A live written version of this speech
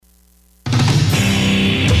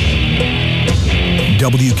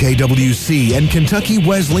WKWC and Kentucky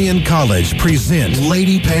Wesleyan College present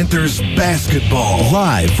Lady Panthers basketball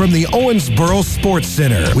live from the Owensboro Sports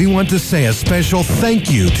Center. We want to say a special thank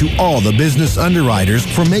you to all the business underwriters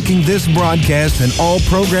for making this broadcast and all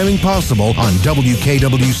programming possible on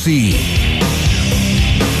WKWC.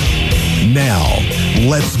 Now,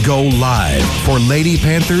 let's go live for Lady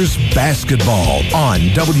Panthers basketball on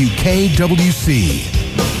WKWC.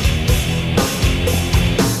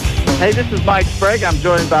 Hey, this is Mike Sprague. I'm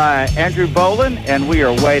joined by Andrew Bolin, and we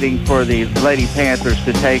are waiting for the Lady Panthers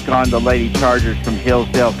to take on the Lady Chargers from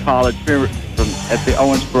Hillsdale College at the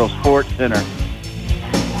Owensboro Sports Center.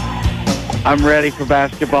 I'm ready for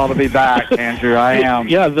basketball to be back, Andrew. I am.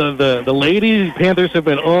 Yeah, the Lady Panthers have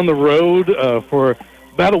been on the road for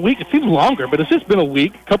about a week. It seems longer, but it's just been a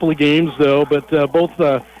week. A couple of games, though, but both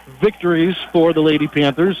victories for the Lady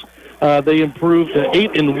Panthers. They improved to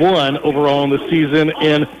 8-1 overall in the season,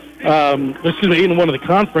 and 8-1 in the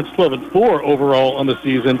conference, 12-4 overall on the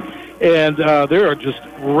season, and they are just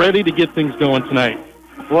ready to get things going tonight.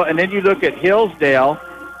 Well, and then you look at Hillsdale.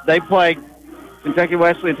 They play Kentucky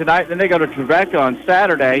Wesleyan tonight, then they go to Trevecca on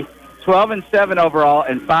Saturday, 12-7 overall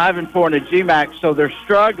and 5-4 in the GMAC, so they're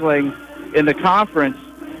struggling in the conference,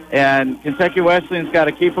 and Kentucky Wesleyan's got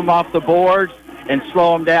to keep them off the boards and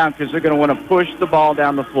slow them down because they're going to want to push the ball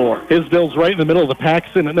down the floor. Hillsdale's right in the middle of the pack,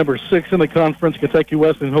 sitting at number 6 in the conference. Kentucky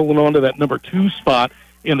Wesleyan holding on to that number 2 spot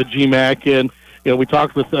in the GMAC. And, we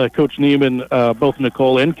talked with Coach Neiman, both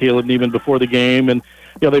Nicole and Caleb Neiman before the game, and,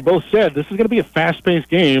 they both said this is going to be a fast-paced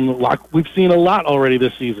game like we've seen a lot already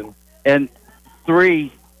this season. And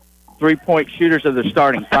three-point shooters of the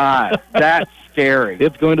starting 5. That's scary.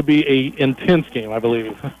 It's going to be an intense game, I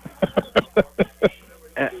believe.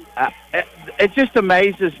 It just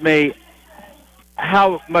amazes me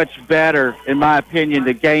how much better, in my opinion,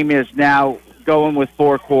 the game is now going with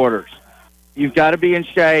 4 quarters. You've got to be in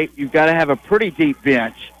shape. You've got to have a pretty deep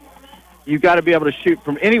bench. You've got to be able to shoot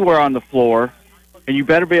from anywhere on the floor, and you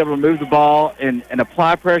better be able to move the ball and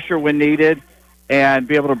apply pressure when needed and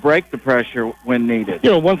be able to break the pressure when needed.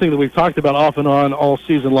 One thing that we've talked about off and on all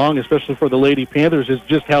season long, especially for the Lady Panthers, is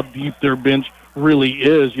just how deep their bench really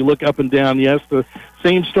is. You look up and down, yes, the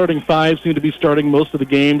same starting 5 seem to be starting most of the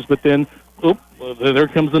games, but then, there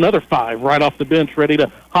comes another 5 right off the bench ready to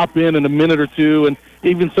hop in a minute or two, and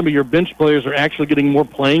even some of your bench players are actually getting more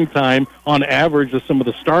playing time on average than some of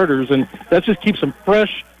the starters, and that just keeps them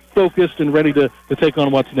fresh, focused, and ready to take on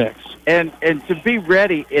what's next. And to be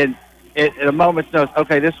ready at a moment's notice,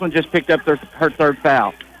 okay, this one just picked up her 3rd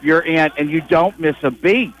foul. You're in, and you don't miss a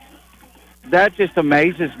beat. That just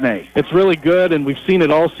amazes me. It's really good, and we've seen it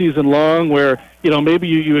all season long where, maybe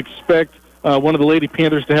you expect one of the Lady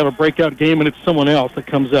Panthers to have a breakout game, and it's someone else that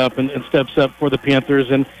comes up and steps up for the Panthers.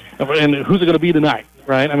 And who's it going to be tonight,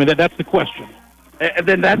 right? I mean, that's the question. And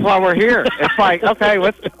then that's why we're here. It's like, okay,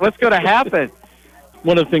 what's going to happen?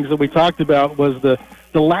 One of the things that we talked about was the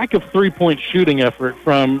lack of three-point shooting effort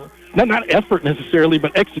from – not effort necessarily,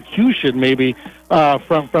 but execution maybe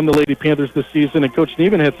from the Lady Panthers this season, and Coach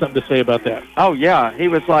Neiman had something to say about that. Oh, yeah. He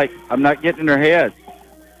was like, I'm not getting in their head.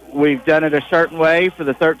 We've done it a certain way for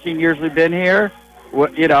the 13 years we've been here.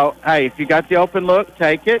 Hey, if you got the open look,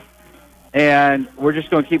 take it, and we're just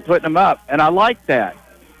going to keep putting them up. And I like that.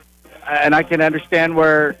 And I can understand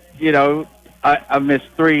where, I missed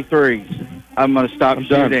 3 threes. I'm going to stop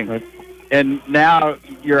shooting. Done, right? And now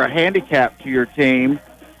you're a handicap to your team.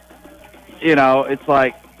 It's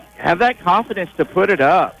like, have that confidence to put it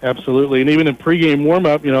up. Absolutely. And even in pregame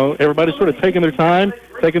warm-up, everybody's sort of taking their time,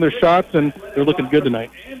 taking their shots, and they're looking good tonight.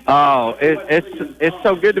 Oh, it's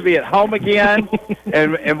so good to be at home again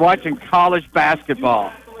and watching college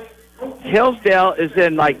basketball. Hillsdale is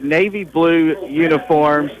in, navy blue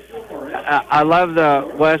uniforms. I love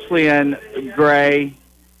the Wesleyan gray.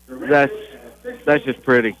 That's just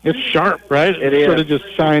pretty. It's sharp, right? It is. Sort of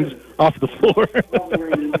just shines off the floor.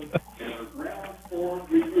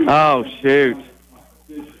 Oh, shoot.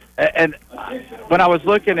 And when I was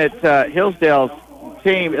looking at Hillsdale's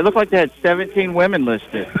team, it looked like they had 17 women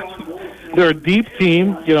listed. They're a deep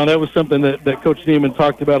team. That was something that Coach Neiman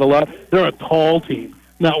talked about a lot. They're a tall team.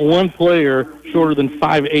 Not one player shorter than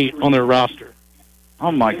 5'8" on their roster.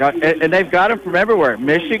 Oh, my God. And they've got them from everywhere.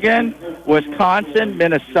 Michigan, Wisconsin,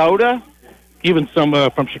 Minnesota. Even some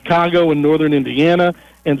from Chicago and northern Indiana.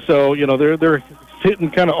 And so, they're hitting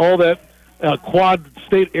kind of all that quad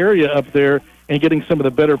state area up there and getting some of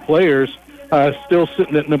the better players, still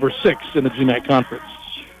sitting at number 6 in the GMAC conference.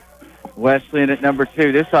 Wesleyan at number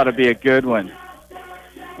 2. This ought to be a good one.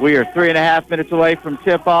 We are 3.5 minutes away from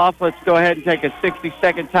tip-off. Let's go ahead and take a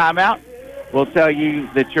 60-second timeout. We'll tell you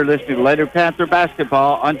that you're listening to Lady Panther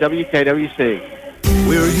basketball on WKWC.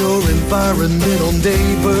 We're your environmental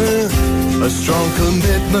neighbor, a strong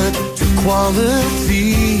commitment to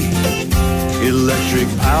quality. Electric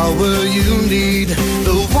power you need,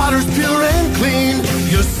 the water's pure and clean,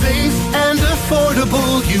 your safe and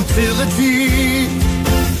affordable utility.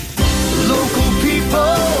 Local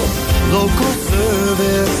people, local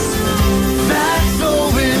service, that's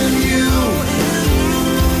OMU.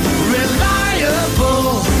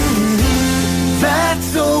 Reliable,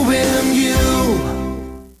 that's OMU.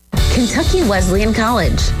 Kentucky Wesleyan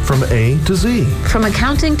College. From A to Z. From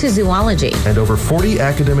accounting to zoology. And over 40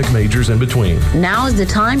 academic majors in between. Now is the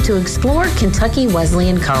time to explore Kentucky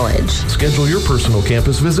Wesleyan College. Schedule your personal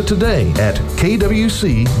campus visit today at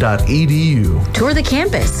kwc.edu. Tour the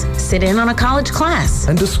campus, sit in on a college class,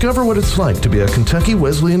 and discover what it's like to be a Kentucky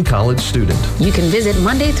Wesleyan College student. You can visit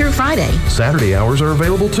Monday through Friday. Saturday hours are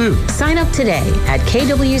available too. Sign up today at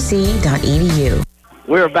kwc.edu.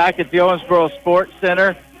 We're back at the Owensboro Sports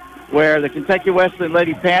Center, where the Kentucky Wesleyan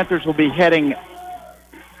Lady Panthers will be heading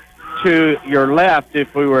to your left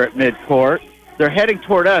if we were at midcourt. They're heading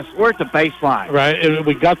toward us. We're at the baseline. Right, and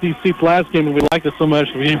we got these seats last game, and we liked it so much,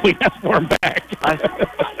 we asked for them back.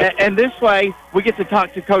 And this way, we get to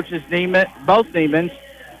talk to Coaches Neiman, both Neimans.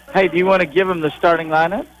 Hey, do you want to give them the starting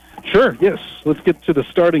lineup? Sure, yes. Let's get to the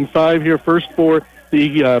starting five here first for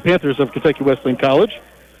the Panthers of Kentucky Wesleyan College.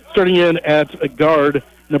 Starting in at guard,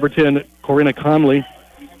 number 10, Corinna Conley.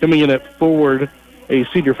 Coming in at forward, a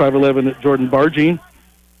senior 5'11", Jordan Bargee.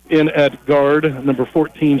 In at guard, number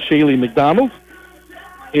 14, Shaylee McDonald.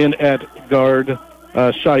 In at guard,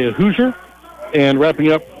 Shia Hoosier. And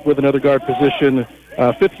wrapping up with another guard position,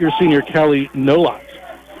 fifth-year senior Callie Nolot.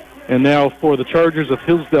 And now for the Chargers of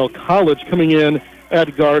Hillsdale College, coming in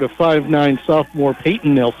at guard, a 5'9", sophomore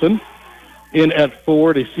Peyton Nelson. In at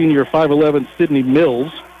forward, a senior 5'11", Sydney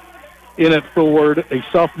Mills. In at forward, a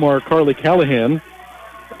sophomore Carly Callahan.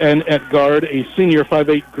 And at guard, a senior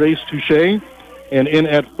 5'8", Grace Touche. And in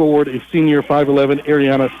at forward, a senior 5'11",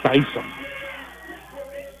 Ariana Sysom.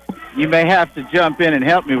 You may have to jump in and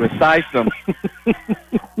help me with Sysom.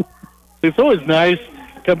 It's always nice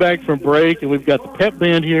to come back from break, and we've got the pep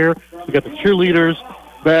band here. We've got the cheerleaders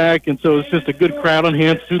back, and so it's just a good crowd on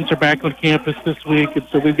hand. Students are back on campus this week, and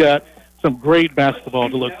so we've got some great basketball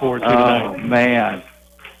to look forward to tonight. Oh, man.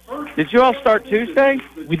 Did you all start Tuesday?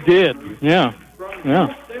 We did, yeah.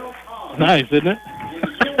 Yeah. Nice, isn't it?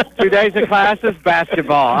 2 days of classes,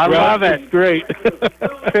 basketball. I love it. It's great.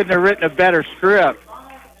 Couldn't have written a better script.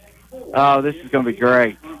 Oh, this is going to be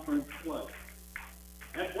great.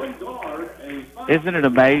 Isn't it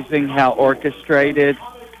amazing how orchestrated?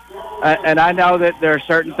 And I know that there are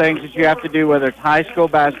certain things that you have to do, whether it's high school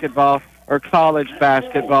basketball or college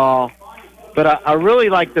basketball. But I really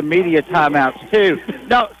like the media timeouts, too.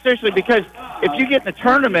 No, seriously, because if you get in a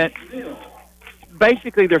tournament,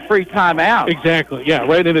 basically they're free timeouts. Exactly, yeah,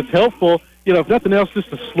 right, and it's helpful, if nothing else, just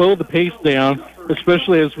to slow the pace down,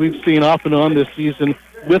 especially as we've seen off and on this season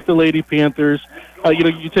with the Lady Panthers.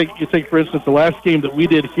 You take, for instance, the last game that we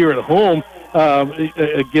did here at home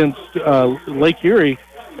against Lake Erie,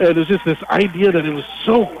 and it was just this idea that it was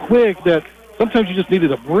so quick that sometimes you just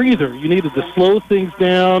needed a breather. You needed to slow things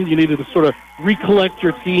down. You needed to sort of recollect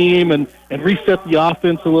your team and reset the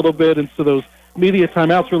offense a little bit. And so those media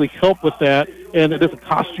timeouts really help with that, and it doesn't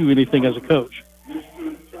cost you anything as a coach.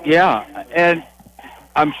 Yeah, and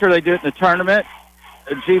I'm sure they do it in the tournament,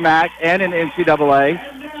 GMAC, and in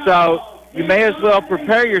NCAA. So you may as well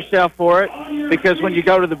prepare yourself for it, because when you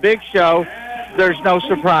go to the big show, there's no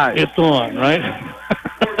surprise. It's on, right?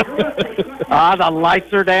 The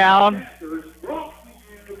lights are down.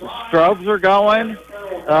 The strobes are going.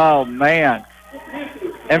 Oh, man.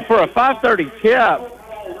 And for a 5:30 tip,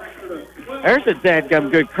 there's a dadgum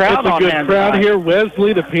good crowd on hand. It's a good crowd here.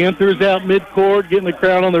 Wesley, the Panthers out midcourt, getting the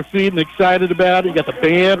crowd on their feet and excited about it. You got the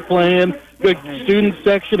band playing, good student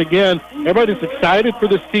section. Again, everybody's excited for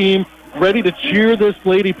this team, ready to cheer this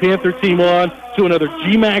Lady Panther team on to another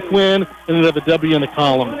GMAC win and another W in the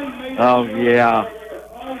column. Oh, yeah.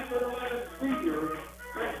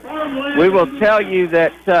 We will tell you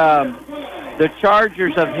that the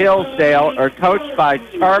Chargers of Hillsdale are coached by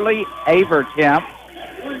Charlie Avertemp,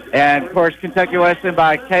 and, of course, Kentucky Wesleyan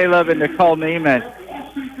by Caleb and Nicole Neiman.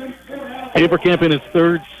 Avercamp in his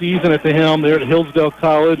third season at the helm there at Hillsdale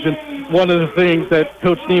College, and one of the things that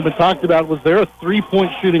Coach Neiman talked about was they're a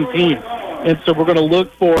three-point shooting team. And so we're going to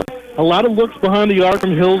look for a lot of looks behind the arc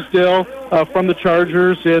from Hillsdale, from the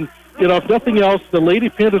Chargers. And, if nothing else, the Lady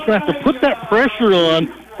Panthers are going to have to put that pressure on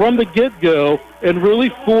from the get-go and really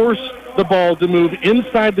force the ball to move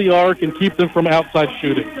inside the arc and keep them from outside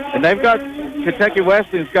shooting. And they've got Kentucky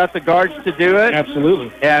Wesleyan's got the guards to do it.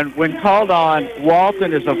 Absolutely. And when called on,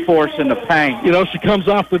 Walton is a force in the paint. You know, she comes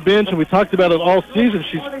off the bench, and we talked about it all season.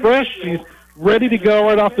 She's fresh. She's ready to go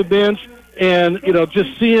right off the bench. And, you know,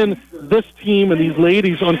 just seeing this team and these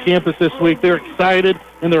ladies on campus this week, they're excited,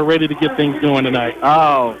 and they're ready to get things going tonight.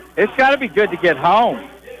 Oh, it's got to be good to get home.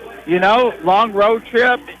 You know, long road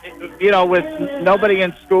trip, you know, with nobody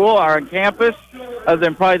in school or on campus other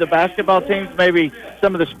than probably the basketball teams, maybe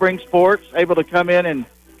some of the spring sports, able to come in and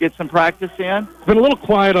get some practice in. It's been a little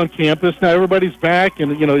quiet on campus. Now everybody's back,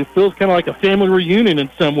 and, you know, it feels kind of like a family reunion in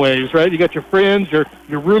some ways, right? You got your friends, your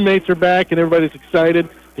roommates are back, and everybody's excited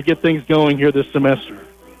to get things going here this semester.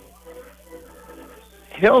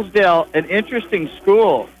 Hillsdale, an interesting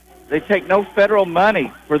school. They take no federal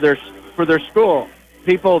money for their school.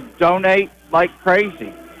 People donate like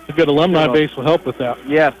crazy. A good alumni base will help with that.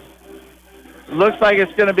 Yes. Looks like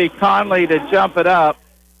it's going to be Conley to jump it up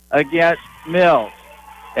against Mills.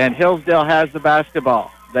 And Hillsdale has the basketball.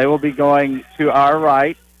 They will be going to our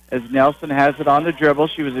right as Nelson has it on the dribble.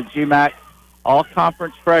 She was a GMAC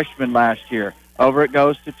all-conference freshman last year. Over it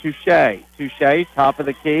goes to Touche. Touche, top of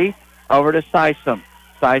the key, over to Sysom.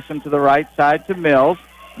 Sysom to the right side to Mills.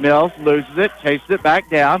 Mills loses it, chases it back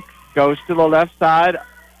down, goes to the left side.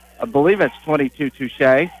 I believe that's 22 Touche.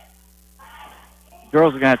 Girls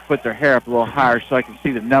are going to have to put their hair up a little higher so I can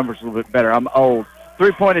see the numbers a little bit better. I'm old.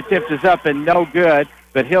 Three-point attempt is up and no good,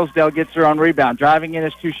 but Hillsdale gets her on rebound. Driving in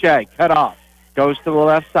is Touche. Cut off. Goes to the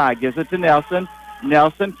left side. Gives it to Nelson.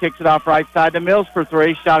 Nelson kicks it off right side to Mills for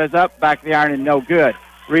three. Shot is up. Back of the iron and no good.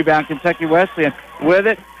 Rebound Kentucky Wesleyan. With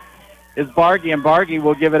it is Bargy, and Bargy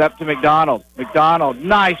will give it up to McDonald. McDonald,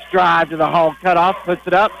 nice drive to the hole. Cut off. Puts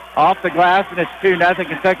it up. Off the glass, and it's 2-0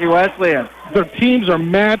 Kentucky Wesleyan. Their teams are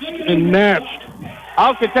matched and matched.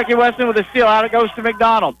 Oh, Kentucky Wesleyan with a steal. Out it goes to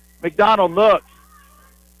McDonald. McDonald looks.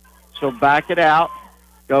 She'll back it out.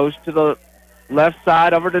 Goes to the left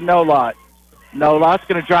side over to Nolot. Nolot's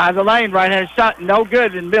going to drive the lane. Right-handed shot. No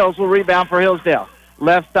good, and Mills will rebound for Hillsdale.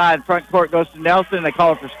 Left side, front court goes to Nelson, and they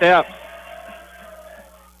call it for steps.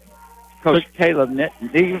 Coach Caleb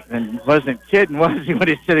Needham wasn't kidding, was he, when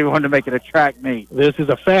he said he wanted to make it a track meet. This is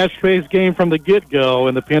a fast-paced game from the get-go,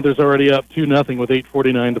 and the Panthers already up 2-0 with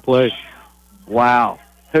 8:49 to play. Wow.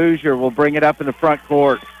 Hoosier will bring it up in the front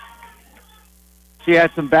court. She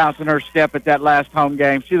had some bounce in her step at that last home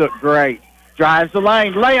game. She looked great. Drives the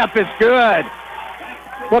lane. Layup is good.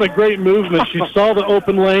 What a great movement. She saw the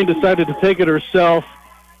open lane, decided to take it herself.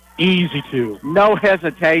 Easy to. No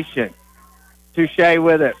hesitation. Touche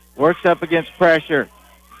with it. Works up against pressure.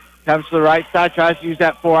 Comes to the right side. Tries to use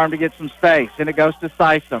that forearm to get some space. And it goes to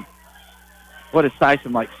Sysom. What is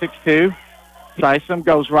Sysom, like 6'2"? Sysom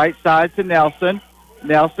goes right side to Nelson.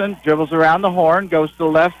 Nelson dribbles around the horn. Goes to the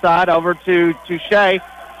left side over to Touche.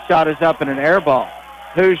 Shot is up in an air ball.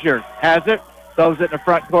 Hoosier has it. Throws it in the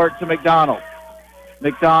front court to McDonald.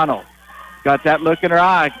 McDonald got that look in her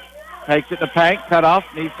eye. Takes it in the paint. Cut off.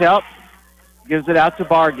 Needs help. Gives it out to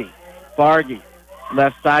Bargy. Bargy.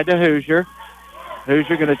 Left side to Hoosier.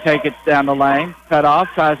 Hoosier going to take it down the lane. Cut off.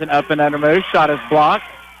 Tries an up and under move. Shot is blocked.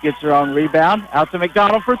 Gets her own rebound. Out to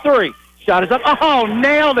McDonald for three. Shot is up. Oh,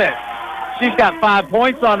 nailed it. She's got 5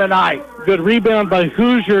 points on the night. Good rebound by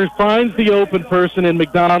Hoosier. Finds the open person in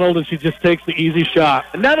McDonald, and she just takes the easy shot.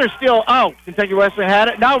 Another steal. Oh, Kentucky Wesleyan had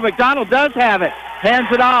it. No, McDonald does have it. Hands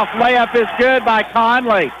it off. Layup is good by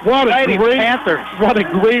Conley. What a great Panthers. What a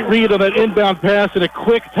great read on that inbound pass, and a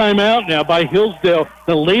quick timeout now by Hillsdale.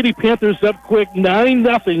 The Lady Panthers up quick,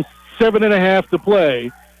 9-0, 7.5 to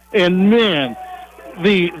play. And, man,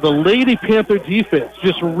 the Lady Panther defense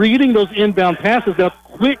just reading those inbound passes. Now,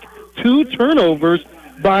 quick 2 turnovers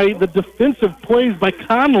by the defensive plays by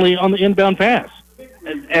Conley on the inbound pass.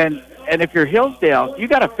 And if you're Hillsdale, you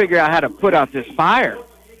got to figure out how to put out this fire.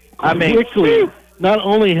 I mean, quickly. Not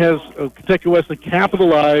only has Kentucky Wesleyan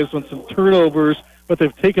capitalized on some turnovers, but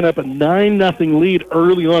they've taken up a 9-0 lead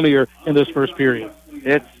early on here in this first period.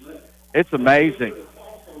 It's amazing.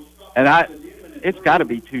 And it's got to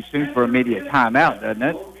be too soon for immediate timeout, doesn't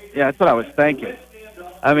it? Yeah, that's what I was thinking.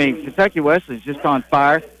 I mean, Kentucky Wesleyan's just on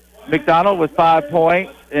fire. McDonald with 5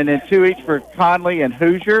 points, and then 2 each for Conley and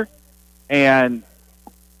Hoosier. And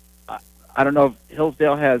I don't know if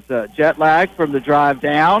Hillsdale has jet lag from the drive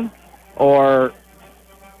down, or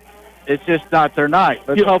it's just not their night.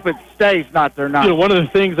 Let's hope it stays not their night. You know, one of the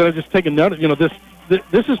things that I just taken note of, you know, this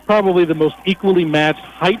is probably the most equally matched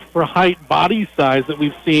height-for-height body size that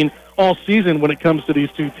we've seen all season when it comes to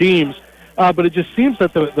these two teams. But it just seems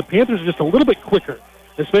that the Panthers are just a little bit quicker,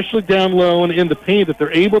 especially down low and in the paint, that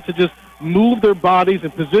they're able to just move their bodies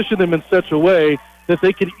and position them in such a way that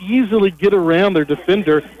they could easily get around their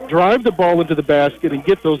defender, drive the ball into the basket, and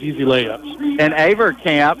get those easy layups. And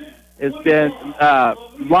Avercamp has been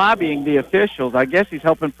lobbying the officials. I guess he's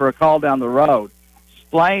hoping for a call down the road.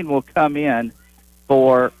 Splain will come in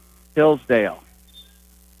for Hillsdale.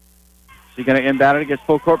 She's going to inbound it against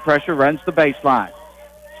full court pressure, runs the baseline.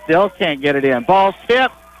 Still can't get it in. Ball's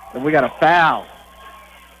tipped, and we got a foul.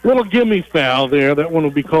 Little gimme foul there. That one will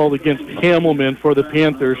be called against Hamelman for the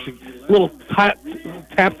Panthers. She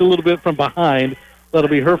tapped a little bit from behind. That'll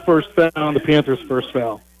be her first foul and the Panthers' first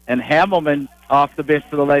foul. And Hamelman off the bench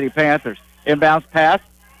for the Lady Panthers. Inbounds pass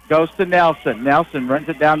goes to Nelson. Nelson runs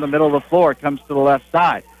it down the middle of the floor, comes to the left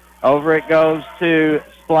side. Over it goes to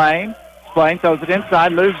Splain. Splain throws it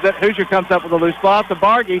inside, loses it. Hoosier comes up with a loose ball to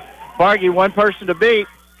Bargy. Bargy, one person to beat.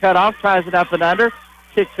 Cut off, tries it up and under,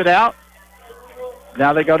 kicks it out.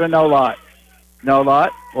 Now they go to Nolot.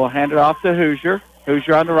 Nolot will hand it off to Hoosier.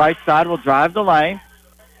 Hoosier on the right side will drive the lane.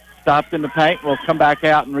 Stopped in the paint, will come back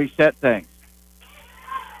out and reset things.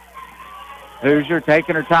 Hoosier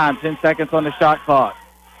taking her time, 10 seconds on the shot clock.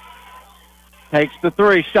 Takes the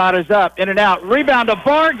three, shot is up, in and out. Rebound to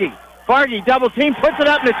Bargy. Bargy double team, puts it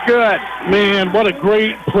up, and it's good. Man, what a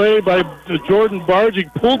great play by Jordan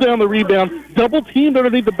Bargy. Pulled down the rebound, double teamed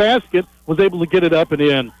underneath the basket, was able to get it up and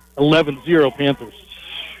in. 11-0 Panthers.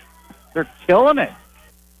 They're killing it.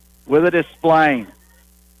 With it is Splain.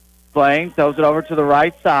 Splain throws it over to the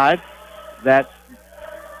right side. That's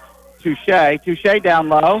Touche. Touche down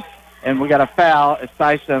low, and we got a foul as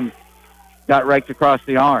Sysom got raked across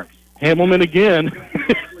the arms. Hamelman again.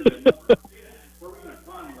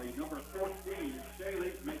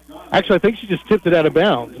 Actually, I think she just tipped it out of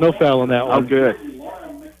bounds. No foul on that one. Oh, good.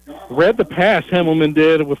 Read the pass Hamelman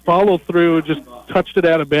did. It was follow through, just touched it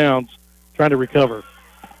out of bounds, trying to recover.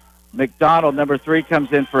 McDonald, number 3,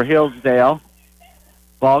 comes in for Hillsdale.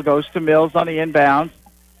 Ball goes to Mills on the inbounds.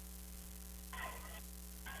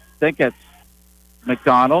 I think it's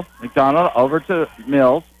McDonald. McDonald over to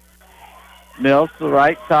Mills. Mills to the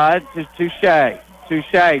right side to Touche.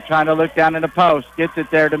 Touche trying to look down in the post. Gets it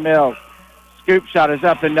there to Mills. Scoop shot is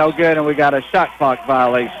up and no good, and we got a shot clock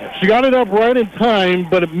violation. She got it up right in time,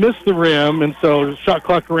 but it missed the rim, and so the shot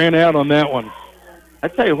clock ran out on that one. I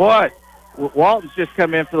tell you what, Walton's just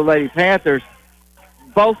come in for the Lady Panthers.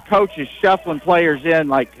 Both coaches shuffling players in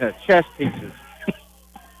like chess pieces.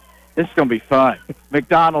 This is going to be fun.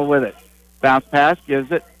 McDonald with it. Bounce pass,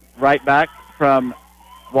 gives it right back from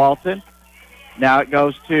Walton. Now it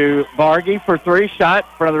goes to Bargy for 3. Shot,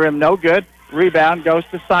 front of the rim, no good. Rebound goes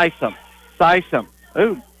to Sysom. Sysom.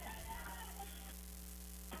 Ooh.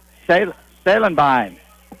 Salenbein,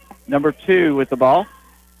 number 2 with the ball.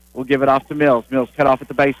 We'll give it off to Mills. Mills cut off at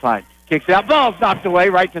the baseline. Kicks it out. Ball's knocked away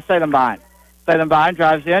right to Salenbein. Salenbein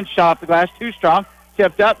drives in. Shot off the glass. Too strong.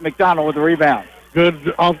 Tipped up. McDonald with the rebound.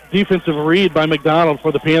 Good defensive read by McDonald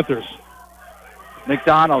for the Panthers.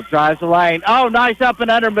 McDonald drives the lane. Oh, nice up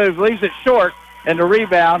and under move. Leaves it short. And the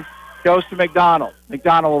rebound goes to McDonald.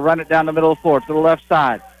 McDonald will run it down the middle of the floor to the left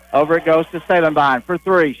side. Over it goes to Salenbein for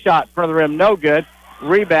 3. Shot in front of the rim. No good.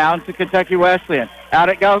 Rebound to Kentucky Wesleyan. Out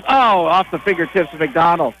it goes. Oh, off the fingertips of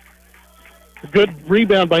McDonald. A good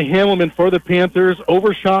rebound by Hamelman for the Panthers.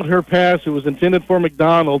 Overshot her pass. It was intended for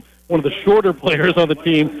McDonald. One of the shorter players on the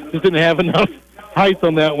team just didn't have enough height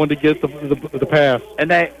on that one to get the pass.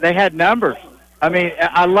 And they had numbers. I mean,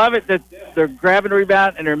 I love it that they're grabbing the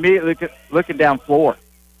rebound and they're immediately looking down floor.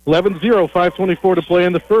 11-0, 5:24 to play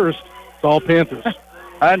in the first. It's all Panthers.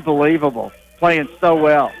 Unbelievable. Playing so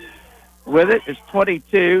well. With it is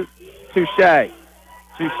 22, Touche.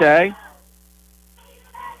 Touche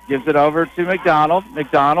gives it over to McDonald.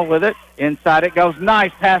 McDonald with it. Inside it goes.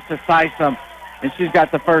 Nice pass to Sysom. And she's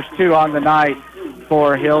got the first 2 on the night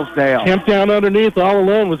for Hillsdale. Camped down underneath all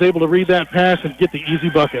alone, was able to read that pass and get the easy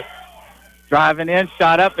bucket. Driving in,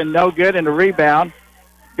 shot up, and no good. And the rebound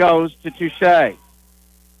goes to Touche.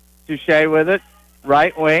 Touche with it.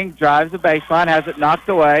 Right wing, drives the baseline, has it knocked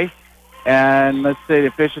away. And let's see, the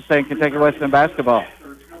official saying Kentucky Wesleyan basketball.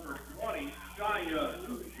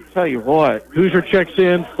 I'll tell you what. Hoosier checks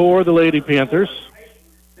in for the Lady Panthers.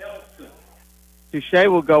 Touche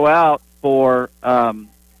will go out for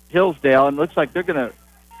Hillsdale, and it looks like they're going to,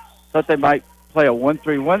 thought they might play a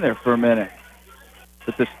 1-3-1 there for a minute.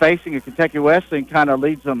 But the spacing of Kentucky Wesleyan kind of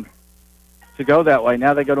leads them to go that way.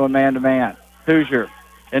 Now they go to a man-to-man. Hoosier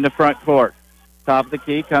in the front court. Top of the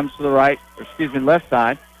key, comes to the left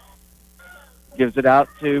side. Gives it out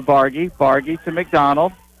to Bargy. Bargy to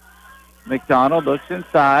McDonald. McDonald looks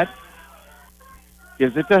inside.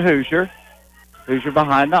 Gives it to Hoosier. Hoosier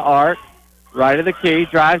behind the arc. Right of the key.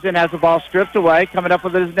 Drives in, has the ball stripped away. Coming up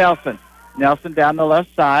with it is Nelson. Nelson down the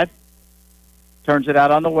left side. Turns it out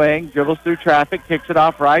on the wing, dribbles through traffic, kicks it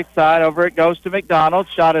off right side. Over it goes to McDonald.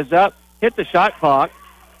 Shot is up. Hit the shot clock.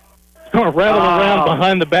 It's going to rattle around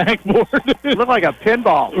behind the backboard. It looked like a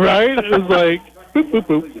pinball. Right? It was like, boop, boop,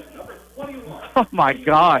 boop. Oh, my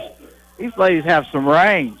gosh. These ladies have some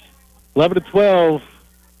range. 11-12.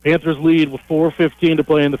 Panthers lead with 4:15 to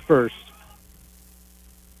play in the first.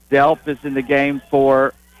 Delp is in the game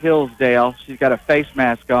for Hillsdale. She's got a face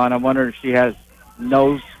mask on. I'm wondering if she has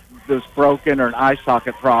nose that's broken or an eye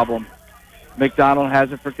socket problem. McDonald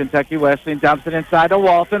has it for Kentucky Wesleyan. Dumps it inside to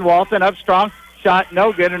Walton. Walton up strong. Shot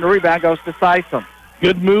no good, and the rebound goes to Sysom.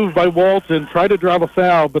 Good move by Walton. Tried to drive a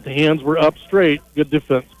foul, but the hands were up straight. Good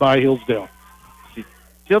defense by Hillsdale.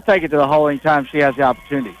 She'll take it to the hole anytime she has the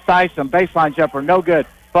opportunity. Sysom, baseline jumper, no good.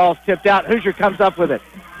 Ball's tipped out. Hoosier comes up with it.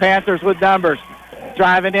 Panthers with numbers.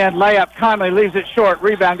 Driving in, layup. Conley leaves it short.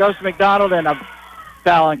 Rebound goes to McDonald, and a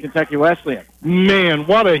foul on Kentucky Wesleyan. Man,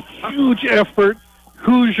 what a huge effort.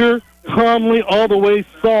 Hoosier, Conley all the way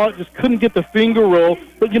saw it, just couldn't get the finger roll.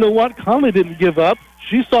 But you know what? Conley didn't give up.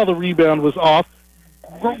 She saw the rebound was off,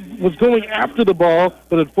 was going after the ball,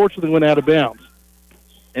 but unfortunately went out of bounds.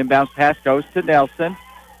 Inbounds pass goes to Nelson.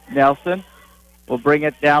 Nelson will bring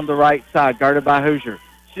it down the right side, guarded by Hoosier.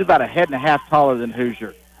 She's about a head and a half taller than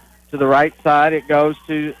Hoosier. To the right side, it goes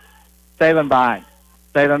to Salenbein.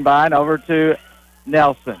 Salenbein over to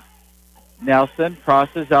Nelson. Nelson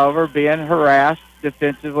crosses over, being harassed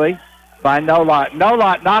defensively by Nolot.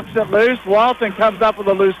 Nolot knocks it loose. Walton comes up with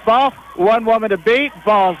a loose ball. One woman to beat.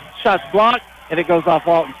 Ball shot's blocked, and it goes off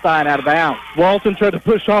Walton Stein out of bounds. Walton tried to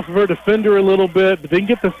push off of her defender a little bit, but didn't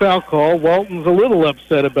get the foul call. Walton's a little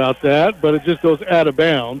upset about that, but it just goes out of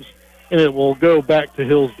bounds, and it will go back to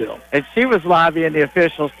Hillsdale. And she was lobbying the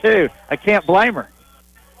officials, too. I can't blame her.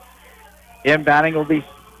 Inbounding will be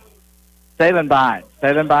Salenbein.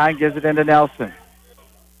 Salenbein gives it into Nelson.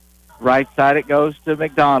 Right side it goes to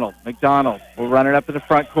McDonald. McDonald will run it up to the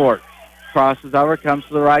front court. Crosses over, comes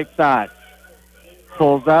to the right side.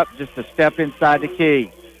 Pulls up, just a step inside the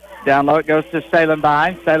key. Down low it goes to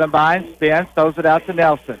Salenbein. Salenbein spins, throws it out to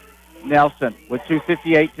Nelson. Nelson with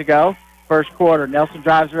 2:58 to go. First quarter. Nelson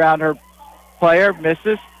drives around her player,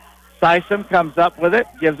 misses. Sysom comes up with it,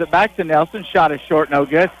 gives it back to Nelson. Shot is short, no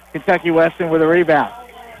good. Kentucky Wesleyan with a rebound.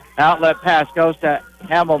 Outlet pass goes to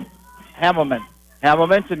Hamilman.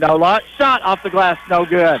 Hamilman to Nolot. Shot off the glass, no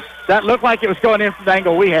good. That looked like it was going in from the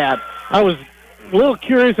angle we had. I was a little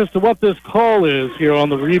curious as to what this call is here on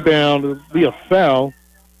the rebound. It would be a foul.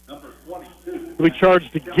 We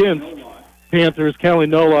charged against Panthers, Callie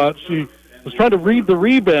Nolot. She was trying to read the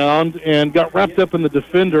rebound and got wrapped up in the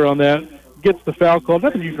defender on that. Gets the foul call.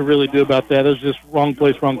 Nothing you can really do about that. It was just wrong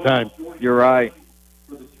place, wrong time. You're right.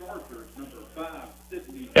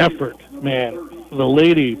 Effort, man. The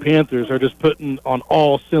Lady Panthers are just putting on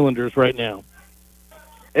all cylinders right now.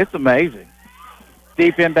 It's amazing.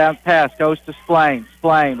 Deep inbound pass goes to Splain.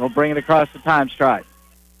 Splain will bring it across the time stripe.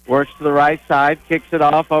 Works to the right side, kicks it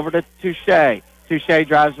off over to Touche. Touche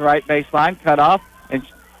drives the right baseline, cut off, and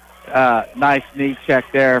nice knee check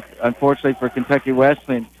there. Unfortunately for Kentucky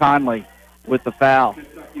Wesleyan, Conley with the foul.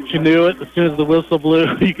 She knew it as soon as the whistle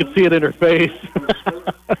blew. You could see it in her face.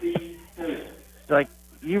 It's like,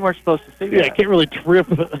 you weren't supposed to see that. Yeah, can't really trip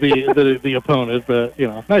the opponent, but, you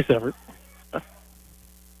know, nice effort.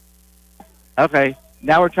 Okay,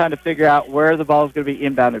 now we're trying to figure out where the ball is going to be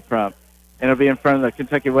inbounded from. And it'll be in front of the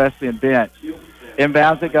Kentucky Wesleyan bench.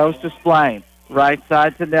 Inbounds it goes to Splain. Right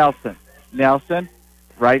side to Nelson. Nelson,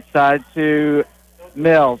 right side to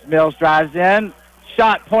Mills. Mills drives in.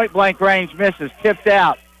 Shot, point-blank range, misses. Tipped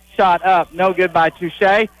out. Shot up, no good by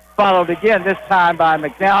Touche. Followed again, this time by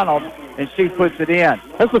McDonald, and she puts it in.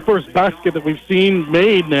 That's the first basket that we've seen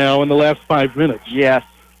made now in the last 5 minutes. Yes.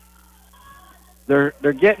 They're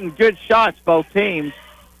getting good shots, both teams,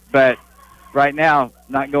 but right now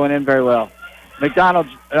not going in very well.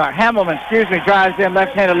 Hamilman, drives in.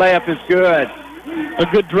 Left-handed layup is good. A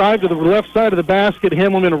good drive to the left side of the basket.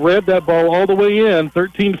 Hamilman read that ball all the way in,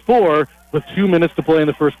 13-4, with 2 minutes to play in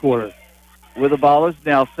the first quarter. With the ball is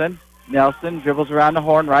Nelson. Nelson dribbles around the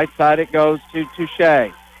horn. Right side it goes to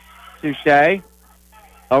Touche. Touche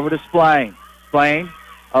over to Splain. Splain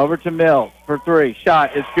over to Mills for three.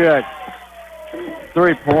 Shot is good.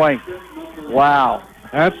 3 points. Wow.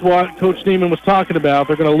 That's what Coach Neiman was talking about.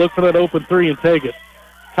 They're going to look for that open three and take it.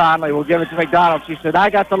 Conley will give it to McDonald. She said, I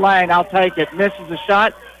got the lane. I'll take it. Misses the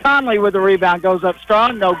shot. Conley with the rebound goes up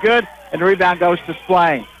strong. No good. And the rebound goes to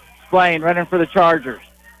Splain. Splain running for the Chargers.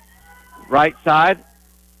 Right side.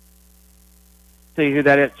 See who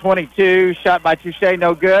that is. 22. Shot by Touche.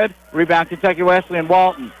 No good. Rebound Kentucky Wesleyan.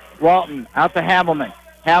 Walton. Walton out to Hamilman.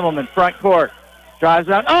 Hamilman front court. Drives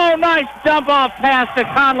out. Oh, nice dump-off pass to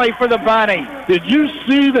Conley for the bunny. Did you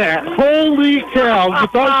see that? Holy cow. You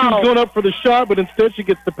thought she was going up for the shot, but instead she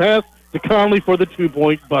gets the pass to Conley for the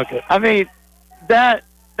 2-point bucket. I mean, that's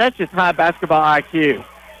just high basketball IQ.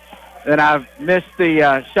 And I've missed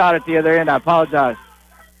the shot at the other end. I apologize.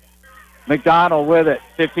 McDonald with it.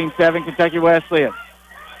 15-7 Kentucky Wesleyan.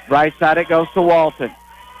 Right side it goes to Walton.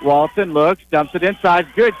 Walton looks, dumps it inside.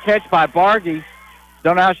 Good catch by Bargy.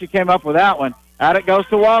 Don't know how she came up with that one. Out it goes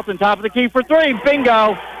to Walton. Top of the key for three.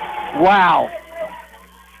 Bingo. Wow.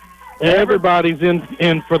 Everybody's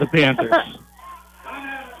in for the Panthers.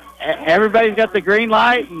 Everybody's got the green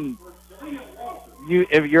light, and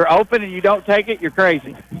if you're open and you don't take it, you're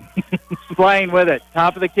crazy. Splain with it.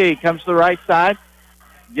 Top of the key. Comes to the right side.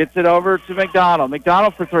 Gets it over to McDonald.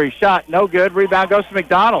 McDonald for three. Shot. No good. Rebound goes to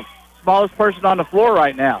McDonald. Smallest person on the floor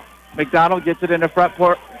right now. McDonald gets it in the front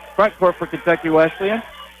court for Kentucky Wesleyan.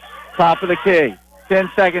 Top of the key. 10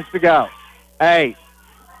 seconds to go. 8.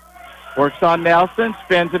 Works on Nelson.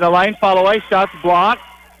 Spins in the lane. Follow away. Shots blocked.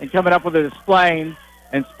 And coming up with it is Splain.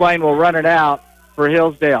 And Splain will run it out for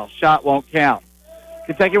Hillsdale. Shot won't count.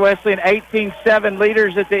 Kentucky Wesleyan 18-7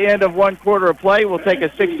 leaders at the end of one quarter of play. We'll take a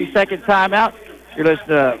 60-second timeout. You're listening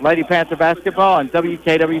to Lady Panther Basketball on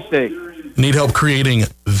WKWC. Need help creating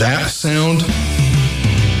that sound?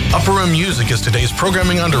 Upper Room Music is today's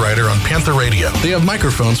programming underwriter on Panther Radio. They have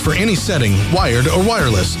microphones for any setting, wired or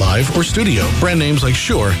wireless, live or studio. Brand names like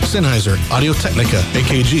Shure, Sennheiser, Audio-Technica,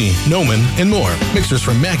 AKG, Neumann, and more. Mixers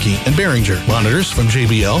from Mackie and Behringer. Monitors from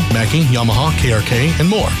JBL, Mackie, Yamaha, KRK, and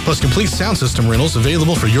more. Plus complete sound system rentals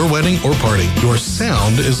available for your wedding or party. Your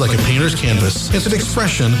sound is like a painter's canvas. It's an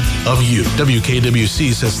expression of you.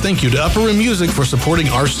 WKWC says thank you to Upper Room Music for supporting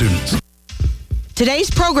our students.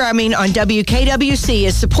 Today's programming on WKWC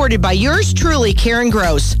is supported by yours truly, Karen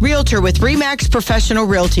Gross, Realtor with RE/MAX Professional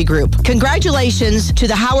Realty Group. Congratulations to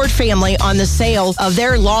the Howard family on the sale of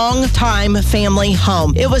their long-time family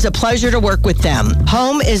home. It was a pleasure to work with them.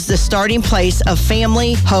 Home is the starting place of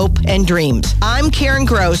family, hope, and dreams. I'm Karen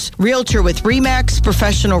Gross, Realtor with RE/MAX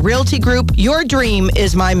Professional Realty Group. Your dream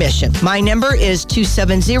is my mission. My number is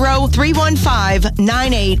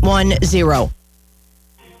 270-315-9810.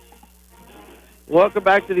 Welcome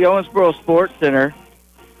back to the Owensboro Sports Center.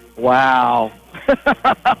 Wow.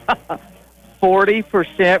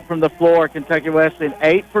 40% from the floor, Kentucky Wesleyan.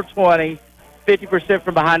 8 for 20. 50%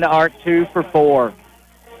 from behind the arc, 2 for 4.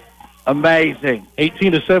 Amazing.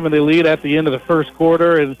 18-7 they lead at the end of the first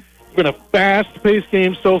quarter, and it's been a fast-paced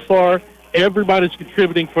game so far. Everybody's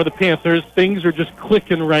contributing for the Panthers. Things are just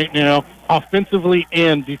clicking right now, offensively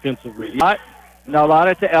and defensively.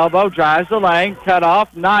 Nolata to elbow, drives the lane, cut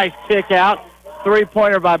off, nice kick out.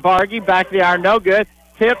 Three-pointer by Bargy, back of the iron, no good.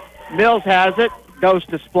 Tip, Mills has it, goes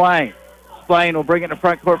to Splain. Splain will bring it in the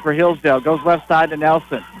front court for Hillsdale. Goes left side to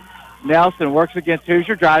Nelson. Nelson works against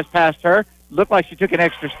Hoosier, drives past her. Looked like she took an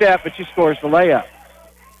extra step, but she scores the layup.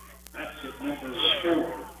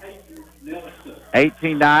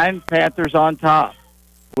 18-9, Panthers on top.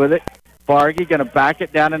 With it, Bargy going to back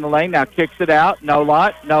it down in the lane. Now kicks it out. No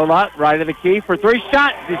lot, right of the key for three.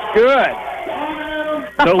 Shot is good.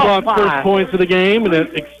 No long first points of the game, and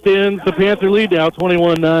it extends the Panther lead now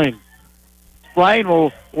 21-9. Splain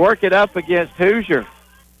will work it up against Hoosier.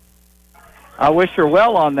 I wish her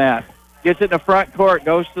well on that. Gets it in the front court,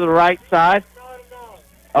 goes to the right side.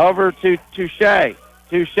 Over to Touche.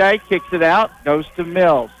 Touche kicks it out, goes to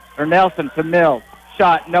Mills. Or Nelson to Mills.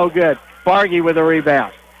 Shot, no good. Bargy with a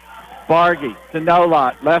rebound. Bargy to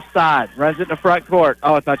Nolot, left side. Runs it in the front court.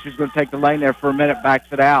 Oh, I thought she was going to take the lane there for a minute.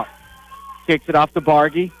 Backs it out. Kicks it off to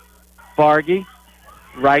Bargy. Bargy,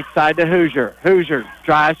 right side to Hoosier. Hoosier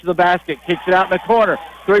drives to the basket, kicks it out in the corner.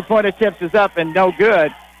 Three-point attempt is up and no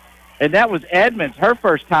good. And that was Edmonds, her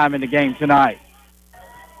first time in the game tonight.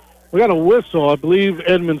 We got a whistle. I believe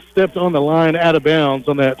Edmonds stepped on the line out of bounds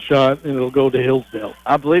on that shot, and it'll go to Hillsdale.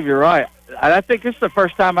 I believe you're right. I think this is the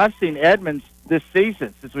first time I've seen Edmonds this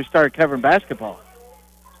season since we started covering basketball.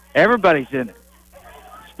 Everybody's in it.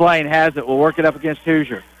 Splain has it. We'll work it up against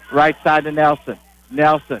Hoosier. Right side to Nelson.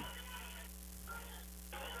 Nelson.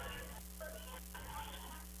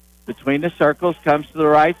 Between the circles, comes to the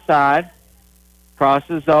right side.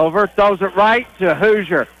 Crosses over, throws it right to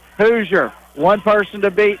Hoosier. Hoosier, one person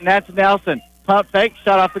to beat, and that's Nelson. Pump fake,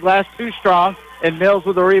 shot off the glass, too strong, and Mills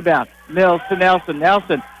with a rebound. Mills to Nelson.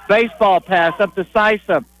 Nelson, baseball pass up to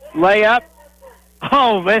Sysom. Layup.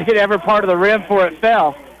 Oh, it hit every part of the rim before it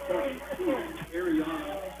fell.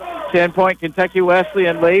 10-point Kentucky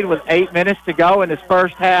Wesleyan lead with 8 minutes to go in this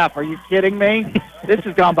first half. Are you kidding me? This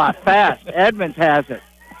has gone by fast. Edmonds has it.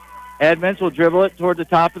 Edmonds will dribble it toward the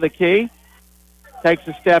top of the key. Takes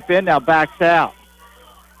a step in, now backs out.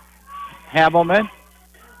 Hamelman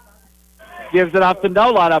gives it off to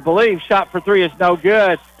Nolan, I believe. Shot for three is no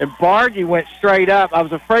good. And Bargy went straight up. I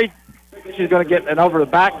was afraid she was going to get an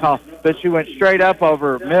over-the-back call, but she went straight up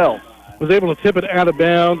over Mills. Was able to tip it out of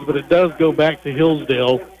bounds, but it does go back to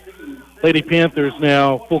Hillsdale. Lady Panthers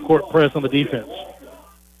now full court press on the defense.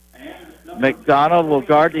 McDonald will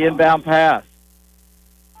guard the inbound pass.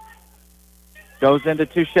 Goes into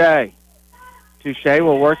Touche. Touche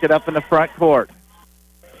will work it up in the front court.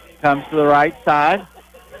 Comes to the right side.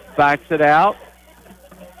 Backs it out.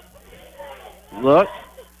 Looks.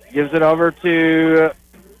 Gives it over to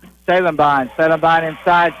Salenbein. Salenbein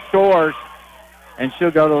inside, scores, and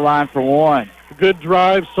she'll go to the line for one. Good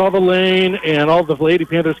drive, saw the lane, and all the Lady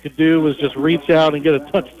Panthers could do was just reach out and get a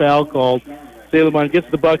touch foul called. Salenbein gets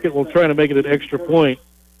the bucket. We'll try to make it an extra point.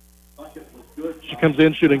 She comes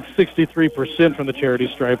in shooting 63% from the charity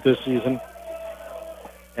stripe this season.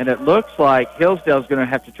 And it looks like Hillsdale's going to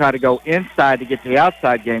have to try to go inside to get the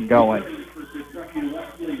outside game going.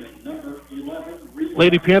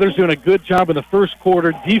 Lady Panthers doing a good job in the first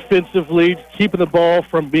quarter defensively, keeping the ball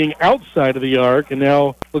from being outside of the arc, and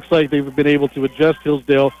now looks like they've been able to adjust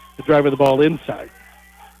Hillsdale to driving the ball inside.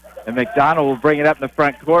 And McDonald will bring it up in the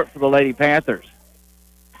front court for the Lady Panthers.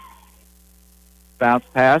 Bounce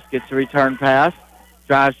pass, gets a return pass,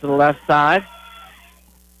 drives to the left side.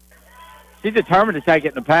 She's determined to take it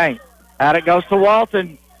in the paint. Out it goes to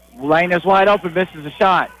Walton. Lane is wide open, misses a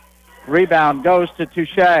shot. Rebound goes to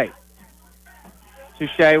Touche.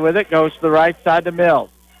 Touche with it, goes to the right side to Mills.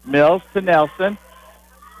 Mills to Nelson.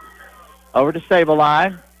 Over to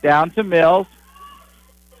Sabeline. Down to Mills.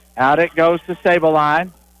 Out it goes to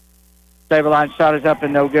Sabeline. Sabeline shot is up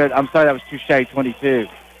and no good. I'm sorry, that was Touche, 22.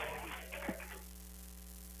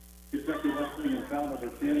 A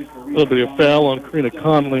little bit of foul on Karina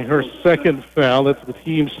Conley. Her second foul. That's the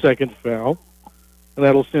team's second foul. And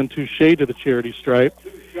that'll send Touche to the charity stripe.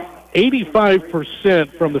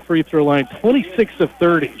 85% from the free throw line, 26 of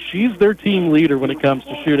 30. She's their team leader when it comes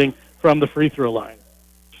to shooting from the free throw line.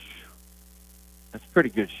 That's pretty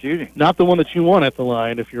good shooting. Not the one that you want at the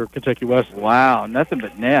line if you're Kentucky Wesleyan. Wow, nothing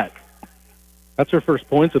but net. That's her first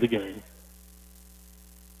points of the game.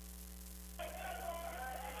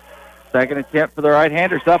 Second attempt for the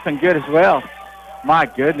right-handers, up and good as well. My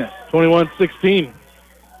goodness. 21-16.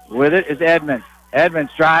 With it is Edmonds.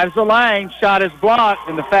 Edmonds drives the lane. Shot is blocked,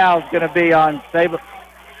 and the foul's going to be on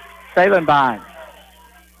Salenbein.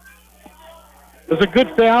 It's a good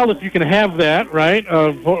foul if you can have that, right,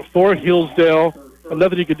 for Hillsdale.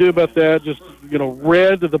 Nothing you can do about that. Just,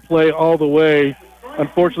 read the play all the way.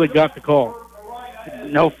 Unfortunately, got the call.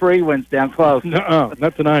 No free ones down close. No,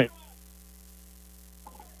 not tonight.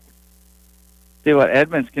 See what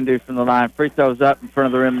Edmonds can do from the line. Free throws up in front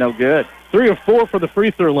of the rim, no good. 3 of 4 for the free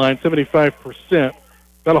throw line, 75%.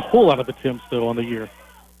 Got a whole lot of attempts, though, on the year.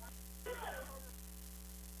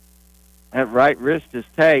 That right wrist is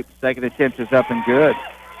taped. Second attempt is up and good.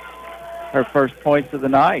 Her first points of the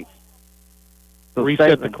night. So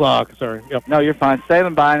Reset the clock, sorry. Yep. No, you're fine.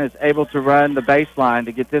 Salenbein is able to run the baseline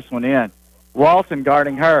to get this one in. Walton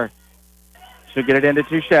guarding her. She'll get it into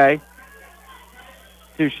Touche.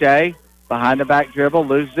 Touche, behind the back dribble,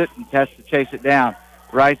 loses it and has to chase it down.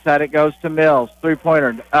 Right side it goes to Mills.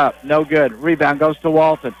 Three-pointer up, no good. Rebound goes to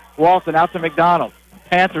Walton. Walton out to McDonald.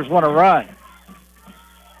 Panthers want to run.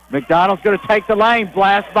 McDonald's going to take the lane,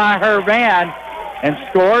 blast by her man, and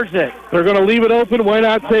scores it. They're going to leave it open. Why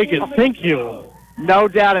not take it? Thank you. No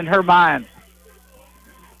doubt in her mind.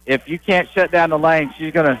 If you can't shut down the lane,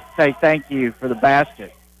 she's going to say thank you for the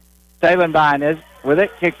basket. Salenbein is with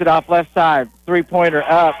it, kicks it off left side. Three-pointer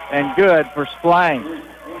up and good for Splain.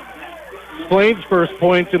 Splain's first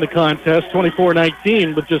points in the contest,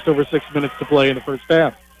 24-19, with just over 6 minutes to play in the first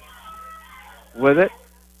half. With it,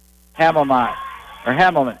 Hamelman.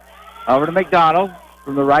 Over to McDonald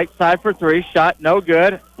from the right side for three. Shot no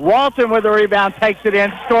good. Walton with the rebound, takes it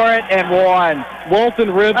in, score it, and one.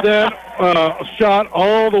 Walton read that shot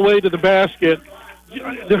all the way to the basket.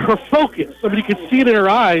 Her focus, you can see it in her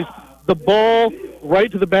eyes. The ball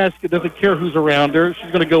right to the basket, doesn't care who's around her.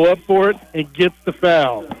 She's going to go up for it and get the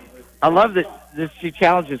foul. I love that she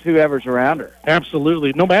challenges whoever's around her.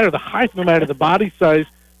 Absolutely. No matter the height, no matter the body size,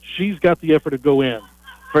 she's got the effort to go in.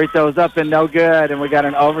 Free throws up and no good, and we got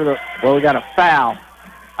a foul.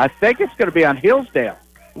 I think it's going to be on Hillsdale.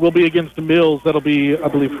 Will be against the Mills. That'll be, I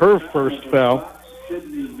believe, her first foul.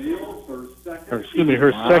 Her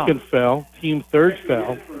second foul, team third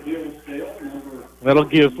foul. That'll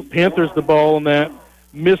give Panthers the ball on that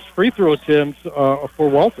missed free throw attempt for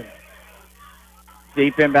Walton.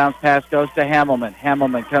 Deep inbounds pass goes to Hamelman.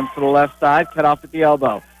 Hamelman comes to the left side, cut off at the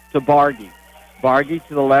elbow to Bargy. Bargy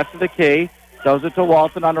to the left of the key. Throws it to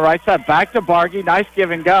Walton on the right side. Back to Bargy. Nice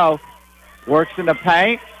give and go. Works in the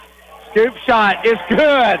paint. Scoop shot is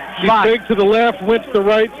good. She faked to the left, went to the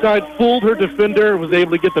right side, fooled her defender, was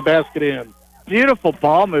able to get the basket in. Beautiful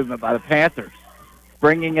ball movement by the Panthers.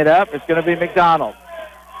 Bringing it up, it's going to be McDonald.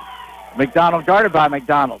 McDonald guarded by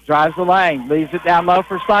McDonald. Drives the lane, leaves it down low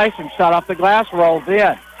for slicing. Shot off the glass, rolls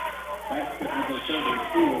in.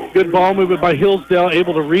 Good ball movement by Hillsdale,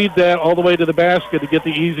 able to read that all the way to the basket to get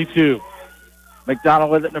the easy two.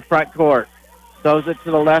 McDonald with it in the front court. Throws it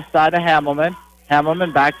to the left side of Hamelman.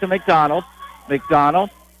 Hamelman back to McDonald. McDonald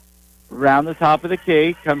around the top of the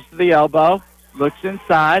key, comes to the elbow, looks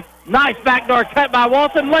inside. Nice backdoor cut by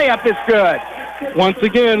Walton. Layup is good. Once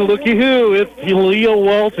again, looky who, it's Leo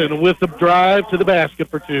Walton with the drive to the basket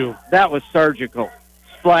for two. That was surgical.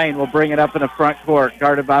 Splain will bring it up in the front court,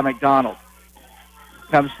 guarded by McDonald.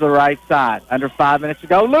 Comes to the right side. Under 5 minutes to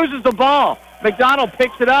go. Loses the ball. McDonald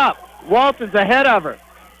picks it up. Walton's ahead of her.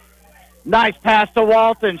 Nice pass to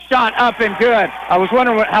Walton. Shot up and good. I was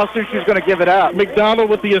wondering how soon she was going to give it up. McDonald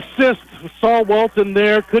with the assist. Saw Walton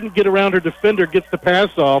there. Couldn't get around her defender. Gets the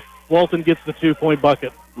pass off. Walton gets the 2-point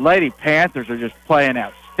bucket. Lady Panthers are just playing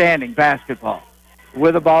outstanding basketball.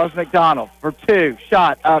 With the ball is McDonald for two.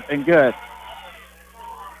 Shot up and good.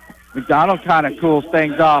 McDonald kind of cools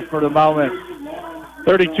things off for the moment.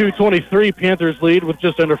 32-23, Panthers lead with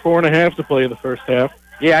just under 4.5 to play in the first half.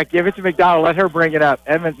 Yeah, give it to McDonald. Let her bring it up.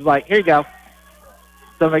 Edmonds is like, here you go.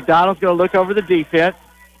 So McDonald's going to look over the defense.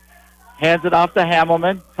 Hands it off to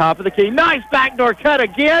Hamelman. Top of the key. Nice backdoor cut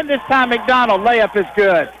again. This time McDonald. Layup is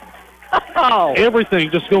good. Oh.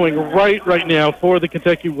 Everything just going right now for the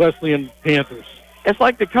Kentucky Wesleyan Panthers. It's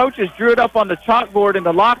like the coaches drew it up on the chalkboard in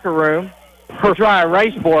the locker room. Or dry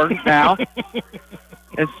erase board now.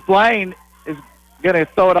 And Splain is going to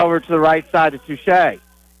throw it over to the right side to Touche.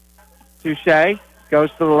 Touche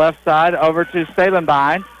goes to the left side over to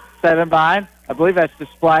Salenbein. Salenbein, I believe that's to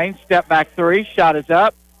Splain. Step back three. Shot is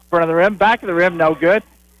up. Front of the rim. Back of the rim. No good.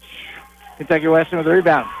 Kentucky Western with the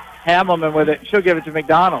rebound. Hamelman with it. She'll give it to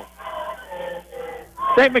McDonald.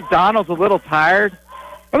 I think McDonald's a little tired.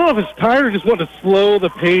 I don't know if it's tired or just want to slow the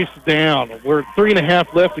pace down. We're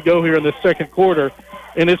 3.5 left to go here in the second quarter,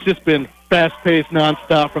 and it's just been fast-paced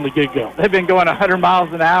nonstop from the get-go. They've been going 100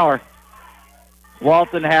 miles an hour.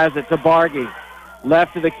 Walton has it to Bargy.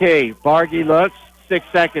 Left of the key. Bargy looks. 6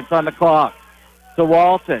 seconds on the clock. To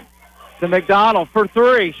Walton. To McDonald for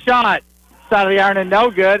three. Shot. Side of the iron and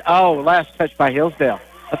no good. Oh, last touch by Hillsdale.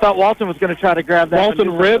 I thought Walton was going to try to grab that.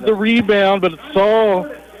 Walton read the rebound, but saw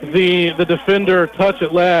the defender touch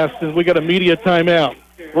it last, and we got a media timeout.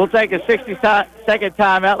 We'll take a 60-second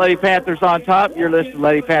timeout. Lady Panthers on top. You're listening to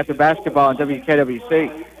Lady Panther basketball on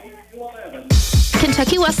WKWC.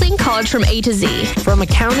 Kentucky Wesleyan College from A to Z. From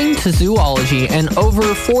accounting to zoology and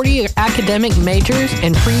over 40 academic majors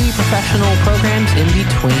and pre-professional programs in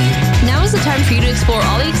between. Now is the time for you to explore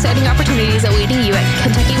all the exciting opportunities awaiting you at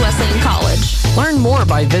Kentucky Wesleyan College. Learn more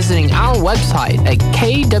by visiting our website at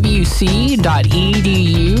kwc.edu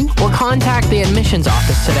or contact the admissions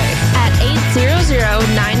office today at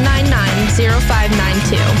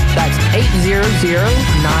 800-999-0592. That's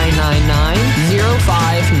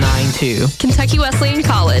 800-999-0592. Kentucky Wesleyan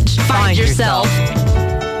College. Find yourself.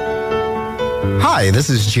 Hi, this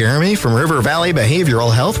is Jeremy from River Valley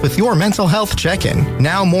Behavioral Health with your mental health check-in.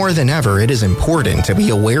 Now more than ever, it is important to be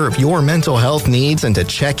aware of your mental health needs and to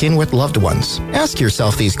check in with loved ones. Ask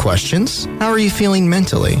yourself these questions. How are you feeling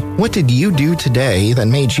mentally? What did you do today that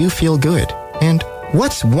made you feel good? And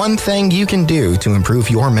what's one thing you can do to improve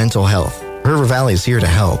your mental health? River Valley is here to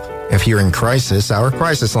help. If you're in crisis, our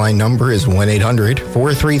crisis line number is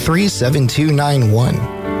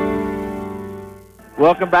 1-800-433-7291.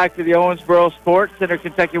 Welcome back to the Owensboro Sports Center.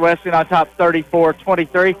 Kentucky Wesleyan on top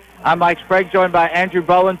 34-23. I'm Mike Sprague, joined by Andrew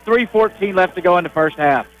Boland. 3:14 left to go in the first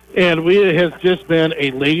half. And it has just been a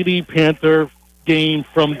Lady Panther game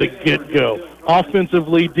from the get-go.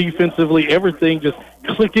 Offensively, defensively, everything just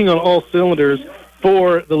clicking on all cylinders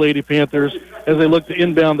for the Lady Panthers as they look to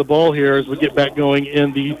inbound the ball here as we get back going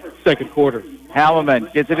in the second quarter.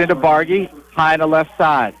 Halliman gets it into Bargy, high on the left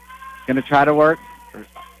side. Going to try to work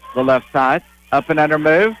the left side. Up and under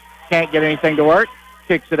move. Can't get anything to work.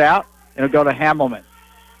 Kicks it out. It'll go to Hamelman.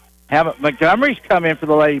 Montgomery's come in for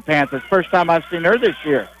the Lady Panthers. First time I've seen her this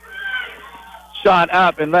year. Shot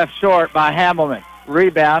up and left short by Hamelman.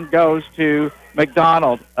 Rebound goes to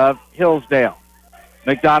McDonald of Hillsdale.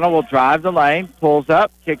 McDonald will drive the lane, pulls up,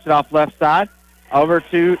 kicks it off left side, over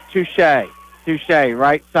to Touche. Touche,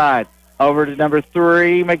 right side. Over to number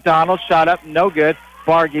 3, McDonald. Shot up, no good.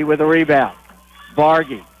 Bargy with a rebound.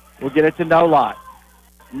 Bargy will get it to Nolot.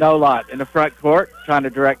 Nolot in the front court, trying to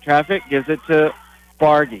direct traffic, gives it to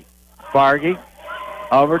Bargy. Bargy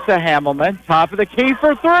over to Hamelman. Top of the key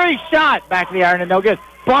for three. Shot. Back of the iron and no good.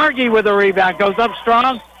 Bargy with a rebound. Goes up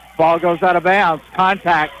strong. Ball goes out of bounds.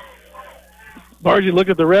 Contact. Bargy looked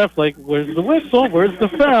at the ref like, where's the whistle? Where's the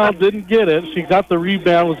foul? Didn't get it. She got the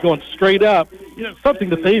rebound, was going straight up. You know, something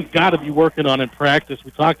that they've got to be working on in practice. We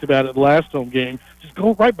talked about it last home game. Just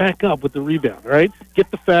go right back up with the rebound, right? Get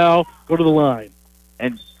the foul, go to the line.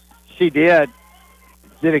 And she did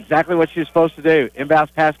exactly what she was supposed to do.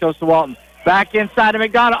 Inbounds pass goes to Walton. Back inside to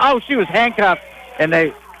McDonald. Oh, she was handcuffed, and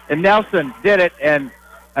Nelson did it, and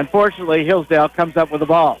unfortunately Hillsdale comes up with the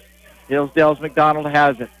ball. Hillsdale's McDonald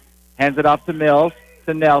has it. Hands it off to Mills,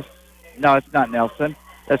 to Nelson. No, it's not Nelson.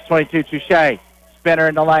 That's 22, Touche. Spinner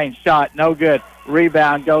in the lane. Shot, no good.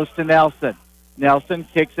 Rebound goes to Nelson. Nelson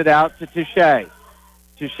kicks it out to Touche.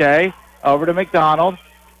 Touche over to McDonald.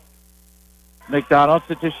 McDonald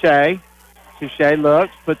to Touche. Touche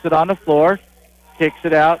looks, puts it on the floor, kicks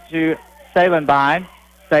it out to Salenbein.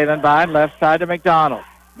 Salenbein left side to McDonald.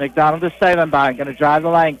 McDonald to Salenbein, going to drive the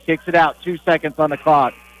lane, kicks it out, 2 seconds on the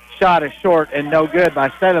clock. Shot is short and no good by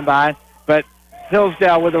Salenbein, but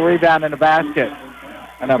Hillsdale with a rebound in the basket.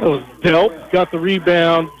 And Delp got the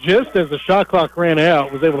rebound just as the shot clock ran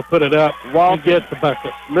out, was able to put it up and get the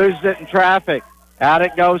bucket. Loses it in traffic. Out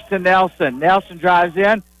it goes to Nelson. Nelson drives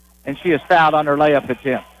in, and she is fouled on her layup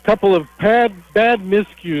attempt. Couple of bad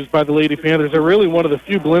miscues by the Lady Panthers. They're really one of the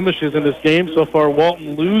few blemishes in this game so far.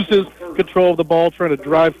 Walton loses control of the ball, trying to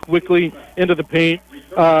drive quickly into the paint,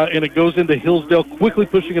 and it goes into Hillsdale, quickly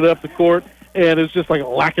pushing it up the court, and it's just like a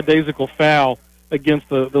lackadaisical foul against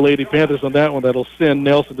the Lady Panthers on that one that'll send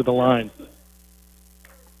Nelson to the line.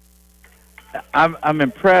 I'm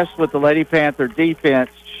impressed with the Lady Panther defense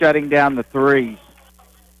shutting down the threes.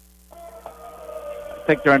 I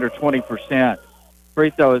think they're under 20%. Free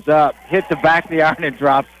throw is up, hit the back of the iron and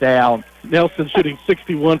drops down. Nelson shooting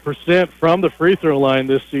 61% from the free throw line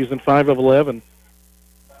this season, 5 of 11.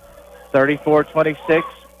 34-26.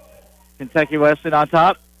 Kentucky Wesleyan on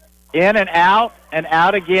top. In and out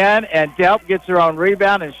again, and Delp gets her own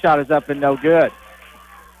rebound, and shot is up and no good.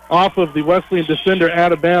 Off of the Wesleyan defender,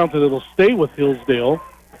 out of bounds, and it'll stay with Hillsdale.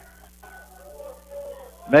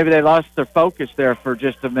 Maybe they lost their focus there for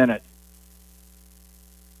just a minute.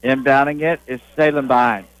 Inbounding it is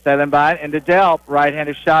Salenbein. Salenbein into Delp.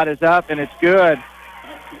 Right-handed shot is up, and it's good.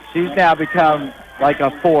 She's now become like a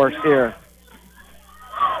force here.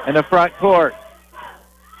 In the front court,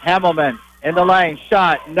 Hamelman in the lane.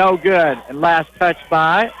 Shot, no good. And last touch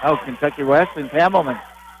by, Kentucky Wesleyan's Hamelman.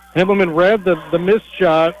 Hamelman read the missed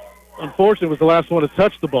shot. Unfortunately, was the last one to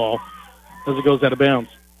touch the ball as it goes out of bounds.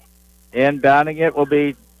 Inbounding it will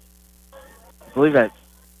be, I believe that's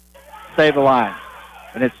Save the Line.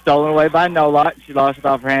 And it's stolen away by Nolot. She lost it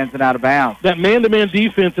off her hands and out of bounds. That man-to-man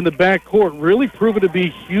defense in the backcourt really proven to be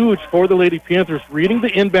huge for the Lady Panthers, reading the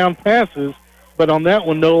inbound passes, but on that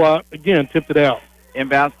one, Nolot, again, tipped it out.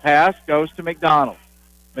 Inbounds pass goes to McDonald.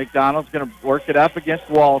 McDonald's going to work it up against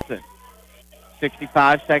Walton.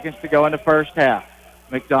 65 seconds to go in the first half.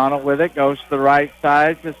 McDonald with it, goes to the right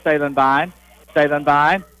side to Salenbein.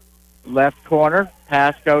 Salenbein, left corner,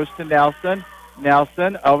 pass goes to Nelson.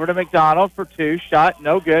 Nelson over to McDonald for two. Shot,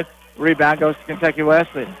 no good. Rebound goes to Kentucky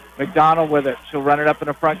Wesleyan. McDonald with it. She'll run it up in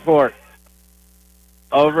the front court.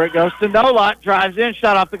 Over it goes to Nolot. Drives in,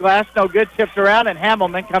 shot off the glass, no good. Tips around, and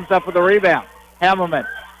Hamelman comes up with a rebound. Hamelman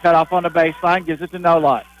cut off on the baseline, gives it to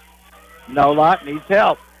Nolot. Nolot needs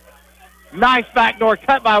help. Nice backdoor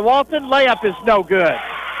cut by Walton. Layup is no good.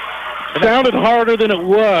 Sounded harder than it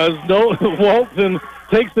was. Walton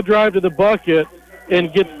takes the drive to the bucket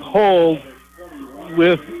and gets cold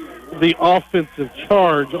with the offensive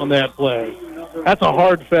charge on that play. That's a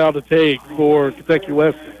hard foul to take for Kentucky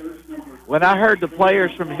Wesleyan. When I heard the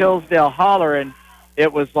players from Hillsdale hollering,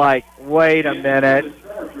 it was like, wait a minute.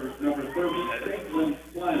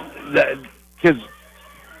 Because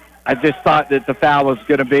I just thought that the foul was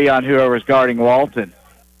going to be on whoever was guarding Walton.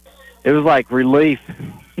 It was like relief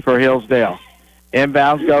for Hillsdale.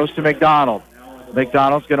 Inbounds goes to McDonald.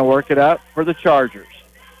 McDonald's going to work it up for the Chargers.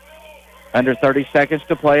 Under 30 seconds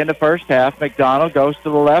to play in the first half. McDonald goes to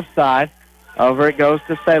the left side. Over it goes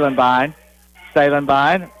to Salenbein.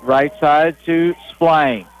 Salenbein, right side to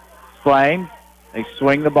Splain. Splain, they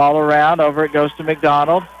swing the ball around. Over it goes to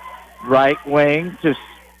McDonald. Right wing to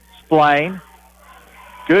Splain.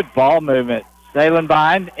 Good ball movement.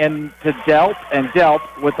 Salenbein into Delp, and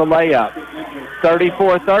Delp with the layup.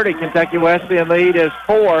 34-30. Kentucky Wesleyan lead is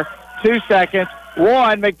 4. 2 seconds.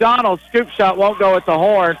 1. McDonald's scoop shot won't go at the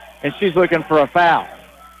horn, and she's looking for a foul.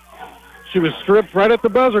 She was stripped right at the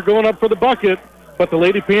buzzer going up for the bucket but the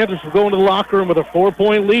Lady Panthers will go into the locker room with a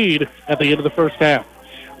 4-point lead at the end of the first half.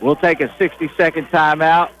 We'll take a 60-second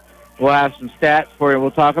timeout. We'll have some stats for you.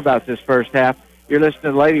 We'll talk about this first half. You're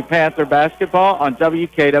listening to Lady Panther Basketball on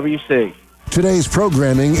WKWC. Today's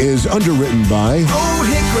programming is underwritten by Old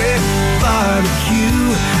Hickory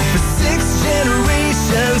Barbecue, for 6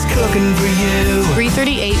 generations cooking for you.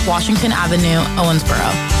 338 Washington Avenue,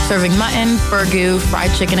 Owensboro. Serving mutton, burgoo,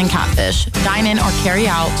 fried chicken, and catfish. Dine in or carry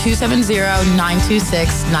out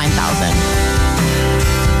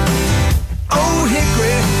 270-926-9000. Old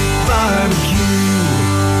Hickory Barbecue.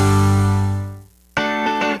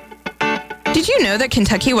 Did you know that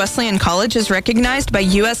Kentucky Wesleyan College is recognized by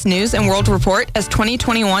U.S. News and World Report as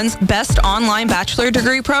 2021's best online bachelor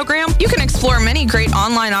degree program? You can explore many great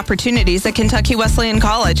online opportunities at Kentucky Wesleyan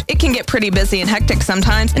College. It can get pretty busy and hectic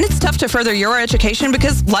sometimes, and it's tough to further your education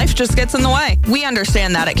because life just gets in the way. We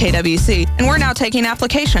understand that at KWC, and we're now taking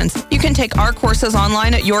applications. You can take our courses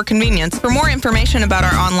online at your convenience. For more information about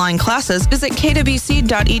our online classes, visit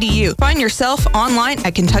kwc.edu. Find yourself online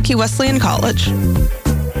at Kentucky Wesleyan College.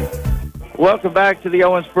 Welcome back to the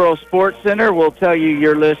Owensboro Sports Center. We'll tell you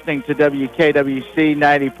you're listening to WKWC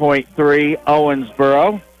 90.3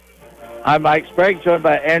 Owensboro. I'm Mike Sprague, joined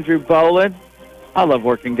by Andrew Boland. I love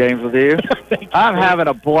working games with you. I'm having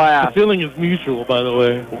a blast. The feeling is mutual, by the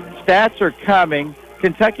way. Stats are coming.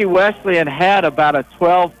 Kentucky Wesleyan had about a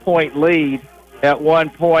 12-point lead at one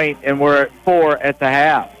point, and we're at 4 at the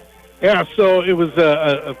half. Yeah, so it was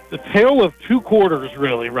a tale of 2 quarters,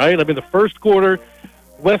 really, right? I mean, the first quarter,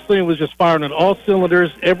 Wesleyan was just firing on all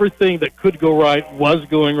cylinders. Everything that could go right was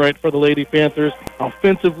going right for the Lady Panthers.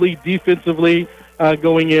 Offensively, defensively,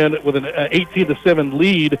 going in with an 18-7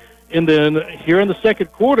 lead. And then here in the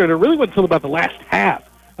second quarter, and it really went until about the last half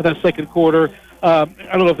of that second quarter. I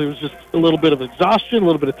don't know if there was just a little bit of exhaustion, a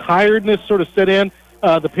little bit of tiredness sort of set in.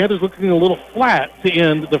 The Panthers looking a little flat to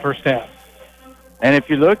end the first half. And if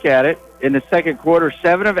you look at it, in the second quarter,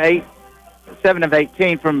 7 of 18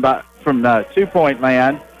 from the 2-point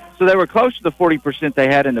land. So they were close to the 40% they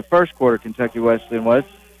had in the first quarter, Kentucky Wesleyan was.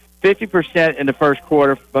 50% in the first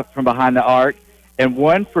quarter from behind the arc, and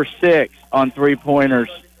 1 for 6 on three-pointers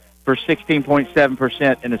for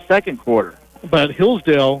 16.7% in the second quarter. But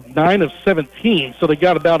Hillsdale, 9 of 17, so they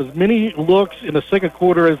got about as many looks in the second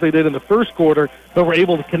quarter as they did in the first quarter, but were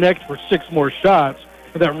able to connect for 6 more shots,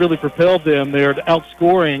 and that really propelled them there to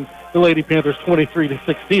outscoring the Lady Panthers 23-16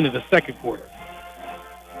 in the second quarter.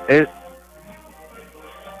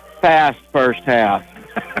 Fast first half.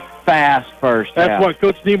 Fast first half. That's what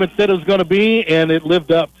Coach Neiman said it was going to be, and it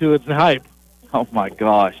lived up to its hype. Oh, my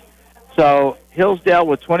gosh. So Hillsdale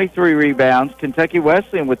with 23 rebounds, Kentucky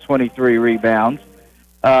Wesleyan with 23 rebounds.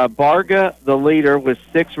 Barga, the leader, with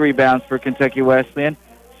 6 rebounds for Kentucky Wesleyan.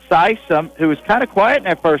 Sisum, who was kind of quiet in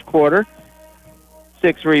that first quarter,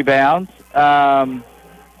 6 rebounds.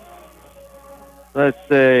 Let's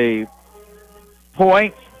see.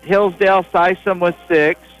 Points, Hillsdale, Sisum with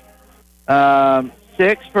 6.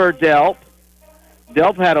 6 for Delp.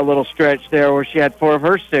 Delp had a little stretch there where she had 4 of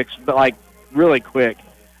her 6, but like really quick.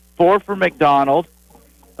 4 for McDonald,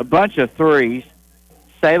 a bunch of 3s.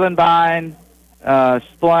 Salenbine,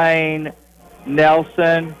 Splain,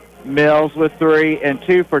 Nelson, Mills with 3, and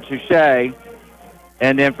 2 for Touche.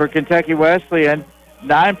 And then for Kentucky Wesleyan,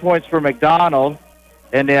 9 points for McDonald.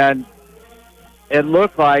 And then it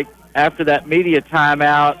looked like after that media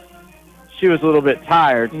timeout, she was a little bit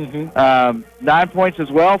tired. 9 points as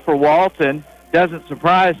well for Walton. Doesn't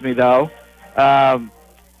surprise me, though. 4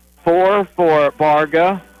 for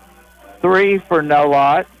Barga, 3 for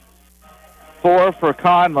Nolot, 4 for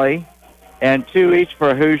Conley, and 2 each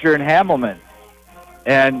for Hoosier and Hamelman.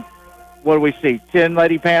 And what do we see? 10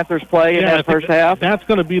 Lady Panthers play in that first half? That's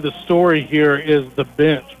going to be the story here is the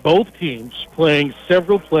bench. Both teams playing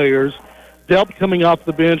several players. Delp coming off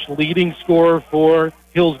the bench, leading scorer for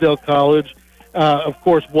Hillsdale College. Of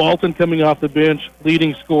course, Walton coming off the bench,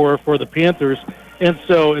 leading scorer for the Panthers. And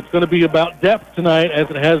so it's going to be about depth tonight, as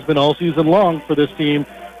it has been all season long for this team.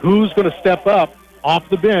 Who's going to step up off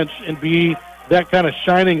the bench and be that kind of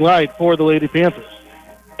shining light for the Lady Panthers?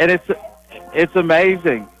 And it's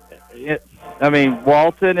amazing.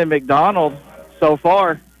 Walton and McDonald so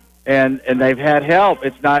far, and they've had help.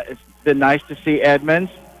 It's been nice to see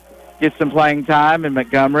Edmonds get some playing time in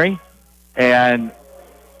Montgomery. And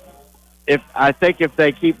I think if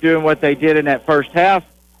they keep doing what they did in that first half,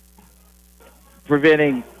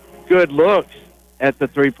 preventing good looks at the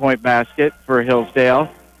three-point basket for Hillsdale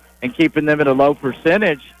and keeping them at a low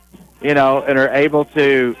percentage, and are able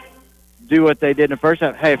to do what they did in the first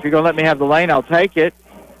half. Hey, if you're going to let me have the lane, I'll take it.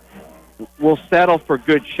 We'll settle for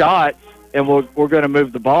good shots, and we're going to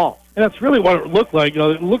move the ball. And that's really what it looked like.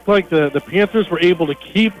 It looked like the Panthers were able to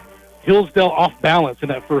keep Hillsdale off balance in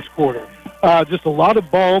that first quarter. Just a lot of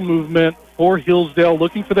ball movement for Hillsdale,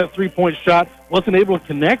 looking for that three-point shot, wasn't able to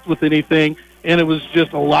connect with anything, and it was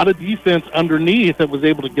just a lot of defense underneath that was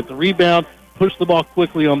able to get the rebound, push the ball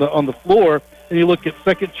quickly on the floor. And you look at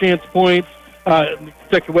second chance points,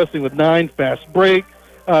 Kentucky Wesleyan with 9, fast break,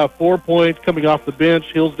 4 points coming off the bench,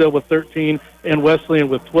 Hillsdale with 13, and Wesleyan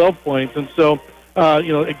with 12 points. And so,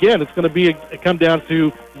 again, it's going to come down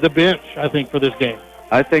to the bench, I think, for this game.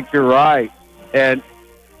 I think you're right. And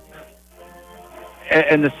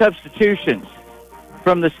the substitutions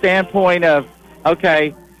from the standpoint of,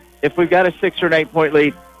 okay, if we've got a 6 or an 8 point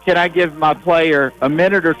lead, can I give my player a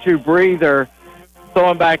minute or two breather,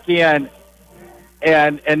 throw him back in,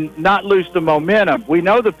 and not lose the momentum? We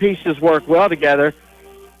know the pieces work well together.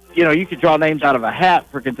 You could draw names out of a hat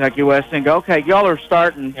for Kentucky Wesleyan and go, okay, y'all are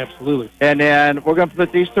starting. Absolutely. And then we're going to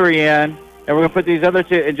put these 3 in, and we're going to put these other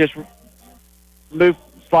 2, and just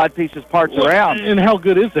slide pieces, parts around. And how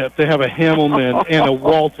good is that to have a Hamelman and a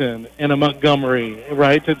Walton and a Montgomery,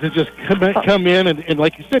 right? To just come in and,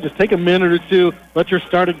 like you said, just take a minute or two, let your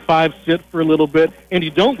starting 5 sit for a little bit, and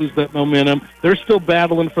you don't lose that momentum. They're still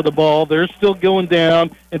battling for the ball. They're still going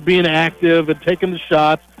down and being active and taking the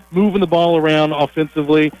shots, moving the ball around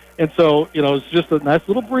offensively. And so, it's just a nice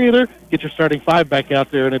little breather. Get your starting 5 back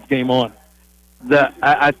out there, and it's game on.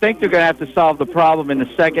 I think they're going to have to solve the problem in the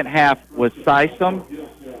second half with Sysom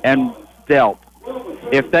and Delp.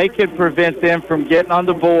 If they can prevent them from getting on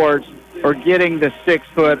the boards or getting the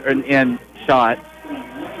 6-foot in shot,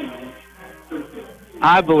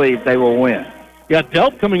 I believe they will win. Yeah,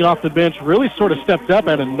 Delp coming off the bench really sort of stepped up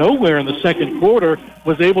out of nowhere in the second quarter,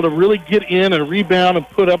 was able to really get in and rebound and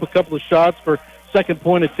put up a couple of shots for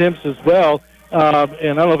second-point attempts as well. And I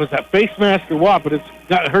don't know if it's that face mask or what, but it's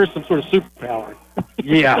got her some sort of superpower.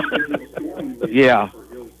 Yeah. Yeah.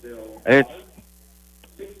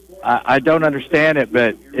 I don't understand it,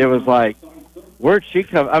 but it was like, where'd she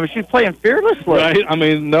come? I mean, she's playing fearlessly. Right? I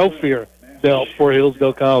mean, no fear, Delp, for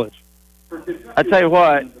Hillsdale College. I tell you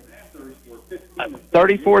what,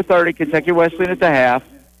 34-30, Kentucky Wesleyan at the half.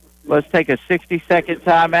 Let's take a 60-second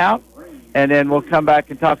timeout, and then we'll come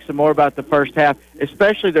back and talk some more about the first half,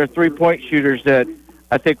 especially their three-point shooters that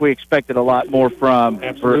I think we expected a lot more from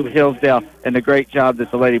for Hillsdale, and the great job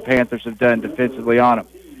that the Lady Panthers have done defensively on them.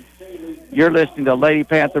 You're listening to Lady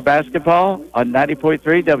Panther Basketball on 90.3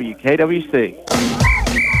 WKWC.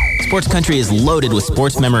 Sports Country is loaded with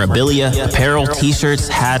sports memorabilia, apparel, t-shirts,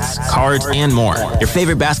 hats, cards, and more. Your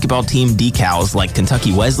favorite basketball team decals like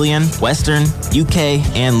Kentucky Wesleyan, Western, UK,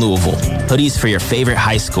 and Louisville. Hoodies for your favorite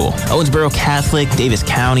high school, Owensboro Catholic, Davis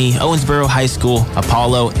County, Owensboro High School,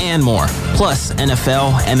 Apollo, and more. Plus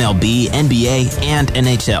NFL, MLB, NBA, and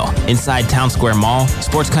NHL. Inside Town Square Mall,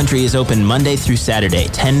 Sports Country is open Monday through Saturday,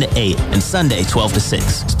 10 to 8, and Sunday, 12 to 6.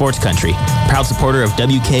 Sports Country, proud supporter of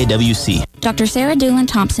WKWC. Dr. Sarah Doolin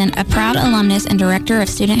Thompson, a proud alumnus and Director of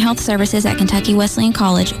Student Health Services at Kentucky Wesleyan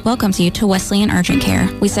College, welcomes you to Wesleyan Urgent Care.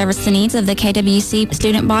 We service the needs of the KWC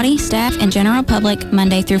student body, staff, and general public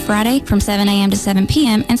Monday through Friday from 7 a.m. to 7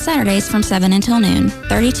 p.m. and Saturdays from 7 until noon.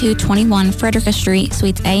 3221 Frederica Street,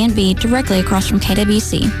 Suites A and B, directly across from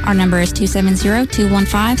KWC. Our number is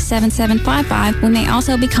 270-215-7755. We may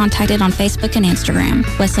also be contacted on Facebook and Instagram.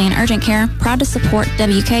 Wesleyan Urgent Care, proud to support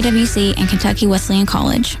WKWC and Kentucky Wesleyan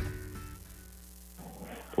College.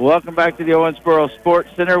 Welcome back to the Owensboro Sports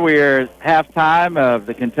Center. We are at halftime of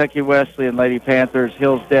the Kentucky Wesleyan Lady Panthers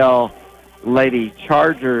Hillsdale Lady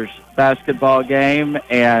Chargers basketball game,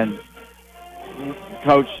 and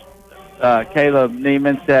Coach Caleb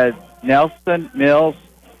Neiman said Nelson, Mills,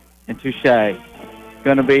 and Touche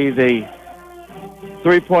going to be the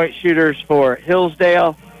three-point shooters for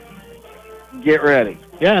Hillsdale. Get ready.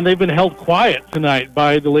 Yeah, and they've been held quiet tonight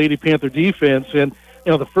by the Lady Panther defense. And,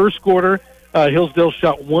 the first quarter, Hillsdale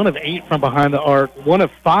shot 1 of 8 from behind the arc, 1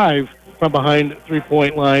 of 5 from behind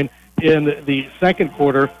three-point line. In the second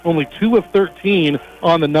quarter, only 2 of 13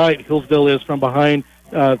 on the night. Hillsdale is from behind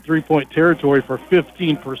three-point territory for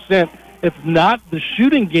 15%. It's not the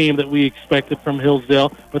shooting game that we expected from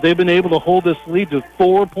Hillsdale, but they've been able to hold this lead to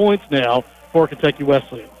 4 points now for Kentucky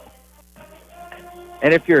Wesleyan.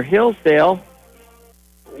 And if you're Hillsdale,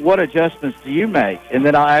 what adjustments do you make? And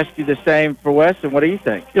then I'll ask you the same for Weston. What do you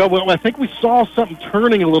think? Well, I think we saw something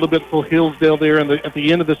turning a little bit for Hillsdale there at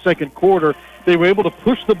the end of the second quarter. They were able to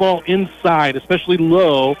push the ball inside, especially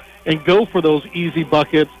low, and go for those easy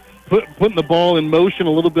buckets, putting the ball in motion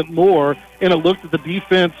a little bit more. And it looked at the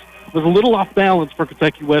defense was a little off balance for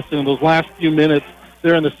Kentucky Wesleyan in those last few minutes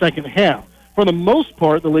there in the second half. for the most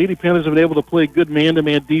part, the Lady Panthers have been able to play good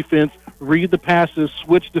man-to-man defense, read the passes,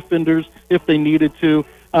 switch defenders if they needed to.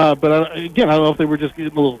 But again, I don't know if they were just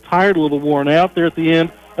getting a little tired, a little worn out there at the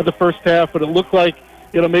end of the first half, but it looked like,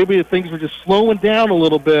 maybe things were just slowing down a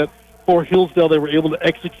little bit for Hillsdale. They were able to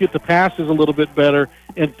execute the passes a little bit better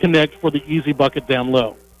and connect for the easy bucket down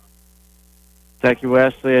low. Kentucky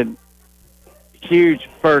Wesleyan, huge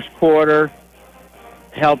first quarter,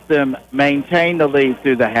 helped them maintain the lead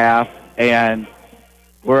through the half, and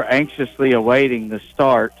we're anxiously awaiting the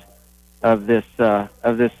start of this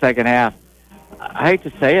second half. I hate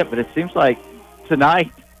to say it, but it seems like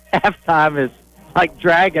tonight halftime is like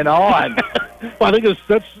dragging on. Well, I think it's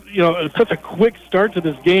such a quick start to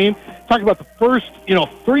this game. Talk about the first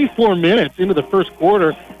 3-4 minutes into the first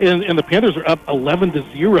quarter, and the Panthers are up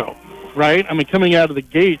 11-0. Right? I mean, coming out of the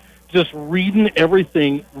gate, just reading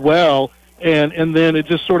everything well, and then it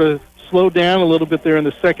just sort of slowed down a little bit there in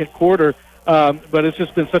the second quarter. But it's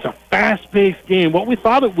just been such a fast-paced game, what we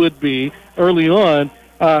thought it would be early on,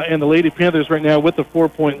 and the Lady Panthers right now with a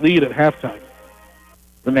 4-point lead at halftime.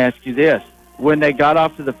 Let me ask you this. When they got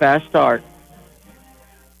off to the fast start,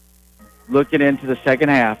 looking into the second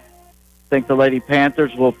half, think the Lady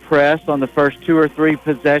Panthers will press on the first 2 or 3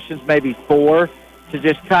 possessions, maybe 4, to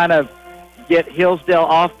just kind of get Hillsdale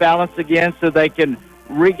off balance again so they can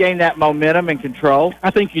regain that momentum and control?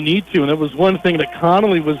 I think you need to, and it was one thing that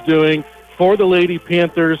Connolly was doing for the Lady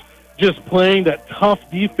Panthers, just playing that tough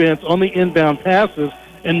defense on the inbound passes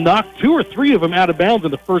and knocked 2 or 3 of them out of bounds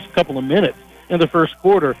in the first couple of minutes in the first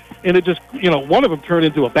quarter. And it just, one of them turned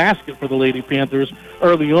into a basket for the Lady Panthers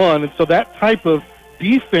early on. And so that type of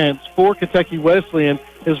defense for Kentucky Wesleyan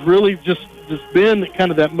has really just been kind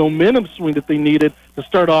of that momentum swing that they needed to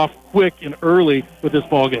start off quick and early with this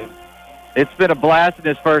ball game. It's been a blast in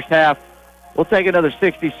this first half. We'll take another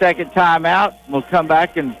 60-second timeout. We'll come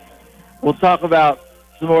back and we'll talk about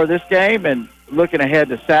some more of this game and looking ahead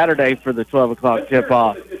to Saturday for the 12 o'clock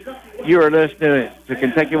tip-off. You are listening to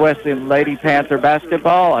Kentucky Wesleyan Lady Panther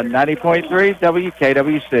basketball on 90.3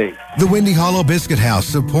 WKWC. The Windy Hollow Biscuit House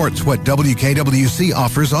supports what WKWC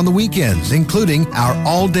offers on the weekends, including our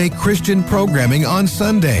all-day Christian programming on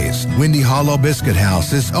Sundays. Windy Hollow Biscuit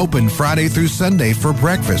House is open Friday through Sunday for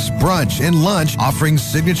breakfast, brunch, and lunch, offering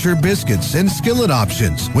signature biscuits and skillet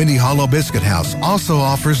options. Windy Hollow Biscuit House also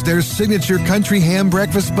offers their signature country ham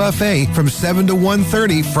breakfast buffet from 7 to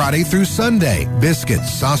 1:30 Friday through Sunday.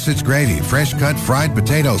 Biscuits, sausage gravy, fresh-cut fried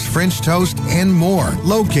potatoes, French toast, and more.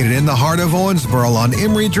 Located in the heart of Owensboro on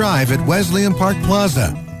Emory Drive at Wesleyan Park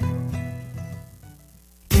Plaza.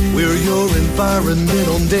 We're your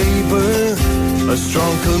environmental neighbor, a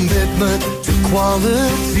strong commitment to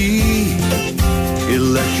quality.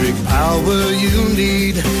 Electric power you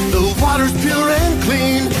need, the water's pure and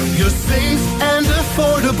clean, your safe and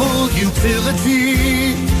affordable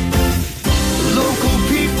utility. Local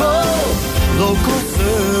people, local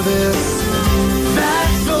service,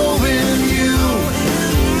 that's ONU.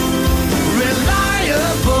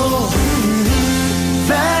 Reliable,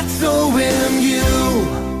 that's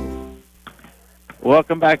ONU.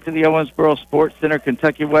 Welcome back to the Owensboro Sports Center.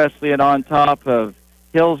 Kentucky Wesleyan on top of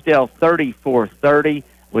Hillsdale 34-30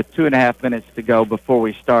 with 2.5 minutes to go before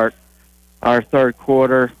we start our third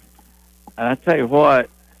quarter. And I tell you what,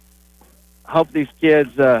 I hope these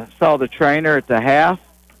kids saw the trainer at the half,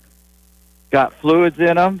 got fluids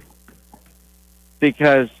in them,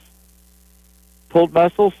 because pulled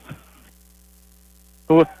muscles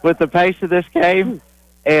with the pace of this game,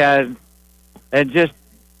 and just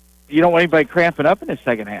you don't want anybody cramping up in the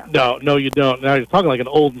second half. No, you don't. Now you're talking like an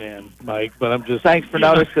old man, Mike, but I'm just... Thanks for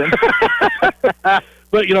noticing.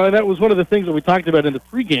 But, and that was one of the things that we talked about in the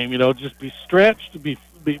pregame, just be stretched, be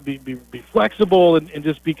flexible, and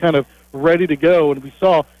just be kind of ready to go. And we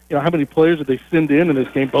saw, how many players did they send in this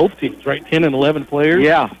game? Both teams, right? 10 and 11 players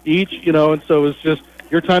each, and so it's just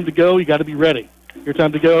your time to go, you got to be ready. Your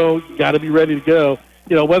time to go, you got to be ready to go.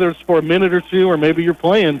 Whether it's for a minute or two, or maybe you're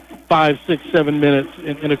playing 5, 6, 7 minutes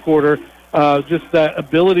in a quarter, just that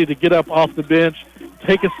ability to get up off the bench,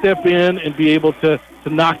 take a step in, and be able to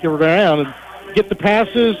knock it around and get the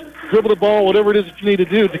passes, dribble the ball, whatever it is that you need to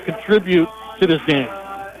do to contribute to this game.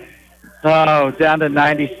 Oh, down to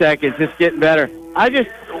 90 seconds. It's getting better. With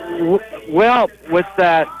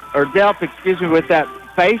that, or Delp, with that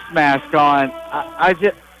face mask on,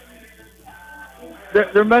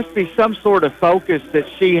 there must be some sort of focus that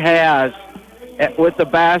she has with the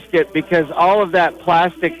basket, because all of that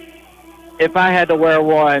plastic, if I had to wear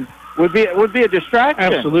one, would be a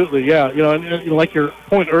distraction. Absolutely, yeah. And like your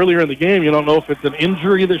point earlier in the game, you don't know if it's an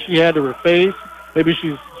injury that she had to her face. Maybe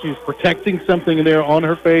she's protecting something in there on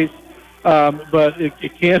her face. but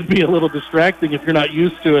it can be a little distracting if you're not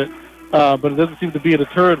used to it. But it doesn't seem to be a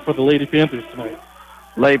deterrent for the Lady Panthers tonight.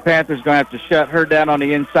 Lady Panthers going to have to shut her down on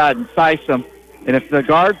the inside and size them. And if the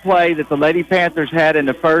guard play that the Lady Panthers had in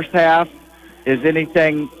the first half is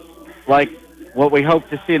anything like what we hope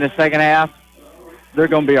to see in the second half, they're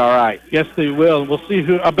going to be all right. Yes, they will. We'll see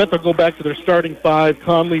who. I bet they'll go back to their starting five: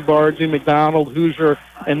 Conley, Bargy, McDonald, Hoosier,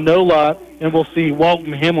 and Nolot. And we'll see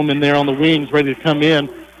Walton Hamilman there on the wings, ready to come in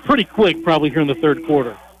pretty quick, probably here in the third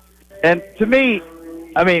quarter. And to me,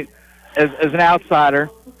 I mean, as an outsider,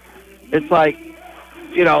 it's like,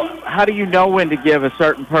 you know, how do you know when to give a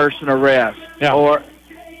certain person a rest? Yeah. Or,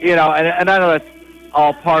 you know, and I know that's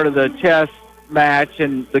all part of the chess match,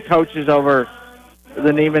 and the coaches over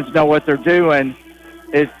the Neiman's know what they're doing.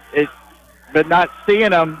 But not seeing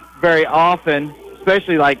them very often,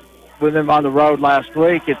 especially like with them on the road last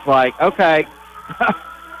week, it's like, okay.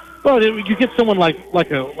 Well, you get someone like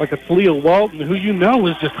a Talia Walton, who you know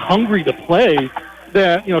is just hungry to play.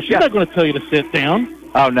 That, you know, she's not going to tell you to sit down.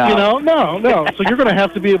 Oh, no. You know, no. So you're going to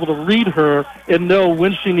have to be able to read her and know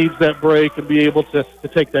when she needs that break and be able to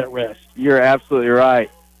take that rest. You're absolutely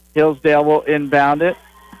right. Hillsdale will inbound it.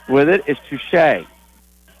 With it is Touche.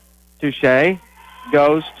 Touche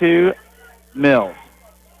goes to Mills.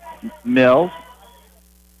 Mills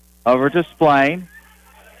over to Splain.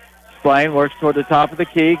 Splain works toward the top of the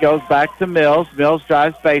key, goes back to Mills. Mills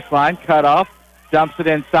drives baseline, cut off, dumps it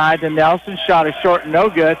inside to Nelson. Shot is short and no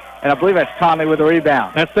good, and I believe that's Conley with a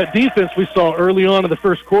rebound. That's that defense we saw early on in the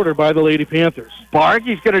first quarter by the Lady Panthers.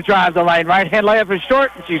 Bargy's going to drive the lane. Right-hand layup is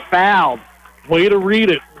short, and she's fouled. Way to read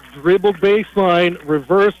it. Dribbled baseline,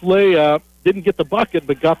 reverse layup. Didn't get the bucket,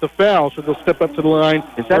 but got the foul, so they'll step up to the line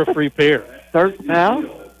for a free pair. Third foul?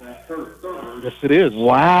 Yes, it is.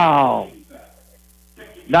 Wow.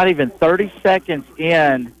 Not even 30 seconds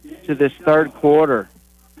in to this third quarter.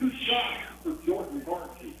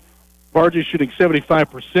 Bargy shooting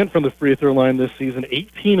 75% from the free throw line this season,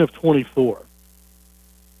 18 of 24.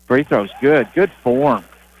 Free throw's good. Good form.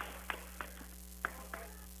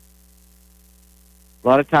 A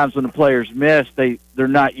lot of times when the players miss, they're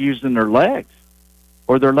not using their legs,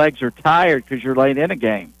 or their legs are tired because you're late in a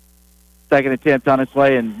game. Second attempt on its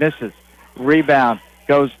way and misses. Rebound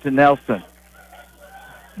goes to Nelson.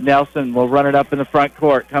 Nelson will run it up in the front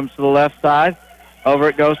court. Comes to the left side. Over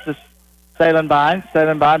it goes to Salenbine.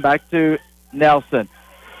 Salenbine back to Nelson.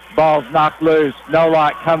 Ball's knocked loose.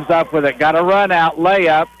 Nolot comes up with it. Got a run out.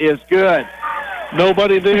 Layup is good.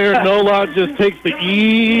 Nobody there. Nolot just takes the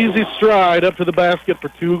easy stride up to the basket for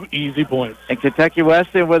 2 easy points. And Kentucky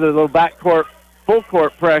Wesleyan with a little backcourt, full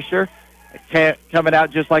court pressure, coming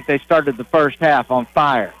out just like they started the first half, on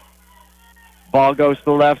fire. Ball goes to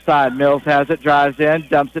the left side. Mills has it, drives in,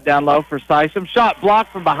 dumps it down low for Sysom. Shot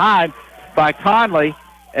blocked from behind by Conley,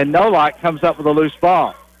 and Nolot comes up with a loose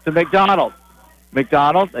ball to McDonald.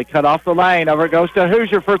 McDonald, they cut off the lane. Over it goes to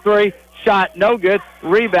Hoosier for three. Shot no good.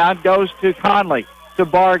 Rebound goes to Conley, to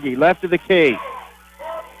Bargy, left of the key.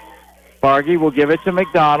 Bargy will give it to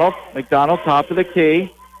McDonald. McDonald, top of the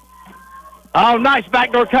key. Oh, nice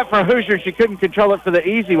backdoor cut for Hoosier. She couldn't control it for the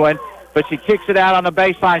easy one, but she kicks it out on the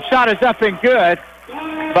baseline. Shot is up and good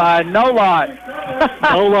by Nolot.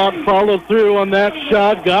 Nolot followed through on that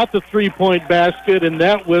shot, got the three-point basket, and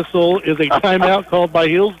that whistle is a timeout called by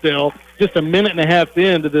Hillsdale just a minute and a half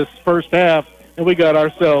into this first half, and we got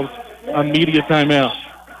ourselves a media timeout.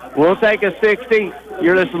 We'll take a 60.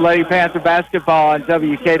 You're listening to Lady Panther Basketball on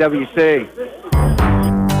WKWC.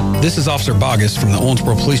 This is Officer Bogus from the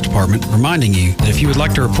Owensboro Police Department reminding you that if you would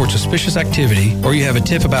like to report suspicious activity or you have a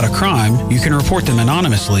tip about a crime, you can report them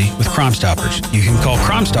anonymously with Crime Stoppers. You can call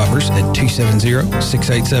Crime Stoppers at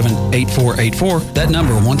 270-687-8484. That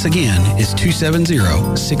number, once again, is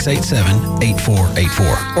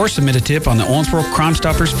 270-687-8484. Or submit a tip on the Owensboro Crime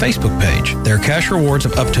Stoppers Facebook page. There are cash rewards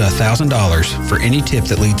of up to $1,000 for any tip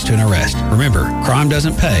that leads to an arrest. Remember, crime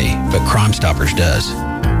doesn't pay, but Crime Stoppers does.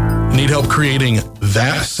 Need help creating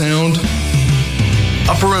that sound?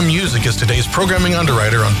 Upper Room Music is today's programming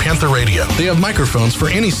underwriter on Panther Radio. They have microphones for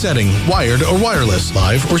any setting, wired or wireless,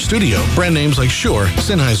 live or studio. Brand names like Shure,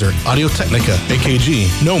 Sennheiser, Audio-Technica, AKG,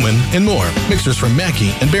 Neumann, and more. Mixers from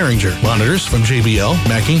Mackie and Behringer. Monitors from JBL,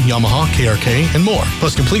 Mackie, Yamaha, KRK, and more.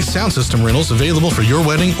 Plus complete sound system rentals available for your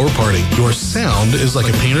wedding or party. Your sound is like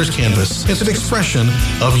a painter's canvas. It's an expression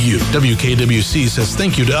of you. WKWC says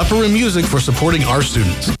thank you to Upper Room Music for supporting our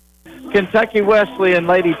students. Kentucky Wesleyan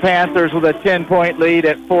Lady Panthers with a 10-point lead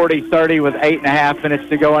at 40-30 with 8.5 minutes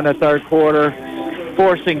to go in the third quarter,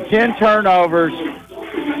 forcing 10 turnovers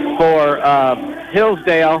for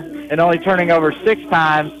Hillsdale and only turning over 6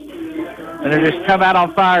 times. And they just come out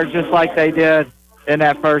on fire just like they did in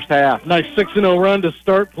that first half. Nice 6-0 run to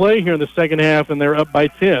start play here in the second half, and they're up by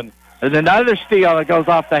 10. There's another steal that goes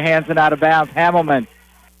off the hands and out of bounds. Hamelman.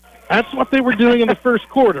 That's what they were doing in the first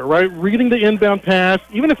quarter, right? Reading the inbound pass,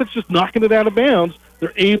 even if it's just knocking it out of bounds,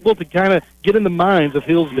 they're able to kind of get in the minds of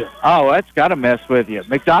Hillsdale. Oh, that's got to mess with you.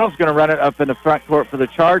 McDonald's going to run it up in the front court for the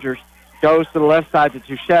Chargers. Goes to the left side to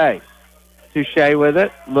Touche. Touche with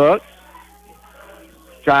it, looks.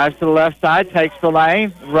 Drives to the left side, takes the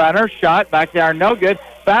lane. Runner, shot, back there, no good.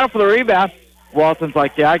 Battle for the rebound. Walton's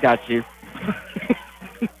like, yeah, I got you.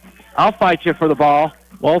 I'll fight you for the ball.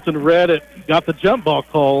 Walton read it, got the jump ball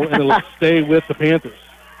call, and it'll stay with the Panthers.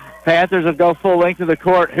 Panthers will go full length of the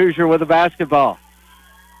court. Hoosier with the basketball.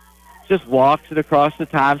 Just walks it across the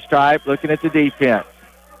time stripe, looking at the defense.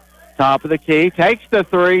 Top of the key, takes the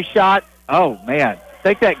three shot. Oh, man. I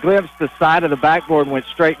think that glimpsed the side of the backboard and went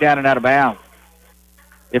straight down and out of bounds.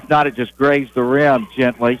 If not, it just grazed the rim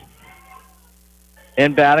gently.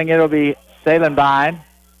 Inbounding, it'll be Salenbein.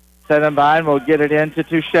 Salenbein will get it into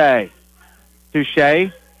Touche.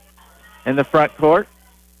 Touche in the front court.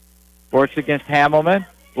 Works against Hamelman.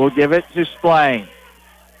 We'll give it to Splain.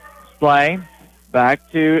 Splain back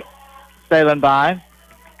to Salenbein.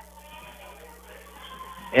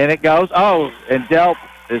 And it goes. Oh, and Delp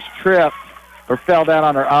is tripped or fell down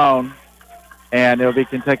on her own. And it'll be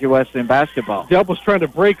Kentucky Wesleyan basketball. Delp was trying to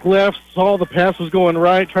break left, saw the pass was going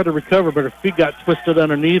right, tried to recover, but her feet got twisted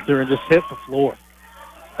underneath her and just hit the floor.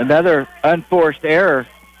 Another unforced error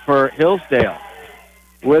for Hillsdale.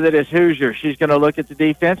 With it is Hoosier. She's going to look at the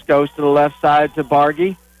defense, goes to the left side to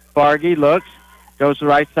Bargy. Bargy looks, goes to the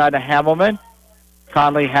right side to Hamelman.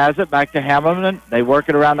 Conley has it, back to Hamelman. They work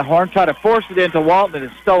it around the horn, try to force it into Walton, and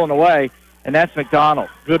it's stolen away, and that's McDonald.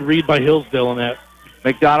 Good read by Hillsdale on that.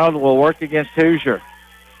 McDonald will work against Hoosier.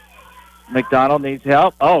 McDonald needs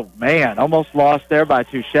help. Oh, man, almost lost there by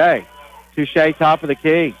Touche. Touche top of the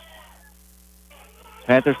key.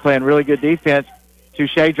 Panthers playing really good defense.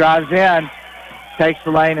 Touche drives in, takes the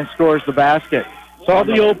lane, and scores the basket. Saw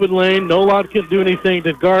the open lane. No lot couldn't do anything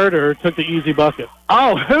to guard her. Took the easy bucket.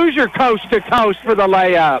 Oh, Hoosier coast to coast for the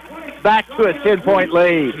layup. Back to a 10-point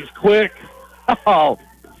lead. He's quick. Oh,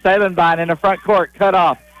 Salenbein in the front court, cut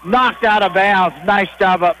off. Knocked out of bounds. Nice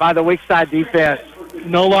job up by the weak side defense.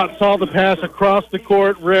 No lot saw the pass across the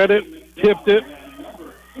court, read it, tipped it.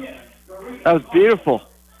 That was beautiful.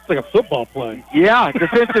 It's like a football play. Yeah,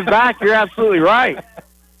 defensive back, you're absolutely right.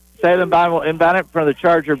 Salenbein will inbound it from the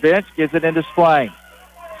Charger bench, gives it into Splain.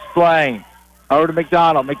 Splain over to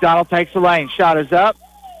McDonald. McDonald takes the lane. Shot is up.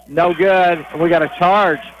 No good. We got a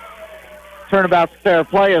charge. Turnabout's fair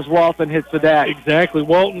play as Walton hits the deck. Exactly.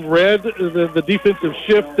 Walton read the defensive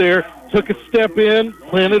shift there, took a step in,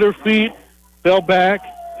 planted her feet, fell back,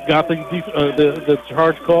 got the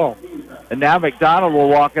charge call. And now McDonald will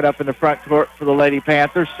walk it up in the front court for the Lady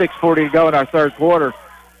Panthers. 6:40 to go in our third quarter.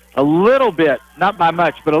 A little bit, not by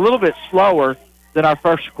much, but a little bit slower than our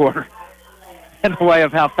first quarter in the way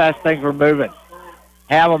of how fast things were moving.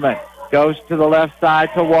 Hamelman goes to the left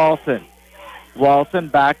side to Walton. Walton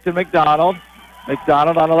back to McDonald.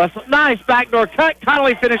 McDonald on the left side. Nice backdoor cut.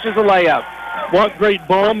 Connolly finishes the layup. What great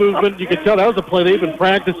ball movement. You can tell that was a play they've been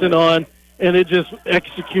practicing on, and it just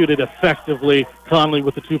executed effectively. Conley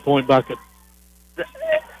with the 2-point bucket.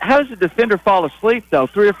 How does the defender fall asleep, though,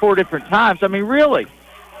 3 or 4 different times? I mean, really.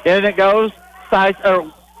 And it goes,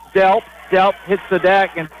 Delp hits the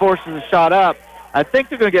deck and forces the shot up. I think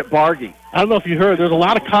they're going to get Bargy. I don't know if you heard. There's a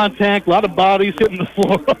lot of contact, a lot of bodies hitting the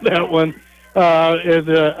floor on that one.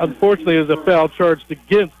 Unfortunately, is a foul charged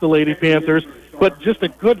against the Lady Panthers, but just a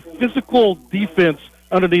good physical defense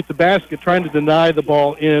underneath the basket, trying to deny the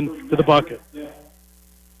ball into the bucket.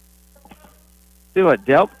 See what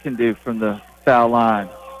Delp can do from the foul line.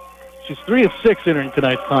 She's 3 of 6 entering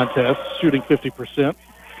tonight's contest, shooting 50%.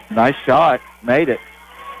 Nice shot. Made it.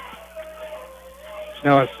 She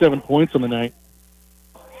now has 7 points on the night.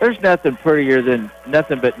 There's nothing prettier than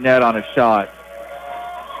nothing but net on a shot.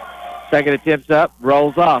 Second attempt's up,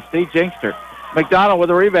 rolls off. See, jinxed her. McDonald with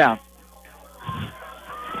a rebound.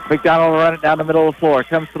 McDonald will run it down the middle of the floor.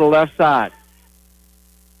 Comes to the left side.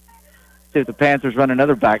 See if the Panthers run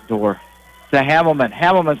another back door. To Hamelman.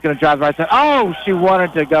 Hamelman's going to drive the right side. Oh, she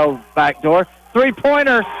wanted to go back door.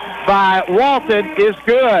 3-pointer by Walton is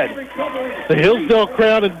good. The Hillsdale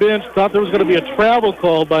crowd and bench thought there was going to be a travel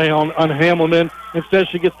call on Hamelman. Instead,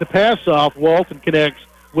 she gets the pass off. Walton connects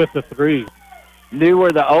with the 3. Knew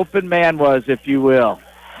where the open man was, if you will.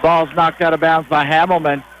 Ball's knocked out of bounds by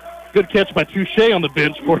Hamelman. Good catch by Touche on the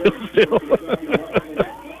bench for Hillsdale.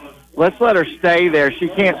 Let's let her stay there. She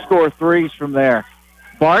can't score threes from there.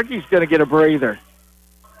 Bargy's going to get a breather.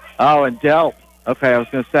 Oh, and Delp. Okay, I was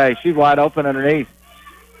going to say, she's wide open underneath.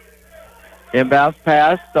 Inbounds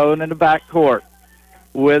pass, thrown in the backcourt.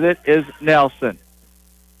 With it is Nelson.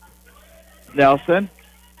 Nelson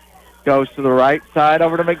goes to the right side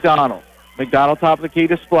over to McDonald. McDonald top of the key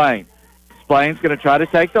to Splain. Splain's going to try to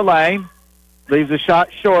take the lane. Leaves a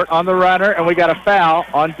shot short on the runner, and we got a foul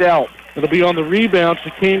on Delp. It'll be on the rebound. She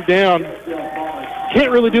came down.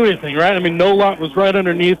 Can't really do anything, right? I mean, Nolot was right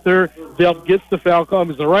underneath her. Delp gets the foul call.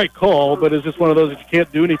 It's the right call, but it's just one of those that you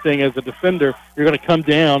can't do anything as a defender. You're going to come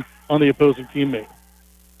down on the opposing teammate.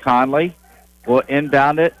 Conley will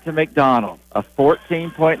inbound it to McDonald. A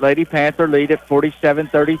 14-point Lady Panther lead at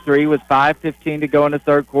 47-33 with 5:15 to go in the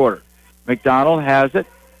third quarter. McDonald has it.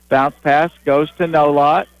 Bounce pass goes to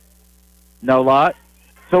Nolot. Nolot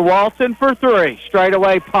to Walton for three. Straight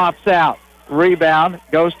away pops out. Rebound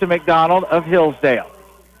goes to McDonald of Hillsdale.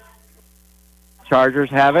 Chargers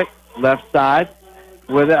have it. Left side.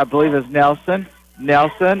 With it, I believe, is Nelson.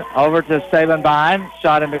 Nelson over to Salenbine.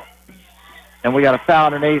 Shot him. And we got a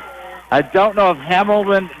foul underneath. I don't know if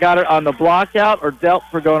Hamilton got it on the block out or Delp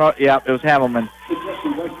for going on. Yeah, it was Hamilton.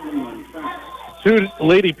 Two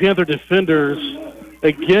Lady Panther defenders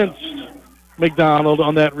against McDonald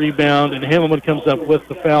on that rebound, and Hamilton comes up with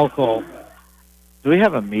the foul call. Do we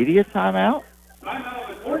have a media timeout?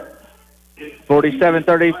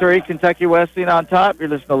 47-33, Kentucky Wesleyan on top. You're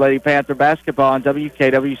listening to Lady Panther basketball on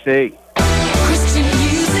WKWC.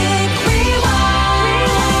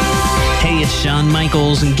 Hey, it's Shawn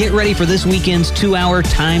Michaels, and get ready for this weekend's 2-hour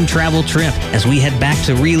time travel trip as we head back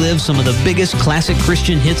to relive some of the biggest classic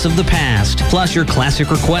Christian hits of the past. Plus, your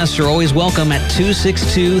classic requests are always welcome at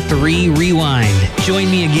 262-3-REWIND.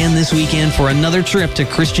 Join me again this weekend for another trip to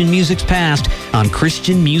Christian music's past on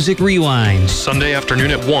Christian Music Rewind. Sunday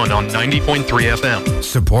afternoon at 1 on 90.3 FM.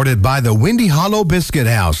 Supported by the Windy Hollow Biscuit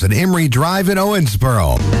House at Emory Drive in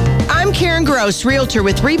Owensboro. I'm Karen Gross, Realtor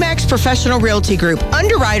with RE/MAX Professional Realty Group,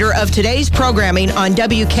 underwriter of today's programming on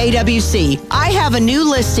WKWC. I have a new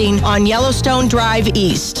listing on Yellowstone Drive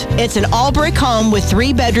East. It's an all-brick home with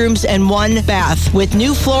 3 bedrooms and 1 bath with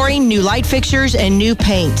new flooring, new light fixtures, and new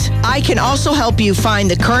paint. I can also help you find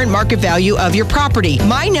the current market value of your property.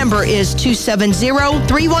 My number is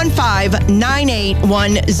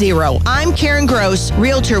 270-315-9810. I'm Karen Gross,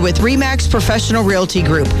 Realtor with RE/MAX Professional Realty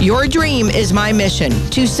Group. Your dream is my mission.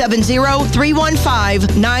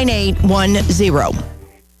 270-315-9810.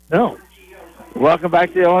 No. Welcome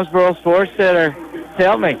back to the Owensboro Sports Center.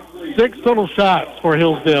 Tell me. 6 total shots for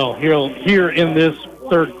Hillsdale here in this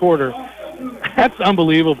third quarter. That's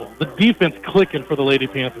unbelievable. The defense clicking for the Lady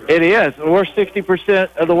Panthers. It is. We're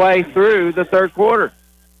 60% of the way through the third quarter.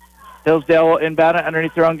 Hillsdale will inbound it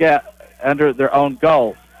underneath their own under their own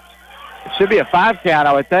goal. It should be a 5 count,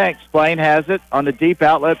 I would think. Splain has it on the deep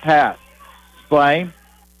outlet pass. Splain.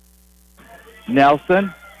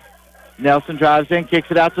 Nelson. Nelson drives in,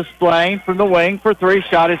 kicks it out to Splain from the wing for 3.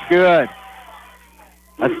 Shot is good.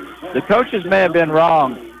 The coaches may have been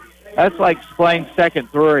wrong. That's like Splain's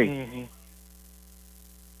second 3. Mm-hmm.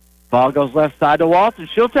 Ball goes left side to Walton.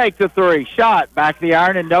 She'll take the 3. Shot, back of the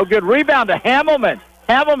iron, and no good. Rebound to Hamilton.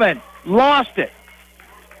 Hamilton lost it.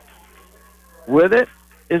 With it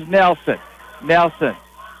is Nelson. Nelson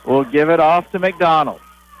will give it off to McDonald.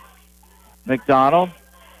 McDonald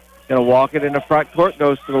going to walk it in the front court,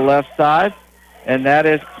 goes to the left side, and that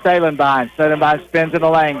is Salenbine. Salenbine spins in the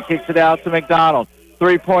lane, kicks it out to McDonald.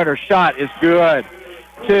 3-pointer shot is good.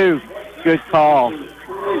 2, good call.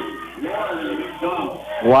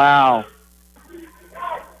 Wow.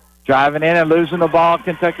 Driving in and losing the ball,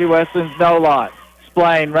 Kentucky Wesleyan's Nolot.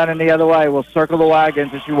 Splain running the other way. Will circle the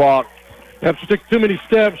wagons as she walks. Yep, she took too many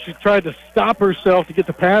steps. She tried to stop herself to get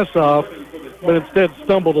the pass off, but instead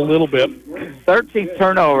stumbled a little bit. 13th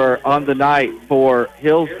turnover on the night for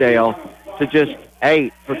Hillsdale to just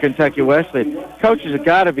 8 for Kentucky Wesleyan. Coaches have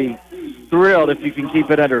got to be thrilled if you can keep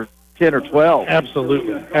it under 10 or 12.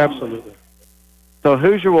 Absolutely, absolutely. So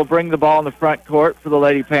Hoosier will bring the ball in the front court for the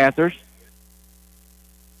Lady Panthers.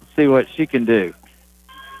 Let's see what she can do.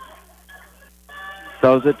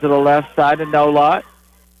 Throws it to the left side to Nolot.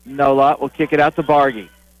 Nolot will kick it out to Bargy.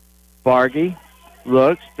 Bargy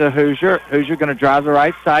looks to Hoosier. Hoosier going to drive the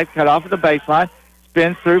right side, cut off at the baseline,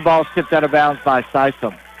 spins through, ball tipped out of bounds by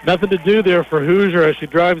Sysom. Nothing to do there for Hoosier as she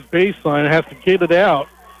drives baseline and has to get it out.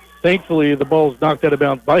 Thankfully, the ball is knocked out of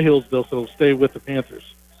bounds by Hillsdale, so it'll stay with the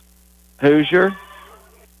Panthers. Hoosier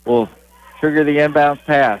will trigger the inbounds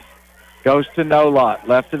pass. Goes to Nolot,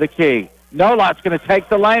 left of the key. Nolot's going to take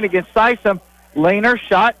the lane against Sysom. Leaner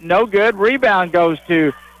shot, no good. Rebound goes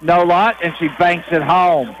to Nolot, and she banks it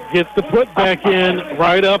home. Gets the putback in,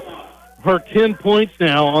 right up her 10 points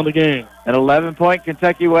now on the game. An 11-point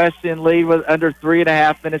Kentucky Wesleyan lead with under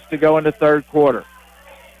 3.5 minutes to go in the third quarter.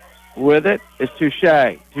 with it is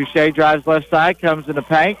Touche. Touche drives left side, comes in the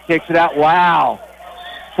paint, kicks it out. Wow.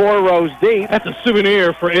 4 rows deep. That's a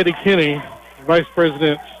souvenir for Eddie Kinney, Vice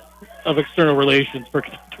President of External Relations for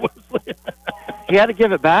Kentucky Wesleyan. He had to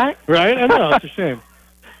give it back? Right? I know. It's a shame.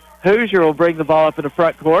 Hoosier will bring the ball up in the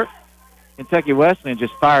front court. Kentucky Wesleyan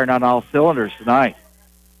just firing on all cylinders tonight.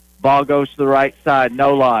 Ball goes to the right side.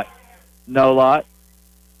 No lot.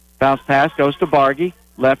 Bounce pass goes to Bargy.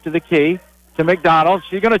 Left of the key to McDonald.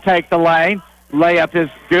 She's going to take the lane. Layup is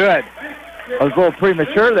good. I was a little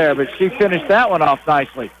premature there, but she finished that one off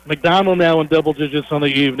nicely. McDonald now in double digits on the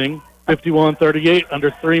evening. 51-38,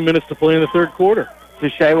 under 3 minutes to play in the third quarter.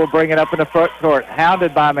 Touche will bring it up in the front court.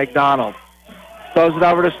 Hounded by McDonald. Throws it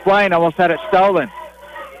over to Splain. Almost had it stolen.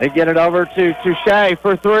 They get it over to Touche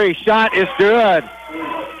for 3. Shot is good.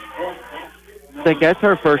 I think that's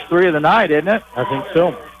her first 3 of the night, isn't it? I think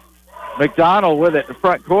so. McDonald with it in the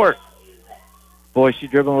front court. Boy, she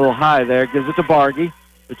dribbling a little high there. Gives it to Bargy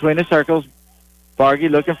between the circles. Bargy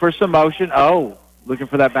looking for some motion. Oh, looking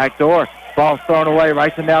for that back door. Ball's thrown away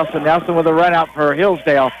right to Nelson. Nelson with a run out for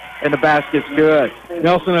Hillsdale, and the basket's good.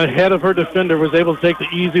 Nelson, ahead of her defender, was able to take the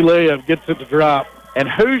easy layup, gets it to drop. And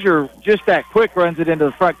Hoosier, just that quick, runs it into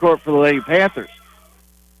the front court for the Lady Panthers.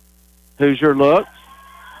 Hoosier looks.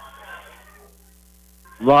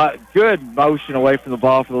 Good motion away from the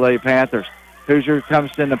ball for the Lady Panthers. Hoosier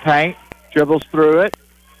comes in the paint, dribbles through it.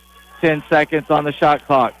 10 seconds on the shot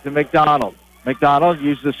clock to McDonald. McDonald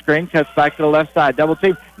uses the screen, cuts back to the left side. Double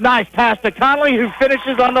team. Nice pass to Conley, who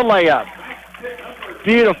finishes on the layup.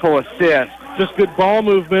 Beautiful assist. Just good ball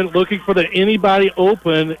movement, looking for the anybody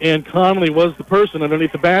open, and Conley was the person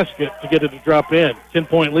underneath the basket to get it to drop in.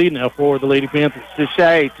 10-point lead now for the Lady Panthers. Touche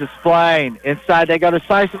to Splain. Inside they go to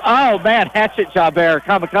Sison. Oh, man, hatchet job there.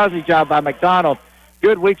 Kamikaze job by McDonald.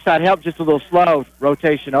 Good weak side help, just a little slow.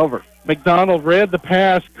 Rotation over. McDonald read the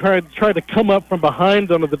pass, tried to come up from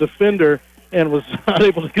behind under the defender, and was not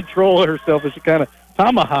able to control herself as she kind of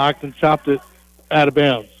tomahawked and chopped it out of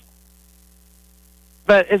bounds.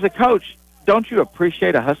 But as a coach, don't you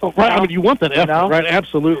appreciate a hustle foul? Right, I mean, you want that effort, right?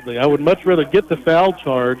 Absolutely. I would much rather get the foul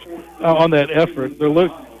charge on that effort.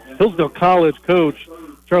 Hillsdale College coach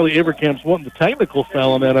Charlie Abercamp's wanting the technical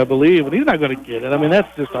foul on that, I believe, and he's not going to get it. I mean,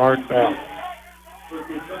 that's just a hard foul.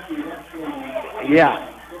 Yeah,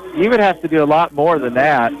 you would have to do a lot more than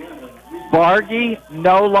that. Bargy,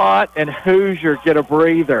 Nolot, and Hoosier get a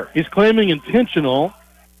breather. He's claiming intentional.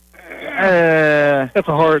 That's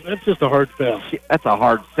just a hard foul. That's a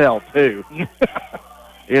hard sell, too.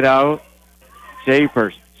 You know,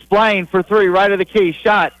 Japers. Splain for 3, right of the key.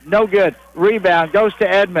 Shot, no good. Rebound goes to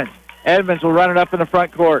Edmonds. Edmonds will run it up in the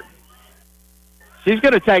front court. She's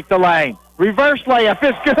going to take the lane. Reverse layup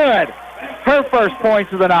is good. Her first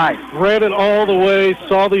points of the night. Read it all the way,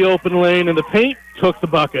 saw the open lane in the paint, took the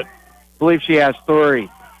bucket. I believe she has 3.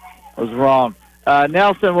 I was wrong.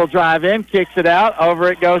 Nelson will drive in, kicks it out.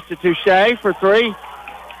 Over it goes to Touche for 3.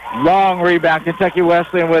 Long rebound. Kentucky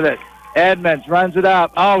Wesleyan with it. Edmonds runs it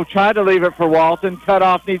up. Oh, tried to leave it for Walton. Cut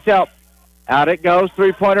off, needs help. Out it goes.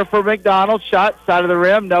 3-pointer for McDonald. Shot, side of the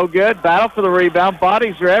rim, no good. Battle for the rebound.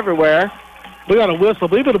 Bodies are everywhere. We got a whistle. I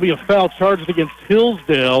believe it'll be a foul charged against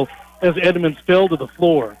Hillsdale as Edmonds fell to the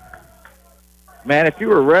floor. Man, if you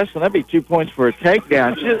were wrestling, that'd be 2 points for a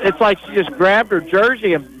takedown. It's like she just grabbed her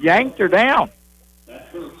jersey and yanked her down.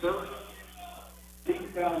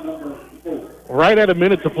 Right at a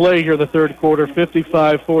minute to play here in the third quarter,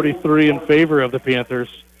 55-43 in favor of the Panthers.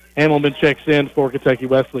 Hamelman checks in for Kentucky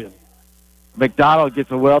Wesleyan. McDonald gets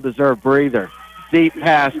a well-deserved breather. Deep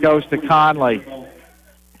pass goes to Conley.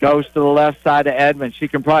 Goes to the left side to Edmonds. She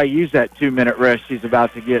can probably use that 2-minute rest she's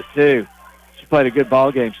about to get, too. She played a good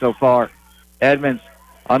ball game so far. Edmonds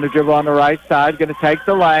on the dribble on the right side, going to take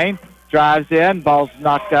the lane. Drives in, ball's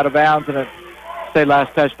knocked out of bounds, and it's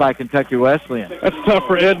last touch by Kentucky Wesleyan. That's tough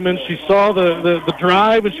for Edmonds. She saw the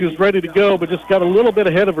drive, and she was ready to go, but just got a little bit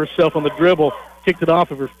ahead of herself on the dribble, kicked it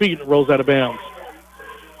off of her feet, and it rolls out of bounds.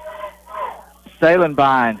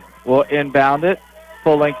 Salenbine will inbound it,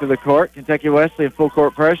 full length of the court. Kentucky Wesleyan full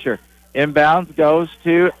court pressure. Inbounds goes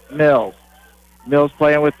to Mills. Mills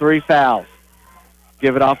playing with 3 fouls.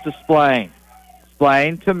 Give it off to Splain.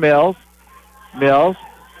 Splain to Mills. Mills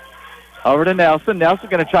over to Nelson. Nelson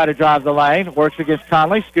going to try to drive the lane. Works against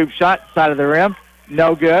Conley. Scoop shot, side of the rim.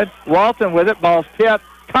 No good. Walton with it. Ball's tipped.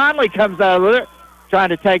 Conley comes out with it. Trying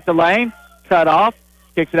to take the lane. Cut off.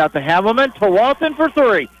 Kicks it out to Hamelman. To Walton for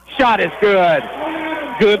 3. Shot is good.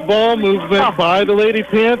 Good ball movement by the Lady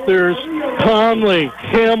Panthers. Conley,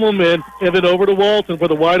 Hamelman, and then over to Walton for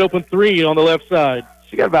the wide open 3 on the left side.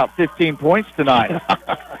 She got about 15 points tonight.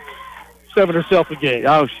 7 herself a game.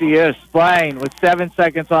 Oh, she is. Splain with 7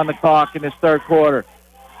 seconds on the clock in this third quarter.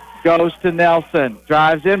 Goes to Nelson.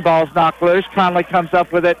 Drives in. Ball's knocked loose. Conley comes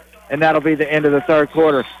up with it, and that'll be the end of the third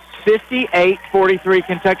quarter. 58-43,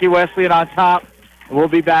 Kentucky Wesleyan on top. We'll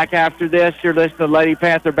be back after this. You're listening to Lady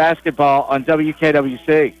Panther basketball on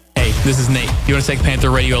WKWC. Hey, this is Nate. You want to take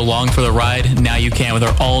Panther Radio along for the ride? Now you can with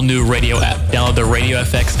our all-new radio app. Download the Radio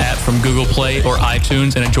FX app from Google Play or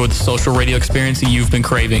iTunes and enjoy the social radio experience you've been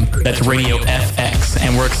craving. That's Radio FX,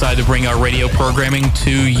 and we're excited to bring our radio programming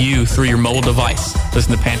to you through your mobile device.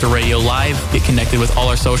 Listen to Panther Radio live, get connected with all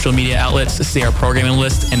our social media outlets, see our programming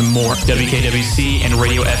list, and more. WKWC and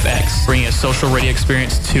Radio FX, bringing a social radio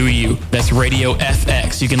experience to you. That's Radio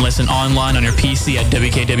FX. You can listen online on your PC at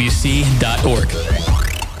WKWC.org.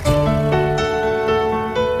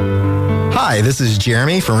 Hi, this is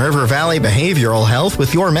Jeremy from River Valley Behavioral Health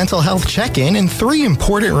with your mental health check-in and 3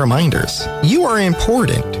 important reminders. You are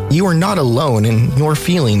important. You are not alone, and your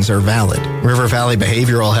feelings are valid. River Valley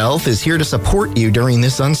Behavioral Health is here to support you during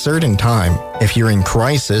this uncertain time. If you're in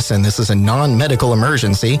crisis and this is a non-medical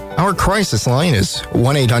emergency, our crisis line is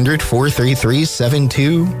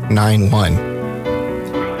 1-800-433-7291.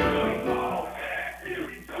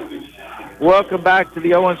 Welcome back to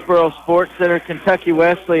the Owensboro Sports Center. Kentucky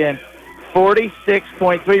Wesleyan,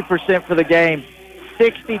 46.3% for the game,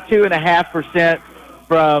 62.5%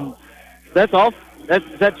 from, that's all, is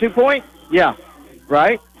that 2-point? Yeah,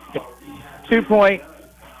 right? 2-point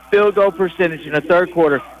field goal percentage in the third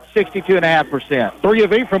quarter, 62.5%. 3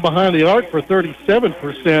 of 8 from behind the arc for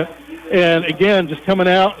 37%. And again, just coming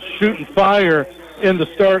out, shooting fire in the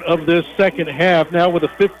start of this second half, now with a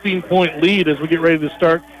 15-point lead as we get ready to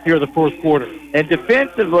start here the fourth quarter. And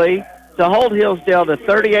defensively, to hold Hillsdale to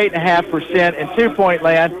 38.5% in 2-point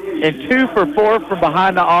land and 2 for 4 from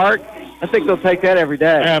behind the arc, I think they'll take that every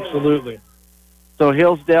day. Absolutely. So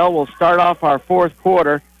Hillsdale will start off our fourth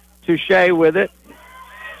quarter. Touche with it,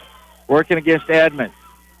 working against Edmonds.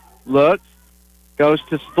 Looks, goes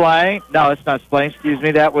to Splain. No, it's not Splain. Excuse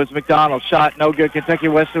me. That was McDonald. Shot no good. Kentucky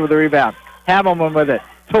Wesleyan with the rebound. Hamelman with it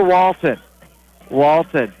to Walton.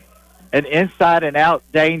 Walton, an inside and out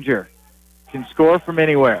danger. Can score from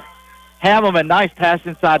anywhere. Hamelman, nice pass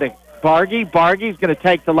inside to Bargy. Bargy's going to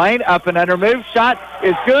take the lane. Up and under move. Shot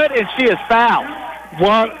is good, and she is fouled.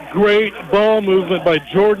 What great ball movement by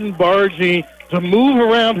Jordan Bargy to move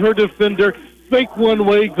around her defender, fake one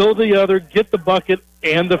way, go the other, get the bucket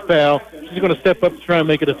and the foul. She's going to step up to try and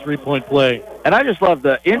make it a 3-point play. And I just love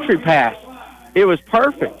the entry pass. It was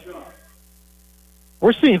perfect.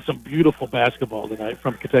 We're seeing some beautiful basketball tonight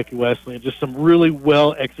from Kentucky Wesleyan, just some really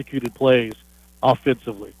well-executed plays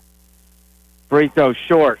offensively. Free throw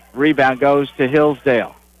short. Rebound goes to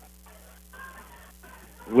Hillsdale.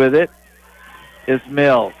 With it is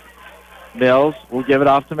Mills. Mills will give it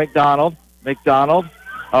off to McDonald. McDonald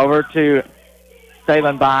over to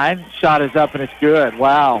Salenbine. Shot is up and it's good.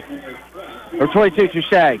 Wow. Or 22,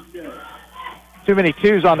 touche. Too many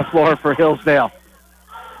twos on the floor for Hillsdale.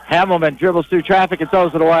 Hamelman dribbles through traffic and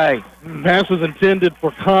throws it away. Pass was intended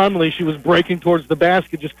for Conley. She was breaking towards the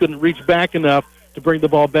basket, just couldn't reach back enough to bring the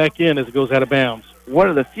ball back in as it goes out of bounds. One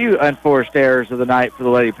of the few unforced errors of the night for the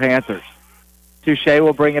Lady Panthers. Touche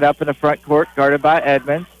will bring it up in the front court, guarded by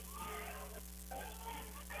Edmonds.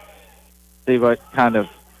 See what kind of,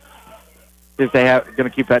 if they have going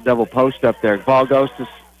to keep that double post up there. Ball goes to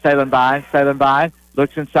Salenbine. Salenbine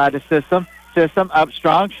looks inside the system. System up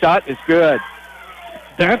strong. Shot is good.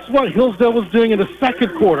 That's what Hillsdale was doing in the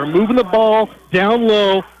second quarter, moving the ball down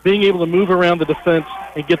low, being able to move around the defense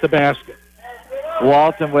and get the basket.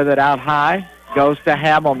 Walton with it out high, goes to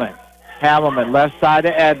Hamelman. Hamelman, left side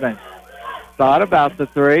to Edmonds. Thought about the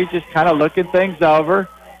three, just kind of looking things over.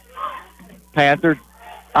 Panther,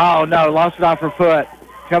 oh no, lost it off her foot.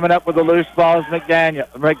 Coming up with the loose ball is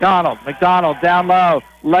McDonald. McDonald down low.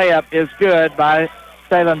 Layup is good by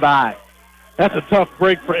Salenbine. That's a tough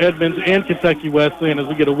break for Edmonds and Kentucky Wesleyan. As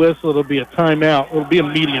we get a whistle, it'll be a timeout. It'll be a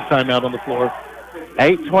immediate timeout on the floor.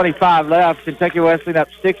 8:25 left. Kentucky Wesleyan up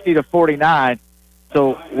 60-49.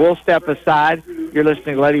 So we'll step aside. You're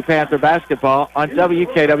listening to Lady Panther basketball on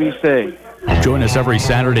WKWC. Join us every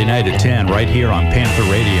Saturday night at 10 right here on Panther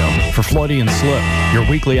Radio for Floydie and Slip, your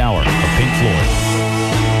weekly hour of Pink Floyd.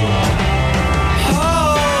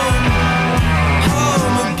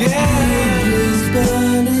 Home again is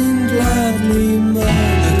burning gladly,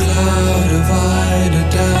 the cloud of Ida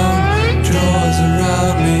down draws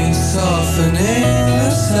around me, softening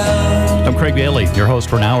the sound. I'm Craig Bailey, your host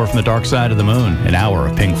for an hour from the dark side of the moon, an hour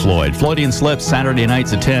of Pink Floyd. Floydie and Slip, Saturday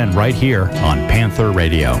nights at 10 right here on Panther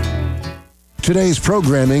Radio. Today's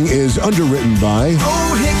programming is underwritten by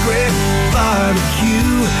Old Hickory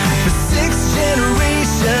Barbecue for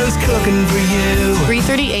cooking for you.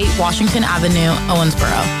 338 Washington Avenue,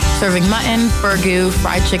 Owensboro. Serving mutton, burgoo,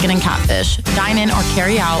 fried chicken, and catfish. Dine in or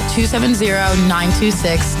carry out 270-926-9000.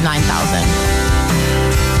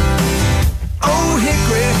 Old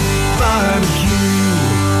Hickory Barbecue.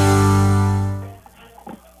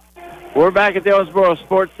 We're back at the Owensboro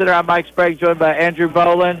Sports Center. I'm Mike Sprague, joined by Andrew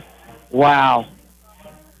Boland. Wow.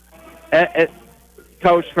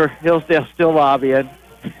 Coach for Hillsdale still lobbying.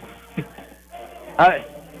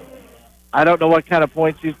 I don't know what kind of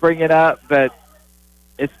points he's bringing up, but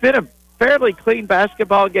it's been a fairly clean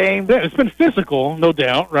basketball game. Yeah, it's been physical, no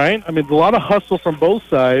doubt, right? I mean, a lot of hustle from both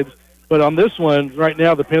sides, but on this one, right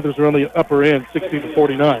now, the Panthers are on the upper end,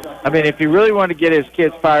 60-49. I mean, if he really wanted to get his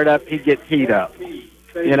kids fired up, he'd get teed up,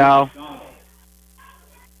 you know.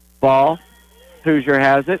 Ball. Hoosier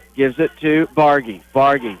has it, gives it to Bargy.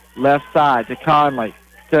 Bargy, left side to Conley,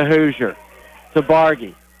 to Hoosier, to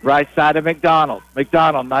Bargy. Right side to McDonald.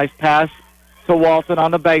 McDonald, nice pass to Walton on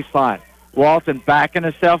the baseline. Walton backing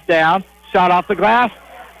himself down. Shot off the glass.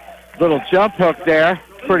 Little jump hook there.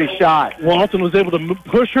 Pretty shot. Walton was able to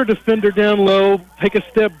push her defender down low, take a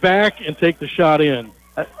step back, and take the shot in.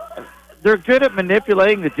 They're good at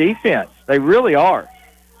manipulating the defense. They really are.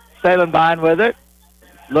 Salenbine with it.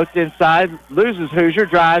 Looked inside, loses Hoosier,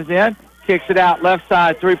 drives in, kicks it out left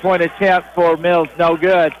side, three-point attempt for Mills, no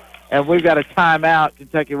good. And we've got a timeout,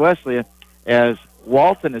 Kentucky Wesleyan, as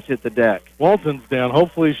Walton has hit the deck. Walton's down.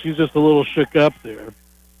 Hopefully she's just a little shook up there.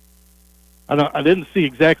 I didn't see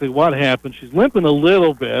exactly what happened. She's limping a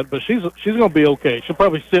little bit, but she's going to be okay. She'll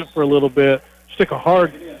probably sit for a little bit. She took a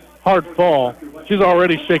hard fall. She's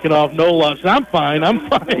already shaking off Nola. She said, I'm fine.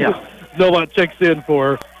 Yeah. Nola checks in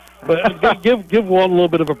for her. But give Walton a little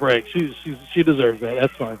bit of a break. She deserves that.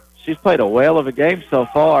 That's fine. She's played a whale of a game so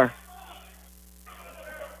far.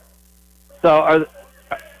 So,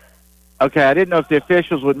 okay, I didn't know if the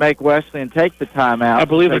officials would make Wesleyan take the timeout. I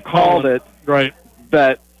believe they called it. Right.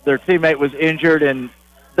 But their teammate was injured, and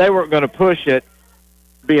they weren't going to push it,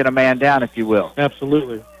 being a man down, if you will.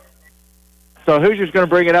 Absolutely. So Hoosier's going to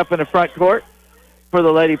bring it up in the front court for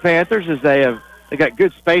the Lady Panthers as they got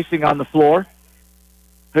good spacing on the floor.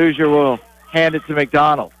 Hoosier will hand it to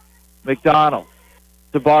McDonald. McDonald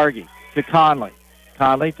to Bargy, to Conley.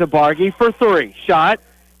 Conley to Bargy for three. Shot,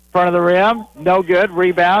 front of the rim, no good.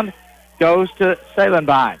 Rebound goes to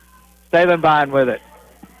Salenbine. Salenbine with it.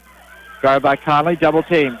 Guarded by Conley, double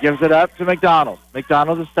team. Gives it up to McDonald.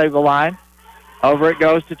 McDonald to save the line. Over it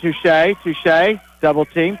goes to Touche. Touche, double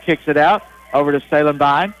team, kicks it out. Over to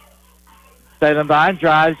Salenbine. Salenbine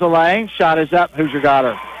drives the lane. Shot is up. Hoosier got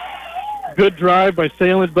her. Good drive by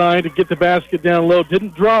Salenbine to get the basket down low.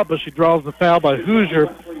 Didn't drop, but she draws the foul by Hoosier.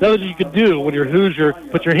 That's what you can do when you're Hoosier.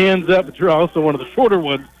 Put your hands up, but you're also one of the shorter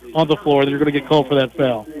ones on the floor. Then you're going to get called for that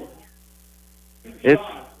foul. It's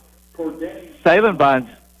Salenbine's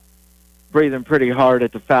breathing pretty hard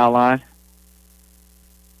at the foul line.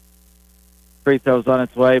 Free throw's on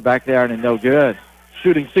its way back there and no good.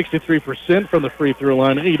 Shooting 63% from the free throw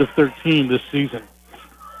line, 8 of 13 this season.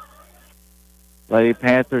 Lady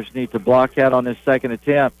Panthers need to block out on this second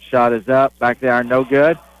attempt. Shot is up. Back there, no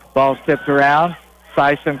good. Ball's tipped around.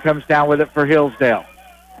 Sysom comes down with it for Hillsdale.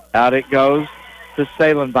 Out it goes to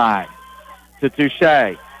Salenbine. To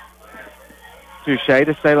Touche. Touche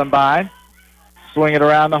to Salenbine. Swing it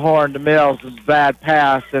around the horn to Mills. It's a bad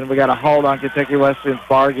pass, and we got a hold on Kentucky Wesleyan's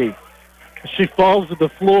Bargy. She falls to the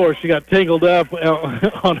floor. She got tangled up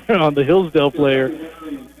on the Hillsdale player.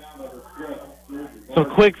 Some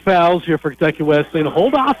quick fouls here for Kentucky Wesleyan.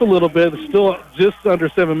 Hold off a little bit. There's still just under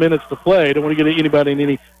 7 minutes to play. Don't want to get anybody in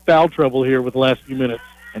any foul trouble here with the last few minutes.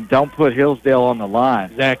 And don't put Hillsdale on the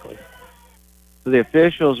line. Exactly. So the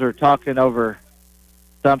officials are talking over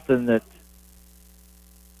something that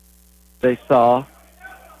they saw.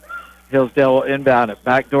 Hillsdale will inbound it.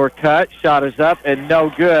 Backdoor cut. Shot is up and no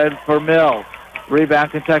good for Mills.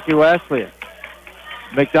 Rebound Kentucky Wesleyan.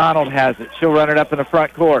 McDonald has it. She'll run it up in the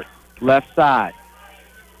front court. Left side.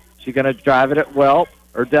 She's going to drive it at Delp,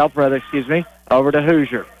 over to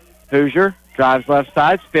Hoosier. Hoosier drives left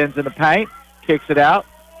side, spins in the paint, kicks it out.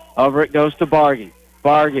 Over it goes to Bargy.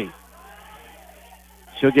 Bargy.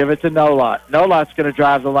 She'll give it to Nolot. Nolot's going to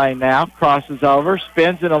drive the lane now, crosses over,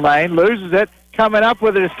 spins in the lane, loses it. Coming up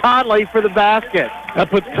with it is Conley for the basket.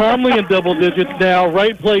 That puts Conley in double digits now.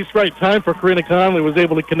 Right place, right time for Karina Conley. Was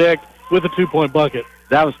able to connect with a 2-point bucket.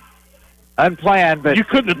 That was unplanned, but you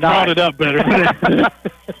couldn't have brought it up better.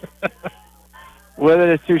 With it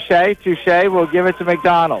is Touche. Touche will give it to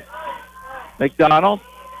McDonald. McDonald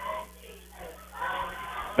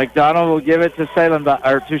will give it to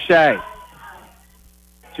Touche.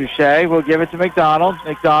 Touche will give it to McDonald.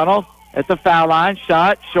 McDonald at the foul line.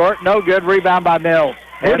 Shot, short, no good. Rebound by Mills.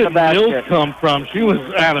 Where did Mills come from? She was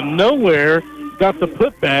out of nowhere. Got the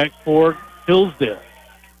putback for Hillsdale.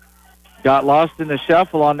 Got lost in the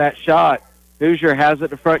shuffle on that shot. Hoosier has it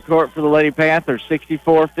to front court for the Lady Panthers.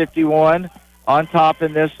 64-51 on top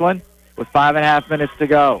in this one with 5.5 minutes to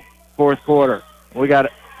go. Fourth quarter. We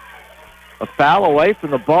got a foul away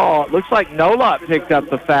from the ball. It looks like Nolot picked up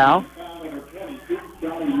the foul.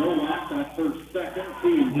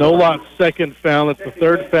 Nolot's second foul. It's the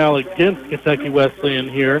third foul against Kentucky Wesleyan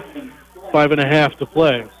here. 5.5 to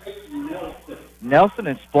play. Nelson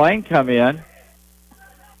and Splain come in.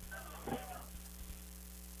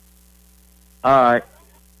 All right.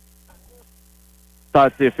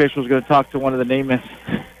 Thought the official was going to talk to one of the Neiman's.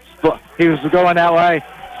 He was going that way.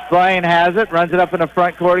 Splain has it, runs it up in the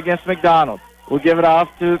front court against McDonald. We'll give it off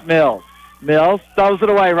to Mills. Mills throws it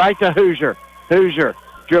away right to Hoosier. Hoosier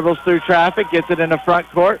dribbles through traffic, gets it in the front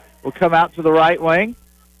court. We'll come out to the right wing.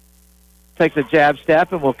 Takes a jab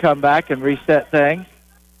step, and we'll come back and reset things.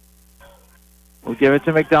 We'll give it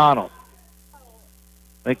to McDonald.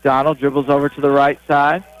 McDonald dribbles over to the right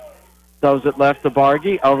side. Throws it left to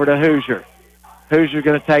Bargy, over to Hoosier. Hoosier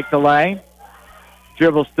going to take the lane.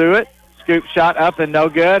 Dribbles through it. Scoop shot up and no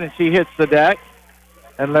good, and she hits the deck.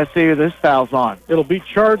 And let's see who this foul's on. It'll be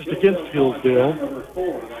charged against Hillsdale.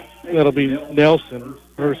 That'll be Nelson,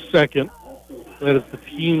 her second. That is the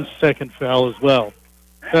team's second foul as well.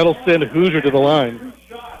 That'll send Hoosier to the line.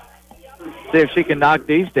 See if she can knock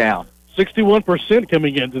these down. 61%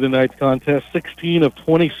 coming into tonight's contest, 16 of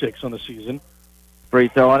 26 on the season. Free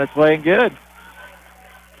throw on its way and good.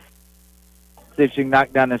 See if she can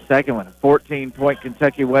knock down the second one. 14-point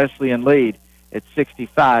Kentucky Wesleyan lead at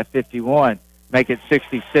 65-51. Make it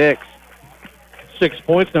 66. 6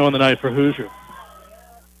 points now on the night for Hoosier.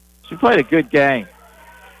 She played a good game.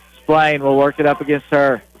 Splain will work it up against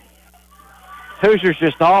her. Hoosier's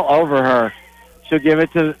just all over her. She'll give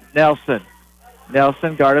it to Nelson.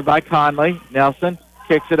 Nelson guarded by Conley. Nelson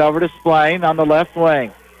kicks it over to Splain on the left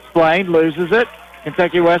wing. Splain loses it.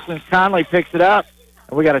 Kentucky Wesleyan's Conley picks it up.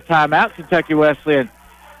 And we got a timeout, Kentucky Wesleyan.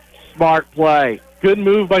 Smart play. Good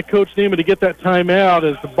move by Coach Neiman to get that timeout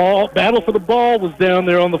as the battle for the ball was down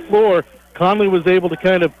there on the floor. Conley was able to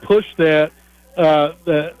kind of push that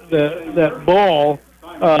ball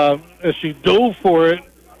as she dove for it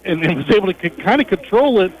and was able to kind of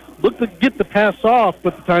control it, looked to get the pass off,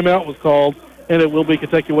 but the timeout was called, and it will be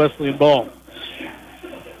Kentucky Wesleyan ball.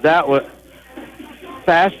 That was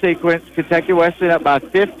fast sequence. Kentucky Wesleyan up by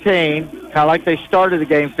 15, kind of like they started the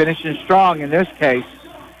game, finishing strong in this case.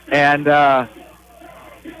 And,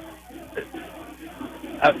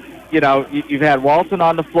 you've had Walton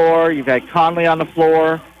on the floor. You've had Conley on the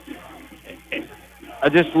floor. I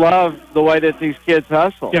just love the way that these kids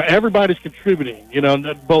hustle. Yeah, everybody's contributing,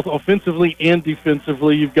 both offensively and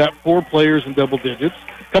defensively. You've got 4 players in double digits,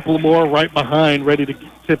 a couple more right behind ready to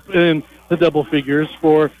tip in the double figures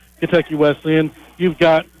for Kentucky Wesleyan. You've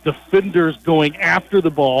got defenders going after the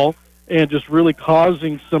ball and just really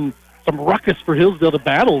causing some ruckus for Hillsdale to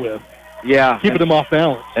battle with. Yeah. Keeping them off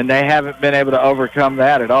balance. And they haven't been able to overcome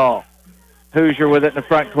that at all. Hoosier with it in the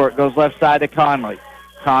front court, goes left side to Conley.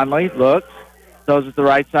 Conley looks, throws it the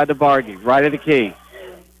right side to Bargy, right of the key.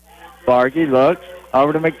 Bargy looks,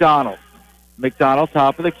 over to McDonald. McDonald,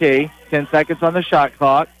 top of the key, 10 seconds on the shot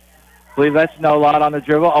clock. I believe that's Nolot on the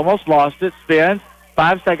dribble, almost lost it, spins,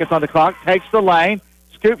 5 seconds on the clock, takes the lane,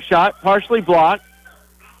 scoop shot, partially blocked.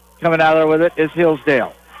 Coming out there with it is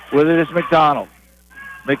Hillsdale. With it is McDonald.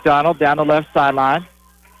 McDonald down the left sideline.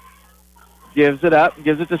 Gives it up and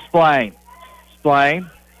gives it to Splain. Splain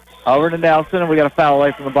over to Nelson, and we got a foul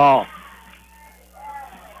away from the ball.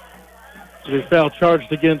 So a foul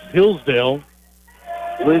charged against Hillsdale.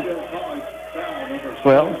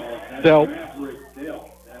 Well, dealt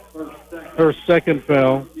her second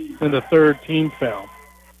foul and the third team foul.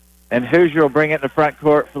 And Hoosier will bring it in the front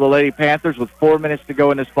court for the Lady Panthers with 4 minutes to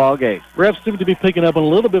go in this ball game. Refs seem to be picking up on a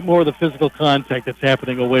little bit more of the physical contact that's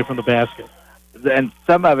happening away from the basket. And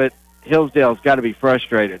some of it, Hillsdale's got to be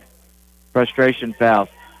frustrated. Frustration fouls.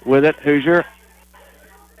 With it, Hoosier,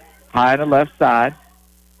 high on the left side.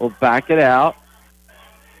 Will back it out.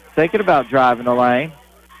 Thinking about driving the lane.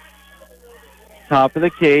 Top of the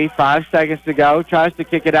key, 5 seconds to go. Tries to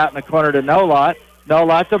kick it out in the corner to Nolot.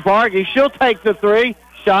 Nolot to Bargy. She'll take the three.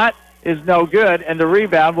 Shot is no good, and the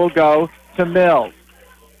rebound will go to Mills.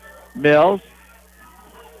 Mills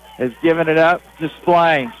has given it up to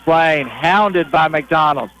Splain. Splain hounded by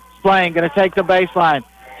McDonald. Splain going to take the baseline.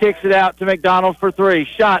 Kicks it out to McDonald for three.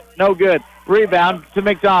 Shot, no good. Rebound to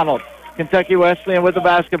McDonald. Kentucky Wesleyan with the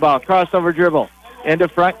basketball. Crossover dribble. Into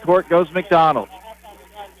front court goes McDonald.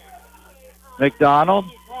 McDonald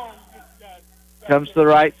comes to the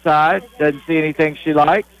right side. Doesn't see anything she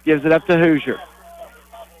likes. Gives it up to Hoosier.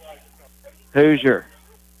 Hoosier,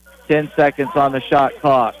 10 seconds on the shot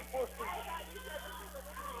clock.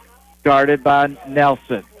 Guarded by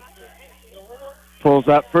Nelson. Pulls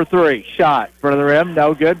up for three. Shot. Front of the rim.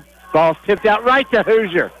 No good. Ball's tipped out right to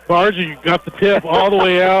Hoosier. Bargy got the tip all the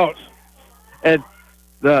way out. And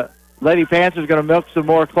the Lady Panthers going to milk some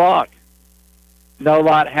more clock. No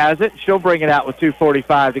Lot has it. She'll bring it out with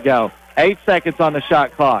 2:45 to go. 8 seconds on the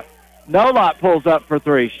shot clock. No Lot pulls up for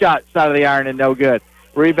three. Shot side of the iron and no good.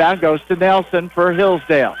 Rebound goes to Nelson for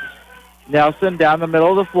Hillsdale. Nelson down the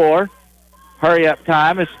middle of the floor. Hurry up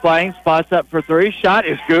time is Splain. Spots up for three. Shot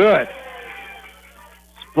is good.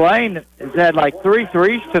 Splain has had like 3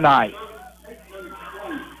 threes tonight.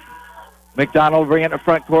 McDonald bringing it to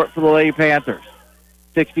front court for the Lady Panthers.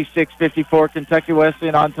 66-54, Kentucky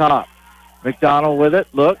Wesleyan on top. McDonald with it,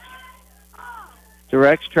 looks,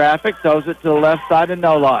 directs traffic, throws it to the left side to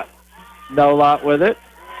No Lot. No Lot with it.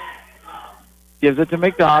 Gives it to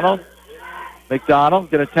McDonald. McDonald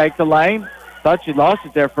going to take the lane. Thought she lost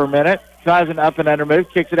it there for a minute. Tries an up and under move,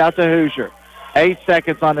 kicks it out to Hoosier. 8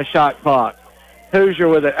 seconds on the shot clock. Hoosier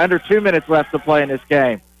with it. Under 2 minutes left to play in this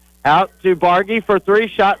game. Out to Bargy for three.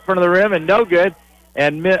 Shot in front of the rim and no good.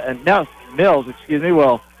 And Mills,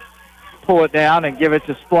 will pull it down and give it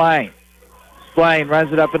to Splain. Splain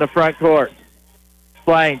runs it up in the front court.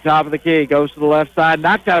 Splain, top of the key, goes to the left side.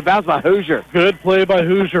 Knocked out of bounds by Hoosier. Good play by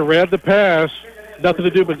Hoosier. Read the pass. Nothing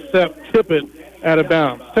to do but tip it out of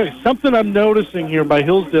bounds. Tell you, something I'm noticing here by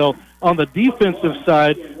Hillsdale on the defensive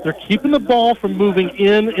side, they're keeping the ball from moving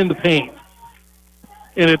in the paint.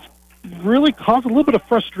 And it's really caused a little bit of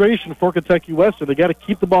frustration for Kentucky Western. They got to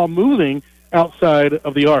keep the ball moving outside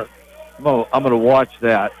of the arc. I'm going to watch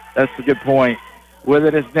that. That's a good point. With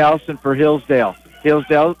it is Nelson for Hillsdale.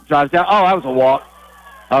 Hillsdale drives down. Oh, that was a walk.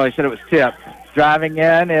 Oh, he said it was tipped. Driving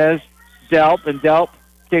in is Delp, and Delp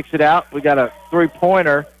kicks it out. We got a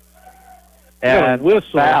three-pointer and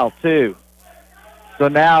whistle. Foul, too. So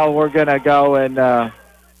now we're going to go and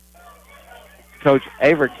Coach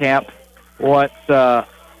Avercamp wants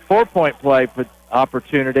 4-point play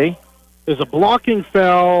opportunity. There's a blocking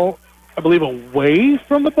foul, I believe, away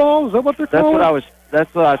from the ball. Is that what they're calling?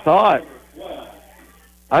 That's what I thought.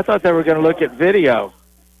 I thought they were going to look at video.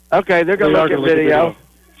 Okay, they're going to look at video.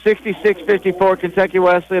 66-54, Kentucky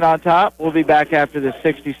Wesleyan on top. We'll be back after this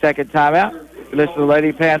 60-second timeout. You listen to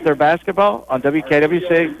Lady Panther basketball on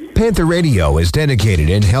WKWC. Panther Radio is dedicated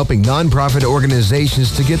in helping nonprofit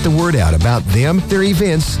organizations to get the word out about them, their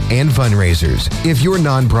events, and fundraisers. If your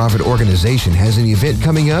nonprofit organization has an event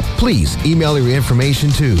coming up, please email your information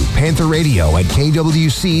to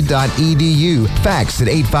pantherradio@kwc.edu, fax at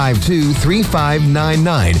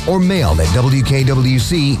 852-3599, or mailed at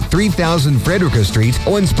WKWC, 3000 Frederica Street,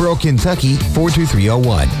 Owensboro, Kentucky,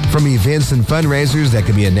 42301. From events and fundraisers that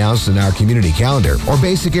can be announced in our community calendar or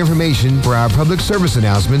basic information for our public service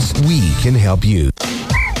announcements, we can help you.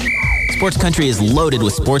 Sports Country is loaded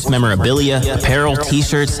with sports memorabilia, apparel,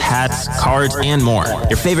 t-shirts, hats, cards, and more.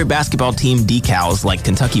 Your favorite basketball team decals like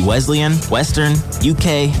Kentucky Wesleyan, Western,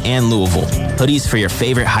 UK, and Louisville. Hoodies for your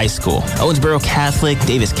favorite high school. Owensboro Catholic,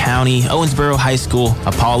 Davis County, Owensboro High School,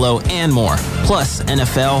 Apollo, and more. Plus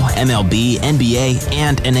NFL, MLB, NBA,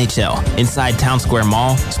 and NHL. Inside Town Square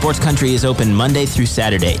Mall, Sports Country is open Monday through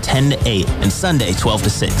Saturday, 10 to 8, and Sunday, 12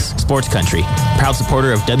 to 6. Sports Country, proud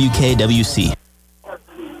supporter of WKWC.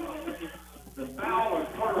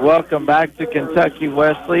 Welcome back to Kentucky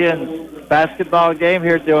Wesleyan basketball game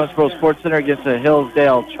here at the Owensboro Sports Center against the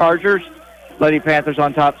Hillsdale Chargers. Lady Panthers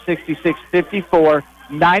on top 66-54.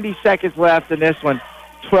 90 seconds left in this one.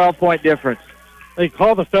 12-point difference. They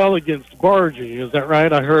call the foul against Bargy. Is that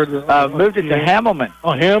right? I heard. Moved it to Hamelman.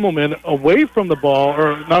 Oh, Hamelman away from the ball,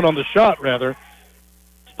 or not on the shot, rather.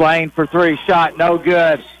 Splain for three. Shot, no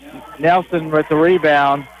good. Nelson with the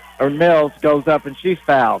rebound, or Mills goes up and she's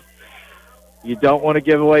fouled. You don't want to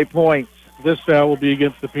give away points. This foul will be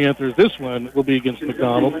against the Panthers. This one will be against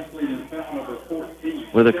McDonald.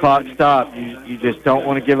 With the clock stopped, you just don't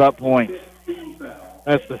want to give up points.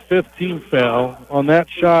 That's the 5th team foul. On that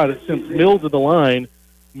shot, it sends Mills to the line.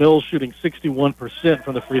 Mills shooting 61%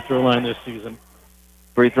 from the free throw line this season.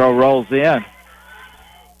 Free throw rolls in.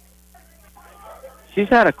 She's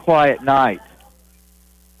had a quiet night.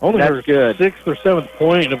 Only That's her good. 6th or 7th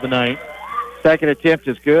point of the night. Second attempt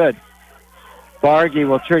is good. Bargy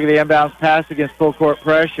will trigger the inbounds pass against full court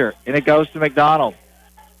pressure, and it goes to McDonald.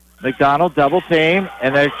 McDonald double team,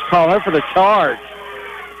 and they call her for the charge.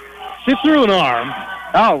 She threw an arm.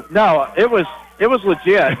 Oh no, it was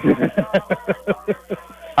legit.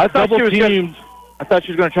 I thought I thought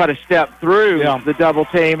she was going to try to step through the double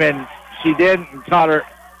team, and she didn't, and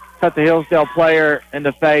cut the Hillsdale player in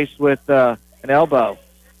the face with an elbow.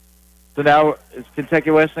 So now is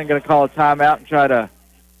Kentucky Wesleyan going to call a timeout and try to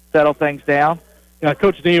settle things down? Yeah,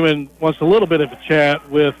 Coach Neiman wants a little bit of a chat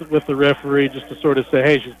with the referee just to sort of say,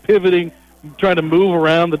 hey, she's pivoting, trying to move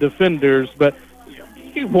around the defenders, but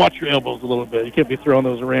you watch your elbows a little bit. You can't be throwing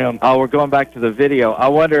those around. Oh, we're going back to the video. I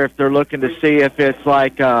wonder if they're looking to see if it's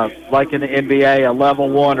like in the NBA, a level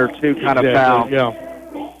 1 or 2 kind of foul. Yeah.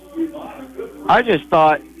 I just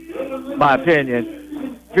thought, my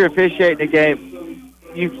opinion, if you're officiating a game,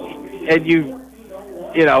 you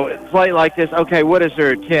play like this, okay, what is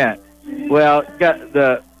their intent? Well, got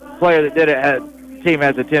the player that did it, team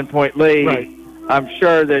has a 10-point lead. Right. I'm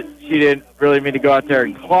sure that she didn't really mean to go out there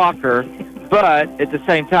and clock her, but at the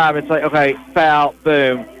same time, it's like, okay, foul,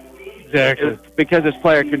 boom. Exactly. Because this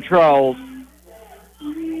player controls,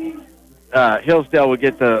 Hillsdale would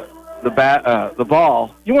get the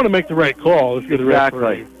ball. You want to make the right call if you're the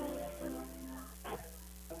referee.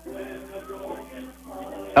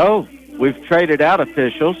 Oh, we've traded out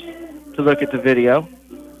officials to look at the video.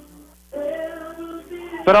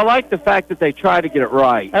 But I like the fact that they try to get it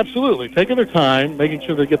right. Absolutely. Taking their time, making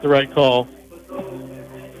sure they get the right call.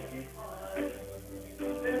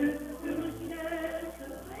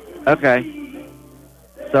 Okay.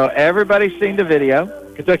 So everybody's seen the video.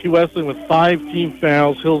 Kentucky Wesleyan with 5 team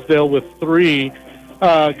fouls, Hillsdale with 3.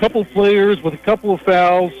 A couple of players with a couple of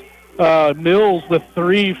fouls. Mills with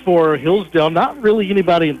 3 for Hillsdale. Not really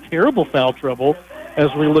anybody in terrible foul trouble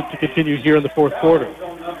as we look to continue here in the fourth quarter.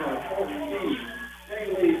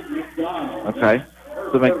 Okay.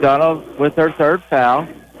 So McDonald with her 3rd foul.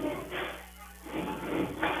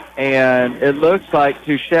 And it looks like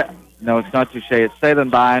Touche. No, it's not Touche. It's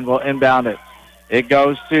Salenbein will inbound it. It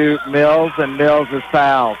goes to Mills, and Mills is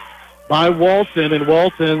fouled. By Walton, and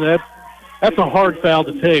Walton, that's a hard foul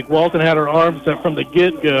to take. Walton had her arms up from the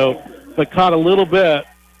get-go, but caught a little bit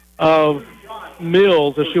of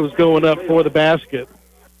Mills as she was going up for the basket.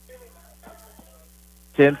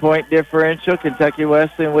 10-point differential. Kentucky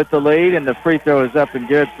Wesleyan with the lead, and the free throw is up and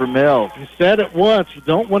good for Mills. You said it once. You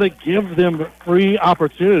don't want to give them free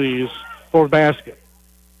opportunities for a basket.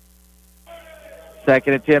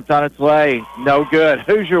 Second attempt on its way. No good.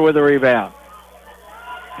 Hoosier with a rebound.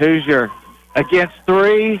 Hoosier against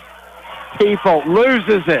 3 people.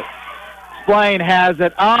 Loses it. Splain has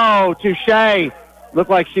it. Oh, Touche.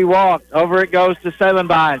 Looked like she walked. Over it goes to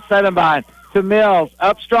Salenbein. Salenbein to Mills.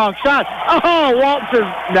 Up strong. Shot. Oh, Walton.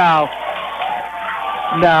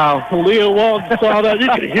 No. Leah Walton saw that. You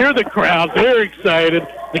could hear the crowd. They're excited.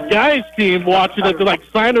 The guys' team watching it. They're like,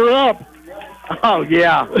 sign her up. Oh,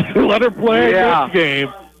 yeah. Let her play this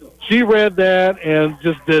game. She read that and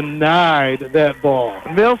just denied that ball.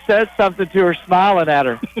 Mills said something to her, smiling at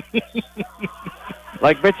her.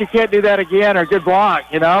 Like, bet you can't do that again, or good block,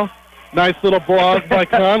 you know? Nice little block by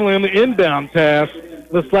Conley on the inbound pass.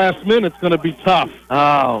 This last minute's going to be tough.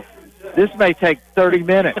 Oh, this may take 30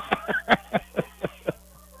 minutes.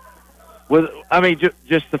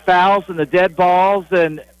 Just the fouls and the dead balls,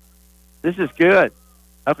 and this is good.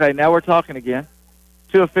 Okay, now we're talking again.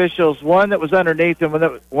 2 officials, one that was underneath and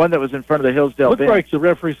one that was in front of the Hillsdale bench. Looks like the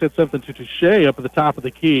referee said something to Touche up at the top of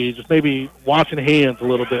the key, just maybe washing hands a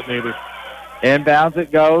little bit maybe. Inbounds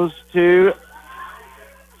it goes to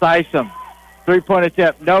Sysom. 3-point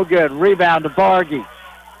attempt, no good. Rebound to Bargy.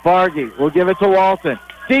 Bargy will give it to Walton.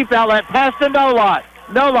 Deep outlet, pass to Nolot.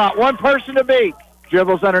 Nolot, one person to beat.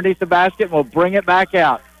 Dribbles underneath the basket and will bring it back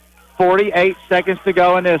out. 48 seconds to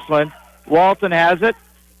go in this one. Walton has it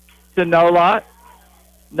to Nolot.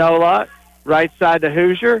 Nolot, right side to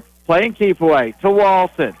Hoosier. Playing keep away to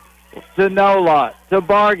Walton. To Nolot. To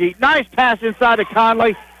Bargy. Nice pass inside to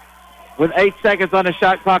Conley. With 8 seconds on the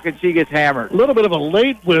shot clock, and she gets hammered. A little bit of a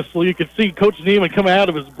late whistle. You could see Coach Neiman come out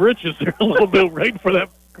of his britches there a little bit, waiting for that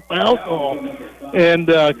foul call. And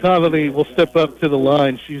Conley will step up to the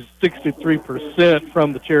line. She's 63%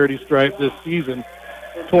 from the charity stripe this season,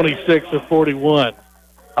 26 of 41.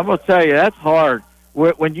 I'm going to tell you, that's hard.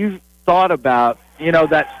 When you thought about,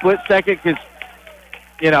 that split second, because,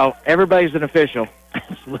 everybody's an official.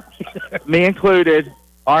 Me included,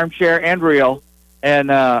 armchair and real. And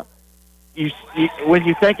when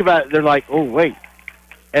you think about it, they're like, oh, wait.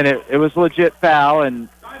 And it was a legit foul, and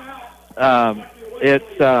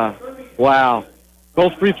wow.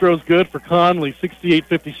 Both free throws good for Conley,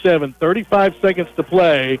 68-57, 35 seconds to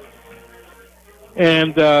play.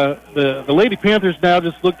 And the Lady Panthers now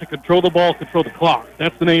just look to control the ball, control the clock.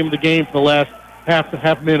 That's the name of the game for the last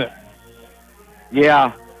half minute.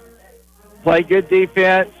 Yeah. Play good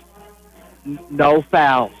defense. No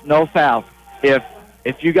fouls.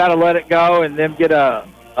 if you got to let it go and then get a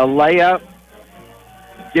layup,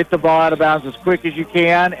 get the ball out of bounds as quick as you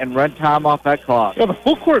can and run time off that clock. Well, the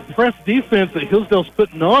full-court press defense that Hillsdale's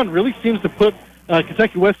putting on really seems to put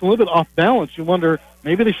Kentucky Wesleyan a little bit off balance. You wonder,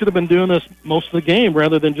 maybe they should have been doing this most of the game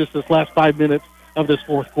rather than just this last 5 minutes of this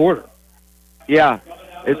fourth quarter. Yeah,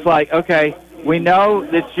 it's like, okay, we know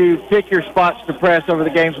that you pick your spots to press over the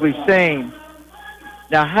games we've seen.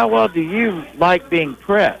 Now, how well do you like being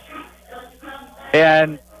pressed?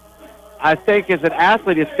 And I think as an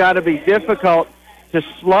athlete, it's got to be difficult to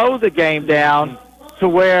slow the game down to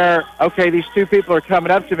where, okay, these two people are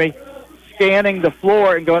coming up to me, scanning the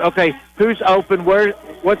floor and going, okay, who's open?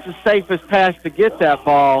 What's the safest pass to get that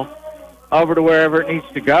ball over to wherever it needs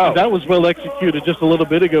to go? And that was well executed just a little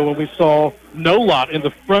bit ago when we saw Nolot in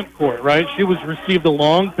the front court, right? She received a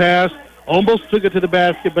long pass, almost took it to the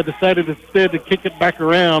basket, but decided instead to kick it back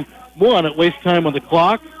around. One, it wastes time on the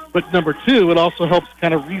clock, but number two, it also helps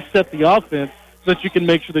kind of reset the offense so that you can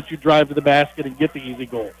make sure that you drive to the basket and get the easy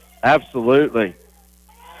goal. Absolutely.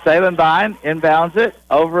 Salem Vine inbounds it.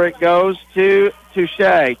 Over it goes to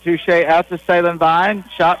Touche. Touche out to Salem Vine.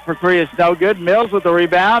 Shot for three is no good. Mills with the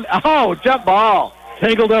rebound. Oh, jump ball.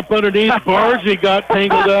 Tangled up underneath. Bargy got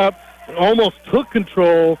tangled up. Almost took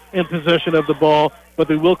control and possession of the ball, but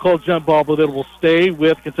they will call jump ball, but it will stay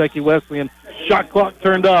with Kentucky Wesleyan. Shot clock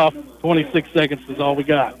turned off. 26 seconds is all we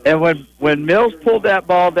got. And when Mills pulled that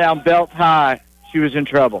ball down belt high, she was in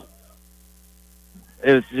trouble.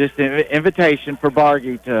 It was just an invitation for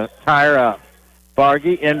Bargy to tie her up.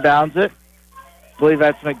 Bargy inbounds it. I believe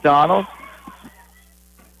that's McDonald.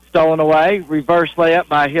 Stolen away. Reverse layup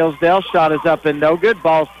by Hillsdale. Shot is up and no good.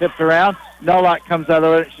 Ball's tipped around. Nolot comes out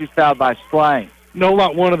of it. She's fouled by Splain.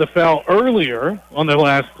 Nolot wanted the foul earlier on the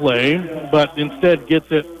last play, but instead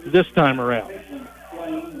gets it this time around.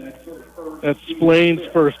 That's Splain's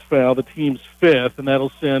first foul, the team's fifth, and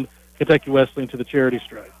that'll send Kentucky Wesleyan to the charity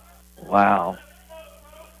stripe. Wow.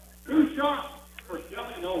 2 shots for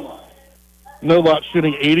Shelly Nolot. Nolot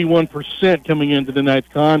shooting 81% coming into tonight's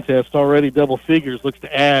contest. Already double figures. Looks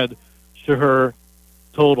to add to her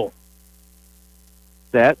total.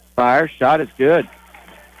 Set, fire, shot is good.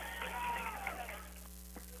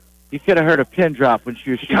 You could have heard a pin drop when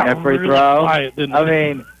she was shooting that free throw. Quiet, I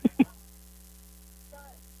mean,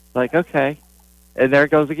 like, okay. And there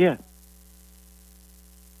it goes again.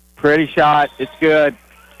 Pretty shot. It's good.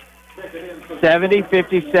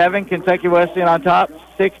 70-57, Kentucky Wesleyan on top.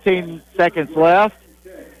 16 seconds left.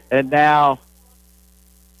 And now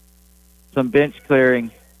some bench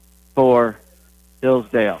clearing for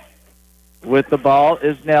Hillsdale. With the ball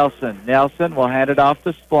is Nelson. Nelson will hand it off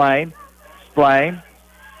to Splain. Splain.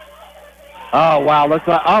 Oh, wow. Looks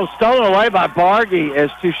like, stolen away by Bargy as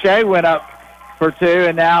Touche went up for two,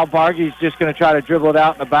 and now Bargy's just going to try to dribble it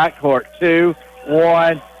out in the backcourt.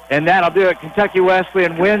 2-1, and that'll do it. Kentucky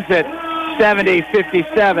Wesleyan wins it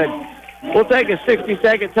 70-57. We'll take a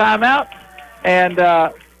 60-second timeout, and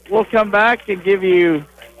we'll come back and give you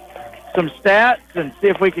some stats and see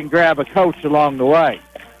if we can grab a coach along the way.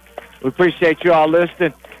 We appreciate you all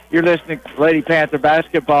listening. You're listening to Lady Panther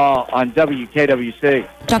Basketball on WKWC.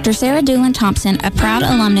 Dr. Sarah Doolin Thompson, a proud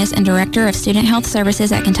alumnus and director of student health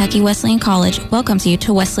services at Kentucky Wesleyan College, welcomes you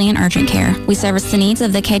to Wesleyan Urgent Care. We service the needs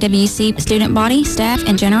of the KWC student body, staff,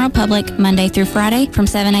 and general public Monday through Friday from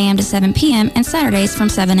 7 a.m. to 7 p.m. and Saturdays from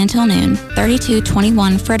 7 until noon.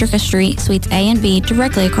 3221 Frederica Street, Suites A and B,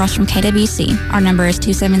 directly across from KWC. Our number is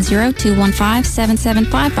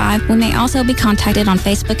 270-215-7755. We may also be contacted on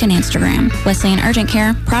Facebook and Instagram. Wesleyan Urgent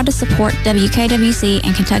Care, proud to support WKWC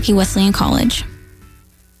and Kentucky Wesleyan College.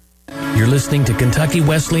 You're listening to Kentucky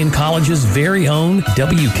Wesleyan College's very own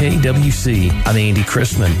WKWC. I'm Andy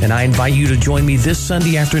Christman, and I invite you to join me this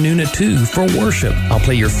Sunday afternoon at 2 for worship. I'll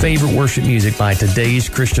play your favorite worship music by today's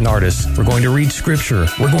Christian artists. We're going to read scripture.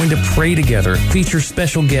 We're going to pray together, feature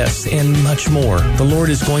special guests, and much more. The Lord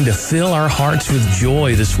is going to fill our hearts with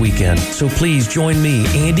joy this weekend. So please join me,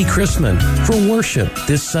 Andy Christman, for worship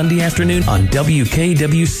this Sunday afternoon on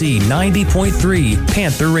WKWC 90.3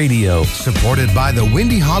 Panther Radio. Supported by the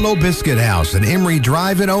Windy Hollow Biscuit House and Emory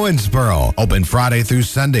Drive in Owensboro. Open Friday through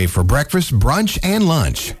Sunday for breakfast, brunch, and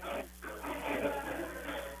lunch.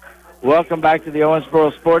 Welcome back to the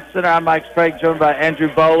Owensboro Sports Center. I'm Mike Sprague, joined by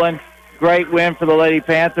Andrew Boland. Great win for the Lady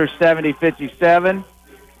Panthers, 70-57.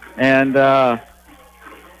 And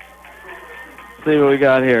see what we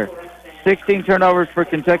got here. 16 turnovers for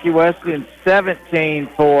Kentucky Wesleyan, 17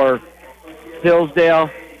 for Hillsdale.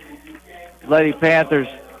 Lady Panthers,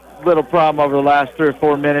 little problem over the last 3 or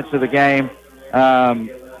 4 minutes of the game.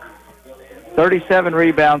 37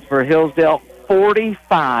 rebounds for Hillsdale,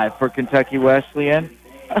 45 for Kentucky Wesleyan.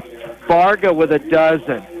 Varga with a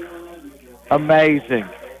dozen. Amazing.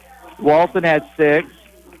 Walton had 6.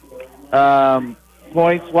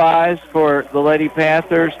 Points-wise for the Lady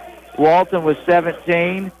Panthers, Walton with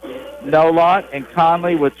 17, Nolot and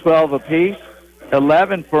Conley with 12 apiece,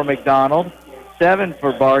 11 for McDonald, 7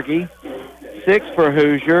 for Bargy, 6 for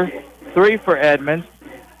Hoosier, 3 for Edmonds.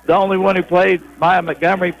 The only one who played, Maya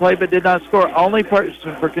Montgomery, played but did not score. Only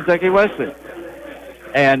person for Kentucky Wesleyan.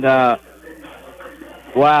 And,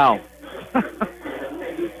 wow.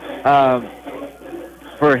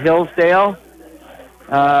 For Hillsdale,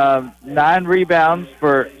 9 rebounds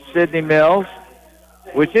for Sydney Mills,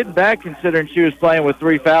 which isn't bad considering she was playing with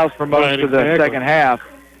 3 fouls for most of the second half.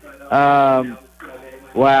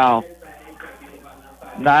 Wow.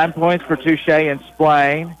 9 points for Touche and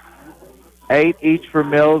Splain. 8 each for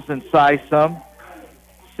Mills and Sysom.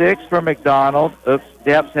 6 for McDonald. Oops,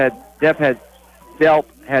 Delp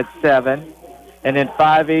had 7. And then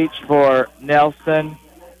 5 each for Nelson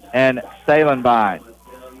and Salenbine.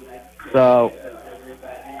 So,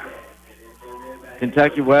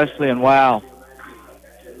 Kentucky Wesleyan, wow.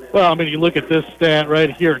 Well, I mean, you look at this stat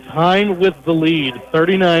right here. Time with the lead,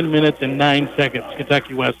 39 minutes and 9 seconds,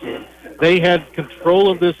 Kentucky Wesleyan. They had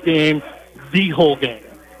control of this game the whole game.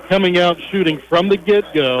 Coming out shooting from the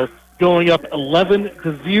get-go, going up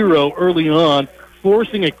 11-0 early on,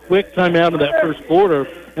 forcing a quick timeout in that first quarter,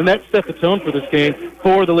 and that set the tone for this game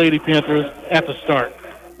for the Lady Panthers at the start.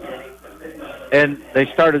 And they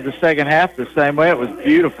started the second half the same way. It was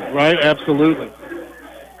beautiful. Right, absolutely.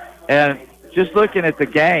 And just looking at the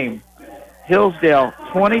game, Hillsdale,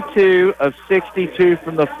 22 of 62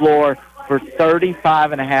 from the floor for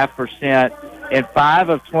 35.5%, and 5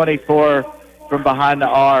 of 24 from behind the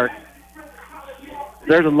arc.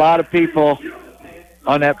 There's a lot of people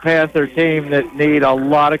on that Panther team that need a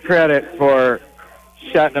lot of credit for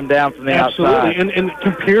shutting them down from the outside. Absolutely, and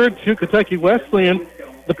compared to Kentucky Wesleyan,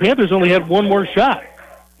 the Panthers only had 1 more shot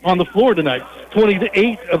on the floor tonight.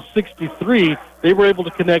 28 of 63. They were able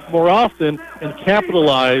to connect more often and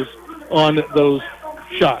capitalize on those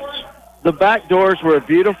shots. The back doors were a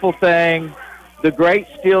beautiful thing. The great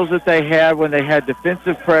skills that they had when they had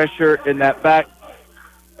defensive pressure in that back,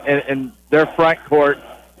 in their front court,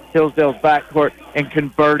 Hillsdale's back court, and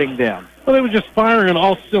converting them. Well, they were just firing on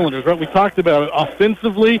all cylinders, right? We talked about it.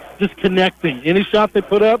 Offensively, just connecting. Any shot they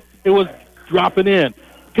put up, it was dropping in.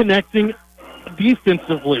 Connecting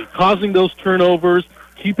defensively, causing those turnovers,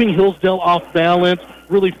 keeping Hillsdale off balance,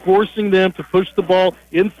 really forcing them to push the ball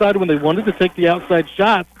inside when they wanted to take the outside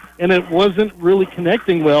shots, and it wasn't really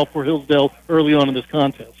connecting well for Hillsdale early on in this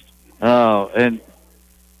contest. Oh, and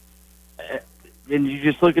you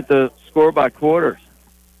just look at the score by quarters.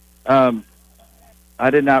 I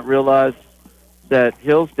did not realize that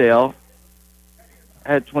Hillsdale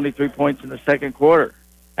had 23 points in the second quarter.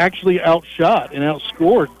 Actually outshot and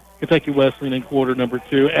outscored Kentucky Wesleyan in quarter number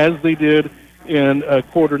 2, as they did in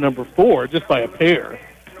quarter number 4, just by a pair.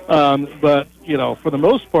 But, you know, for the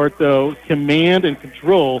most part, though, command and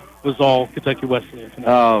control was all Kentucky Wesleyan tonight.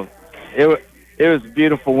 Oh, it was a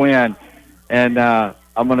beautiful win. And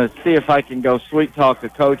I'm going to see if I can go sweet talk the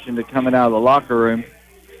coach into coming out of the locker room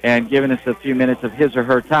and giving us a few minutes of his or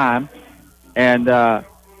her time. And I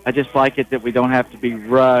just like it that we don't have to be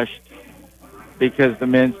rushed, because the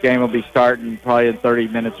men's game will be starting probably in 30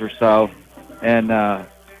 minutes or so. And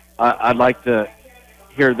I'd like to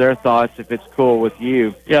hear their thoughts if it's cool with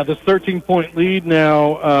you. Yeah, this 13-point lead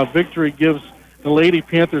now, victory gives the Lady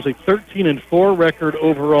Panthers a 13-4 record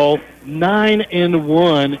overall,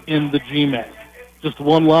 9-1 in the GMAC. Just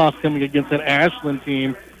 1 loss coming against that Ashland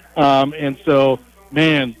team. And so,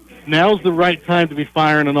 man, now's the right time to be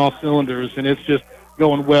firing on all cylinders, and it's just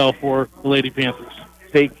going well for the Lady Panthers.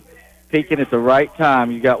 Peaking at the right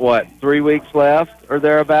time. You got, 3 weeks left or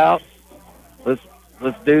thereabouts? Let's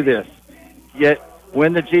do this.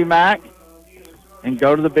 Win the GMAC and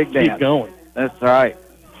go to the big dance. Keep going. That's right.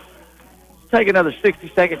 Take another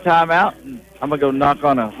 60-second timeout, and I'm going to go knock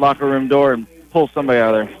on a locker room door and pull somebody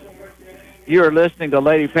out of there. You are listening to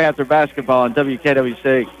Lady Panther basketball on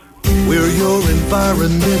WKWC. We're your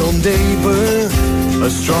environmental neighbor, a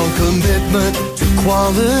strong commitment to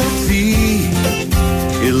quality.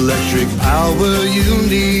 Electric power you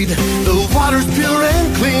need, the water's pure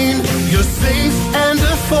and clean, your safe and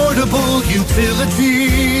affordable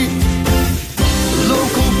utility.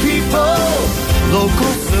 Local people,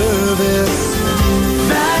 local service,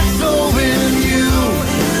 that's ONU.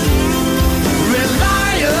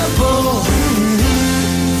 Reliable,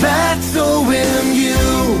 that's ONU.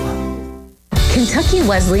 Kentucky Kentucky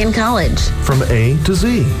Wesleyan College. From A to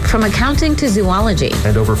Z. From accounting to zoology.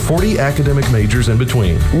 And over 40 academic majors in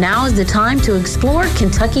between. Now is the time to explore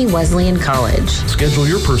Kentucky Wesleyan College. Schedule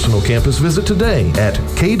your personal campus visit today at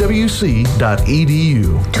kwc.edu.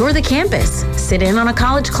 Tour the campus, sit in on a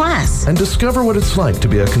college class, and discover what it's like to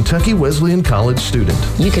be a Kentucky Wesleyan College student.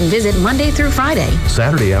 You can visit Monday through Friday.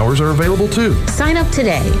 Saturday hours are available too. Sign up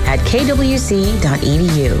today at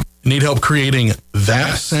kwc.edu. Need help creating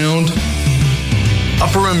that sound?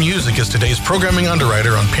 Upper Room Music is today's programming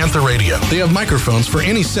underwriter on Panther Radio. They have microphones for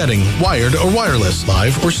any setting, wired or wireless,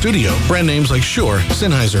 live or studio. Brand names like Shure,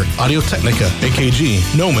 Sennheiser, Audio-Technica, AKG,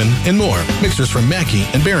 Neumann, and more. Mixers from Mackie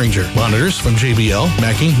and Behringer. Monitors from JBL,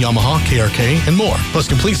 Mackie, Yamaha, KRK, and more. Plus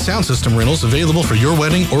complete sound system rentals available for your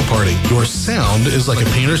wedding or party. Your sound is like a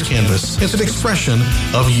painter's canvas. It's an expression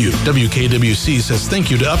of you. WKWC says thank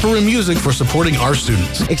you to Upper Room Music for supporting our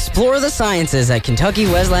students. Explore the sciences at Kentucky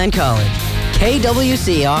Wesleyan College.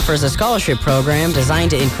 KWC offers a scholarship program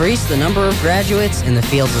designed to increase the number of graduates in the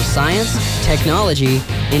fields of science, technology,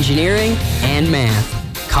 engineering, and math.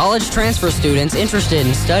 College transfer students interested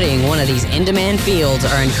in studying one of these in-demand fields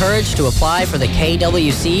are encouraged to apply for the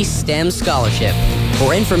KWC STEM Scholarship.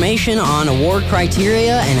 For information on award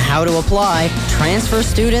criteria and how to apply, transfer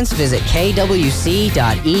students visit kwc.edu/STEM.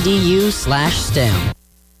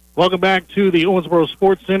 Welcome back to the Owensboro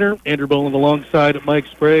Sports Center. Andrew Boland alongside Mike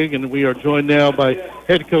Sprague, and we are joined now by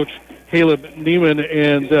head coach Caleb Neiman.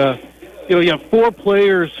 And, you have 4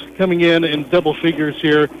 players coming in double figures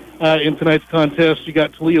here in tonight's contest. You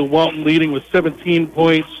got Talia Walton leading with 17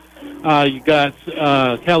 points. You got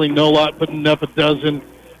Callie Nolot putting up a dozen.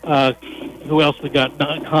 Who else we got?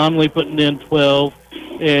 Conley putting in 12.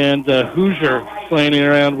 And Hoosier playing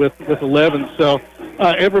around with 11. So,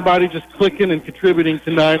 everybody just clicking and contributing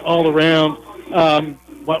tonight all around.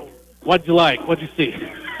 What'd you like? What'd you see?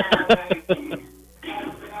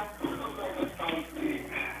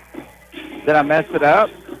 Did I mess it up?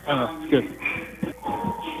 Good.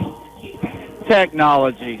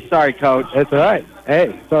 Technology. Sorry, Coach. That's all right. Hey,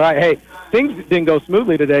 it's all right. Hey, things didn't go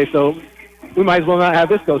smoothly today, so we might as well not have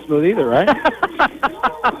this go smooth either, right?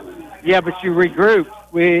 Yeah, but you regrouped.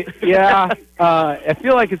 I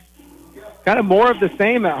feel like it's kind of more of the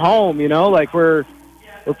same at home, like we're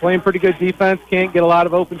playing pretty good defense, can't get a lot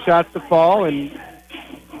of open shots to fall, and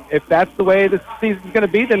if that's the way this season's going to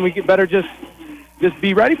be, then we better just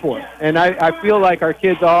be ready for it. And I feel like our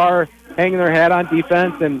kids are hanging their head on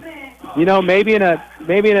defense, and maybe in a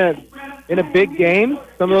big game,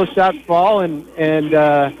 some of those shots fall, and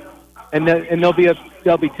they'll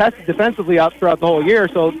be tested defensively out throughout the whole year,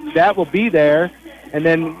 so that will be there, and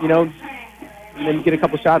then and then get a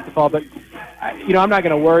couple shots to fall, but. I'm not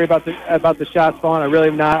going to worry about the shots falling. I really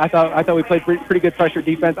am not. I thought we played pretty good pressure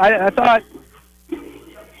defense. I thought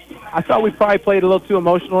we probably played a little too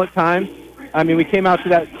emotional at times. I mean, we came out to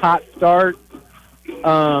that hot start,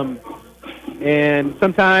 and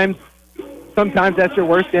sometimes that's your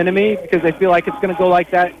worst enemy because they feel like it's going to go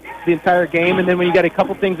like that the entire game. And then when you got a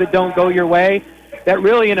couple things that don't go your way, that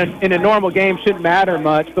really in a normal game shouldn't matter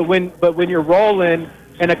much. But when you're rolling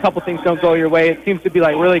and a couple things don't go your way, it seems to be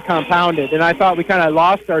like really compounded. And I thought we kind of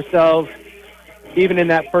lost ourselves even in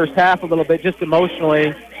that first half a little bit, just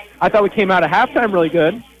emotionally. I thought we came out of halftime really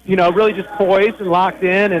good, really just poised and locked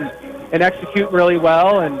in and execute really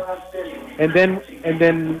well. And then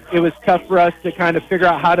it was tough for us to kind of figure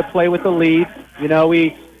out how to play with the lead.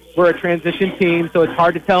 We're a transition team, so it's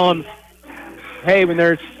hard to tell them, hey, when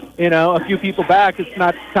there's, a few people back, it's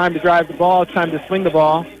not time to drive the ball, it's time to swing the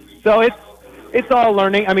ball. So it's all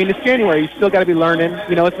learning. I mean, it's January. You still got to be learning.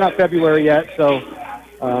 It's not February yet. So,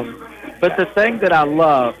 but the thing that I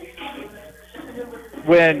love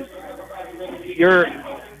when you're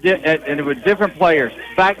and it was different players,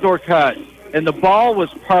 backdoor cut, and the ball was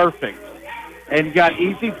perfect, and you got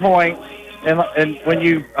easy points. And when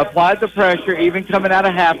you applied the pressure, even coming out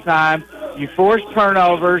of halftime, you forced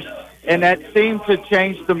turnovers. And that seemed to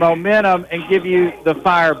change the momentum and give you the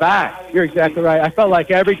fire back. You're exactly right. I felt like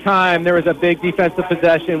every time there was a big defensive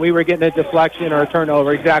possession, we were getting a deflection or a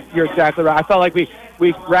turnover. You're exactly right. I felt like we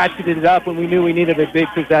ratcheted it up when we knew we needed a big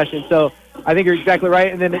possession. So I think you're exactly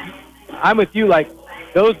right. And then I'm with you. Like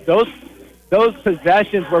those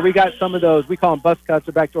possessions where we got some of those, we call them bust cuts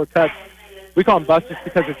or backdoor cuts. We call them busts just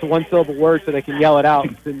because it's a one-syllable word, so they can yell it out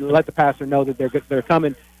and let the passer know that they're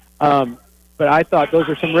coming. But I thought those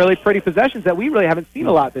are some really pretty possessions that we really haven't seen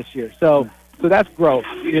a lot this year. So that's growth,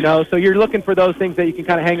 So you're looking for those things that you can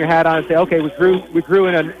kind of hang your hat on and say, okay, we grew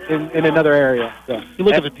in another area. So you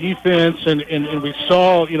look at the defense, and we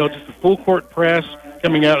saw, just the full court press,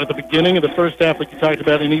 coming out at the beginning of the first half, like you talked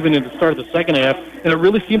about, and even in the start of the second half, and it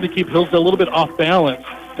really seemed to keep Hillsdale a little bit off balance.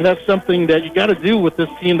 And that's something that you got to do with this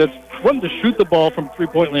team that's wanting to shoot the ball from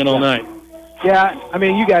three-point land all night. Yeah, I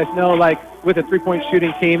mean, you guys know, like, with a three-point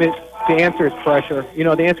shooting team, the answer is pressure. You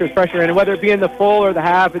know, the answer is pressure. And whether it be in the full or the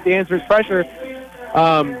half, the answer is pressure.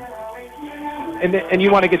 And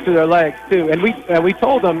you want to get to their legs, too. And we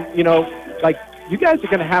told them, you know, like, you guys are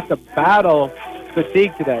going to have to battle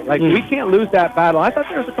fatigue today. Like, we can't lose that battle. I thought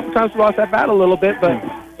there was a couple times we lost that battle a little bit,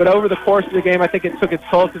 but over the course of the game, I think it took its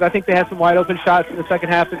toll because I think they had some wide open shots in the second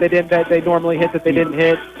half that they normally hit that they didn't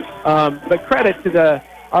hit. But credit to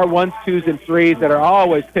our 1s, 2s, and 3s that are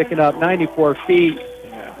always picking up 94 feet.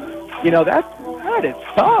 You know, that is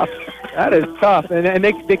tough. That is tough, and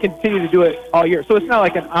they continue to do it all year. So it's not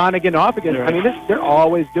like an on again, off again. I mean, they're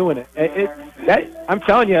always doing it. I'm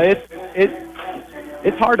telling you,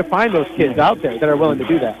 it's hard to find those kids out there that are willing to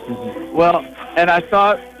do that. Well, and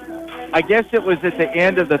I guess it was at the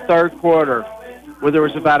end of the third quarter where there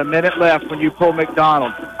was about a minute left when you pulled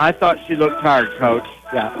McDonald. I thought she looked tired, Coach.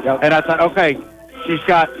 Yeah. Yep. And I thought, okay, she's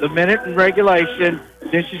got the minute in regulation,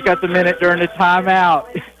 then she's got the minute during the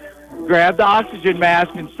timeout. Grab the oxygen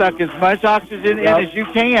mask and suck as much oxygen in as you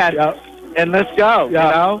can, and let's go, you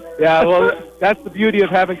know? Yeah, well, that's the beauty of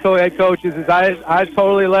having co-head coaches is I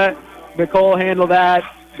totally let Nicole handle that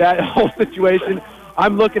whole situation.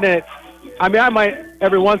 I'm looking at, I might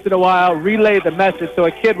every once in a while relay the message so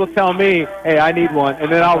a kid will tell me, hey, I need one,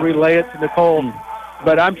 and then I'll relay it to Nicole.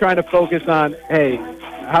 But I'm trying to focus on, hey,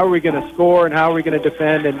 how are we going to score and how are we going to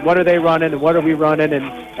defend and what are they running and what are we running, and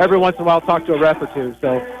every once in a while I'll talk to a ref or two.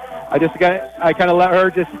 So I kind of let her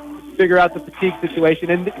just figure out the fatigue situation.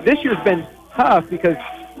 And this year's been tough because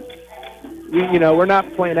we're not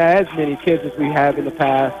playing as many kids as we have in the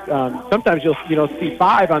past. Sometimes you'll see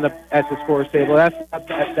 5 at the scores table. That's not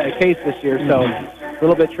the case this year, so a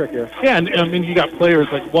little bit trickier. Yeah, and I mean you got players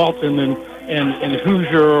like Walton and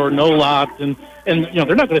Hoosier or Nolot, and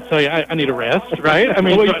they're not going to tell you I need a rest, right? I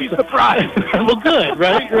mean, well, you'd be surprised. Well, good,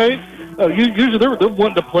 right. Usually they're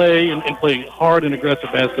wanting to play and play hard and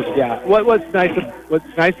aggressive basketball. Yeah. What's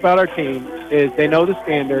nice about our team is they know the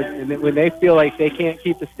standard, and when they feel like they can't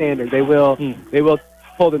keep the standard, they will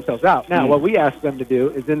pull themselves out. Now, what we ask them to do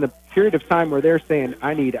is in the period of time where they're saying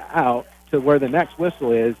I need out to where the next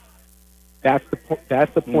whistle is, that's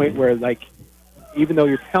the point where, like, even though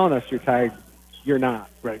you're telling us you're tired, you're not.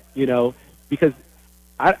 Right. You know, because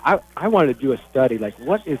I wanted to do a study, like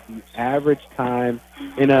what is the average time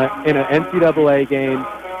in a NCAA game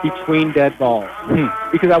between dead balls?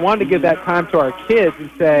 Because I wanted to give that time to our kids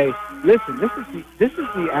and say, listen, this is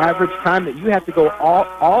the average time that you have to go all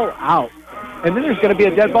out, and then there's going to be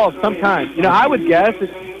a dead ball sometime. You know, I would guess.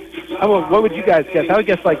 What would you guys guess? I would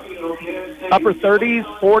guess like upper 30s,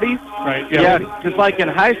 40s. Right. Yeah, just like in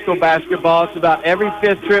high school basketball, it's about every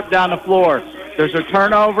 5th trip down the floor. There's a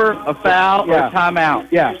turnover, a foul, or a timeout.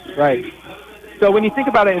 Yeah, right. So when you think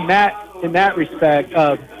about it in that respect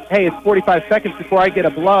of, hey, it's 45 seconds before I get a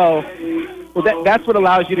blow, well, that's what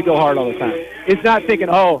allows you to go hard all the time. It's not thinking,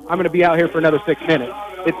 oh, I'm going to be out here for another 6 minutes.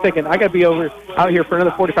 It's thinking, I got to be out here for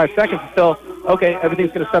another 45 seconds until, okay,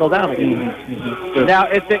 everything's going to settle down again. Now,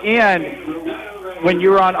 at the end, when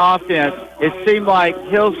you were on offense, it seemed like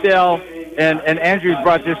Hillsdale and Andrews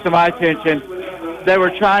brought this to my attention. They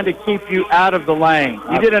were trying to keep you out of the lane.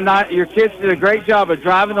 Your kids did a great job of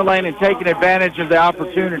driving the lane and taking advantage of the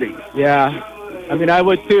opportunity. Yeah, I mean, I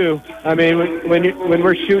would too. I mean, when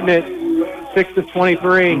we're shooting it 6 of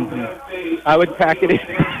 23, I would pack it in.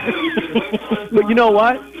 But you know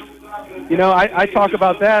what? You know, I talk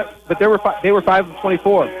about that, but they were 5 of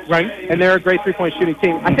 24, right? And they're a great 3-point shooting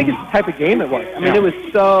team. I think it's the type of game it was. I mean, it was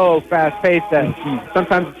so fast paced that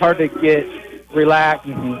sometimes it's hard to get relaxed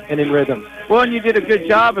and in rhythm. Well, and you did a good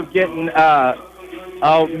job of getting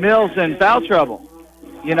Mills in foul trouble.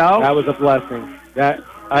 You know, that was a blessing. That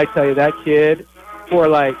I tell you, that kid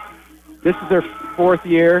this is their 4th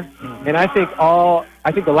year, and I think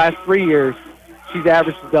the last 3 years she's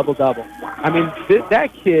averaged a double-double. I mean,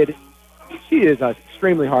 that kid, she is an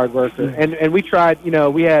extremely hard worker. And we tried,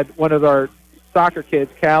 we had one of our soccer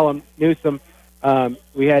kids, Callum Newsom,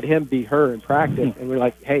 we had him beat her in practice, and we're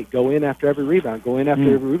like, hey, go in after every rebound. Go in after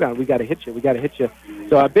every rebound. We got to hit you.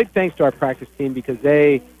 So a big thanks to our practice team because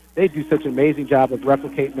they do such an amazing job of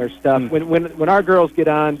replicating their stuff. When our girls get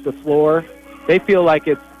on the floor, they feel like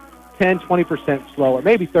it's 10, 20% slower,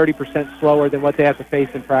 maybe 30% slower than what they have to face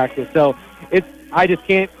in practice. So I just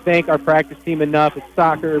can't thank our practice team enough. It's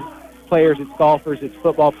soccer players, it's golfers, it's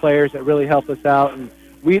football players that really help us out. And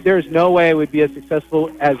there's no way we'd be as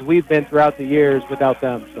successful as we've been throughout the years without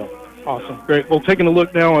them. So Awesome. Great. Well, taking a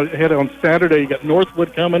look now ahead on Saturday, you got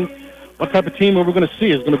Northwood coming. What type of team are we going to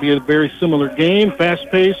see? Is it going to be a very similar game,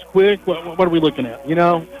 fast-paced, quick? What are we looking at?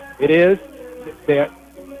 It is.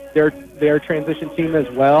 They're a transition team as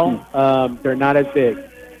well. They're not as big.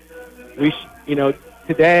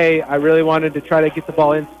 Today I really wanted to try to get the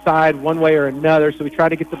ball inside one way or another, so we tried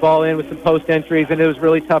to get the ball in with some post entries, and it was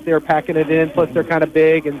really tough. They were packing it in, plus they're kind of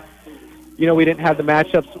big, and we didn't have the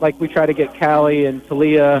matchups like we try to get Callie and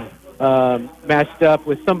Talia matched up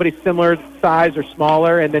with somebody similar size or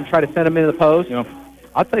smaller, and then try to send them into the post.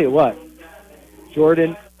 I'll tell you what,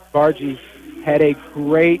 Jordan Bargy had a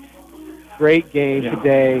great game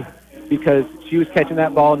today because she was catching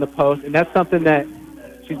that ball in the post, and that's something that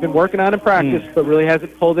she's been working on in practice, but really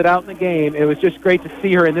hasn't pulled it out in the game. It was just great to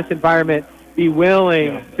see her in this environment be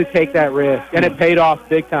willing to take that risk, and it paid off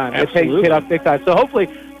big time. Absolutely. It paid off big time. So hopefully,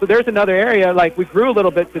 there's another area, like we grew a little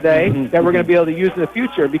bit today, that we're going to be able to use in the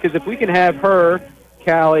future, because if we can have her,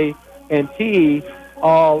 Callie, and T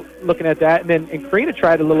all looking at that, and Karina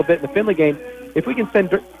tried a little bit in the Finley game, if we can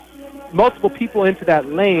send multiple people into that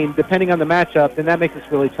lane, depending on the matchup, then that makes us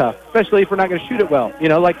really tough, especially if we're not going to shoot it well.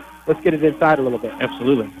 Let's get it inside a little bit.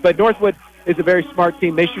 Absolutely. But Northwood is a very smart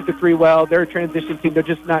team. They shoot the three well. They're a transition team. They're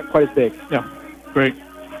just not quite as big. Yeah. Great.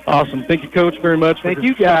 Awesome. Thank you, Coach, very much. Thank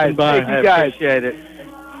you, guys. Thank you, guys. Appreciate it.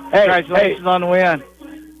 Congratulations on the win.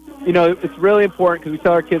 It's really important because we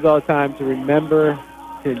tell our kids all the time to remember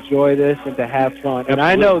to enjoy this and to have fun. And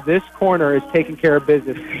I know this corner is taking care of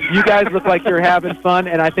business. You guys look like you're having fun,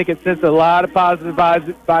 and I think it sends a lot of positive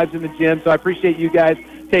vibes in the gym. So I appreciate you guys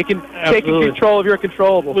taking control of your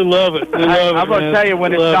controllables. We love it. I'm going to tell you,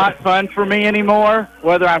 when it's not fun for me anymore,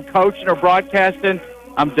 whether I'm coaching or broadcasting,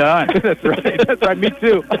 I'm done. That's right. Me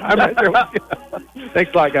too. I'm right there with you.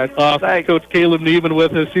 Thanks a lot, guys. Thanks. Coach Caleb Neiman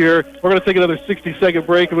with us here. We're going to take another 60-second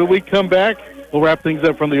break, and when we come back, we'll wrap things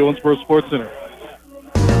up from the Owensboro Sports Center.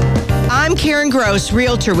 I'm Karen Gross,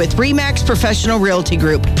 Realtor with RE/MAX Professional Realty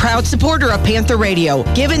Group, proud supporter of Panther Radio.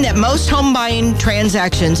 Given that most home buying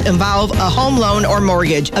transactions involve a home loan or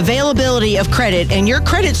mortgage, availability of credit and your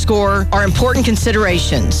credit score are important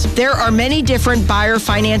considerations. There are many different buyer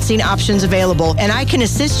financing options available, and I can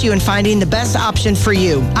assist you in finding the best option for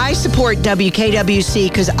you. I support WKWC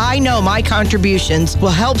because I know my contributions will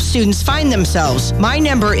help students find themselves. My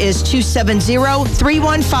number is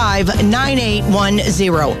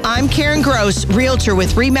 270-315-9810. I'm Karen Gross, Realtor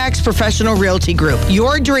with RE/MAX Professional Realty Group.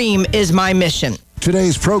 Your dream is my mission.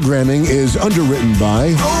 Today's programming is underwritten by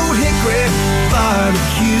Old Hickory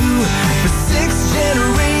Barbecue, for 6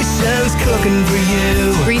 generations cooking for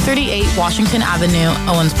you. 338 Washington Avenue,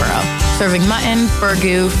 Owensboro. Serving mutton,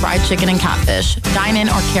 burgoo, fried chicken, and catfish. Dine in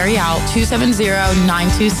or carry out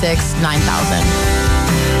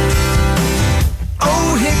 270-926-9000.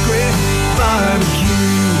 Old Hickory Barbecue.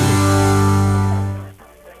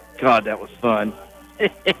 God, that was fun.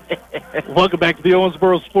 Welcome back to the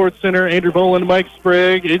Owensboro Sports Center. Andrew Boland, Mike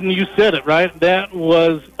Sprague. And you said it, right? That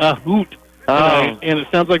was a hoot. And it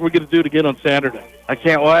sounds like we're going to do it again on Saturday. I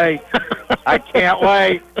can't wait. I can't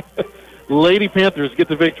wait. Lady Panthers get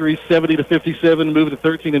the victory 70-57, moving to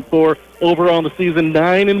 13-4. Overall in the season,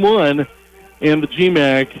 9-1 in the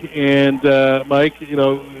GMAC. And, Mike,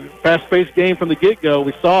 fast-paced game from the get-go.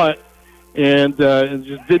 We saw it. And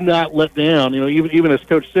just did not let down. Even as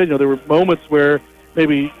Coach said, there were moments where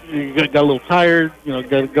maybe you got a little tired,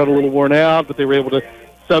 got a little worn out, but they were able to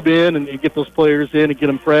sub in and get those players in and get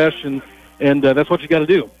them fresh, and that's what you got to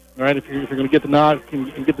do. All right, if you're going to get the nod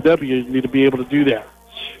and get the W, you need to be able to do that.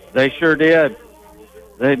 They sure did.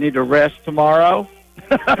 They need to rest tomorrow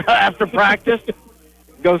after practice,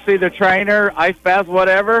 go see the trainer, ice bath,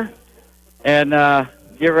 whatever, and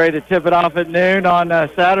get ready to tip it off at noon on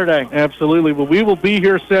Saturday. Absolutely. Well, we will be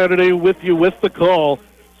here Saturday with you with the call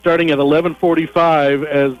starting at 11:45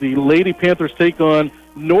 as the Lady Panthers take on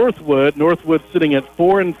Northwood. Northwood sitting at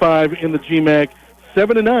 4-5 in the GMAC,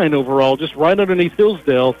 7-9 overall, just right underneath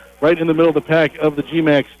Hillsdale, right in the middle of the pack of the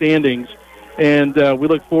GMAC standings. And we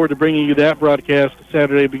look forward to bringing you that broadcast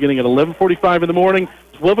Saturday beginning at 11:45 in the morning,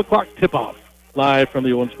 12 o'clock tip-off, live from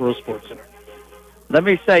the Owensboro Sports Center. Let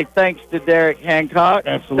me say thanks to Derek Hancock.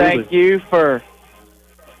 Absolutely. Thank you for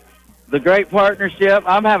the great partnership.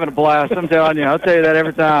 I'm having a blast, I'm telling you. I'll tell you that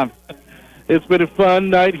every time. It's been a fun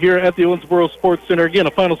night here at the Owensboro Sports Center. Again,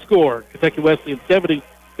 a final score, Kentucky Wesleyan 70,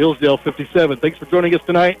 Hillsdale 57. Thanks for joining us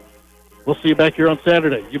tonight. We'll see you back here on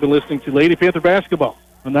Saturday. You've been listening to Lady Panther Basketball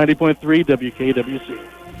on 90.3 WKWC.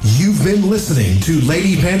 You've been listening to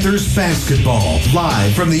Lady Panthers basketball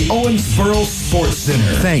live from the Owensboro Sports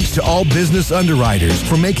Center. Thanks to all business underwriters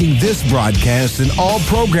for making this broadcast and all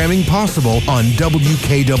programming possible on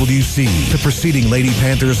WKWC. The preceding Lady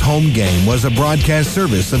Panthers home game was a broadcast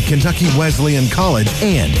service of Kentucky Wesleyan College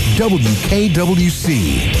and WKWC.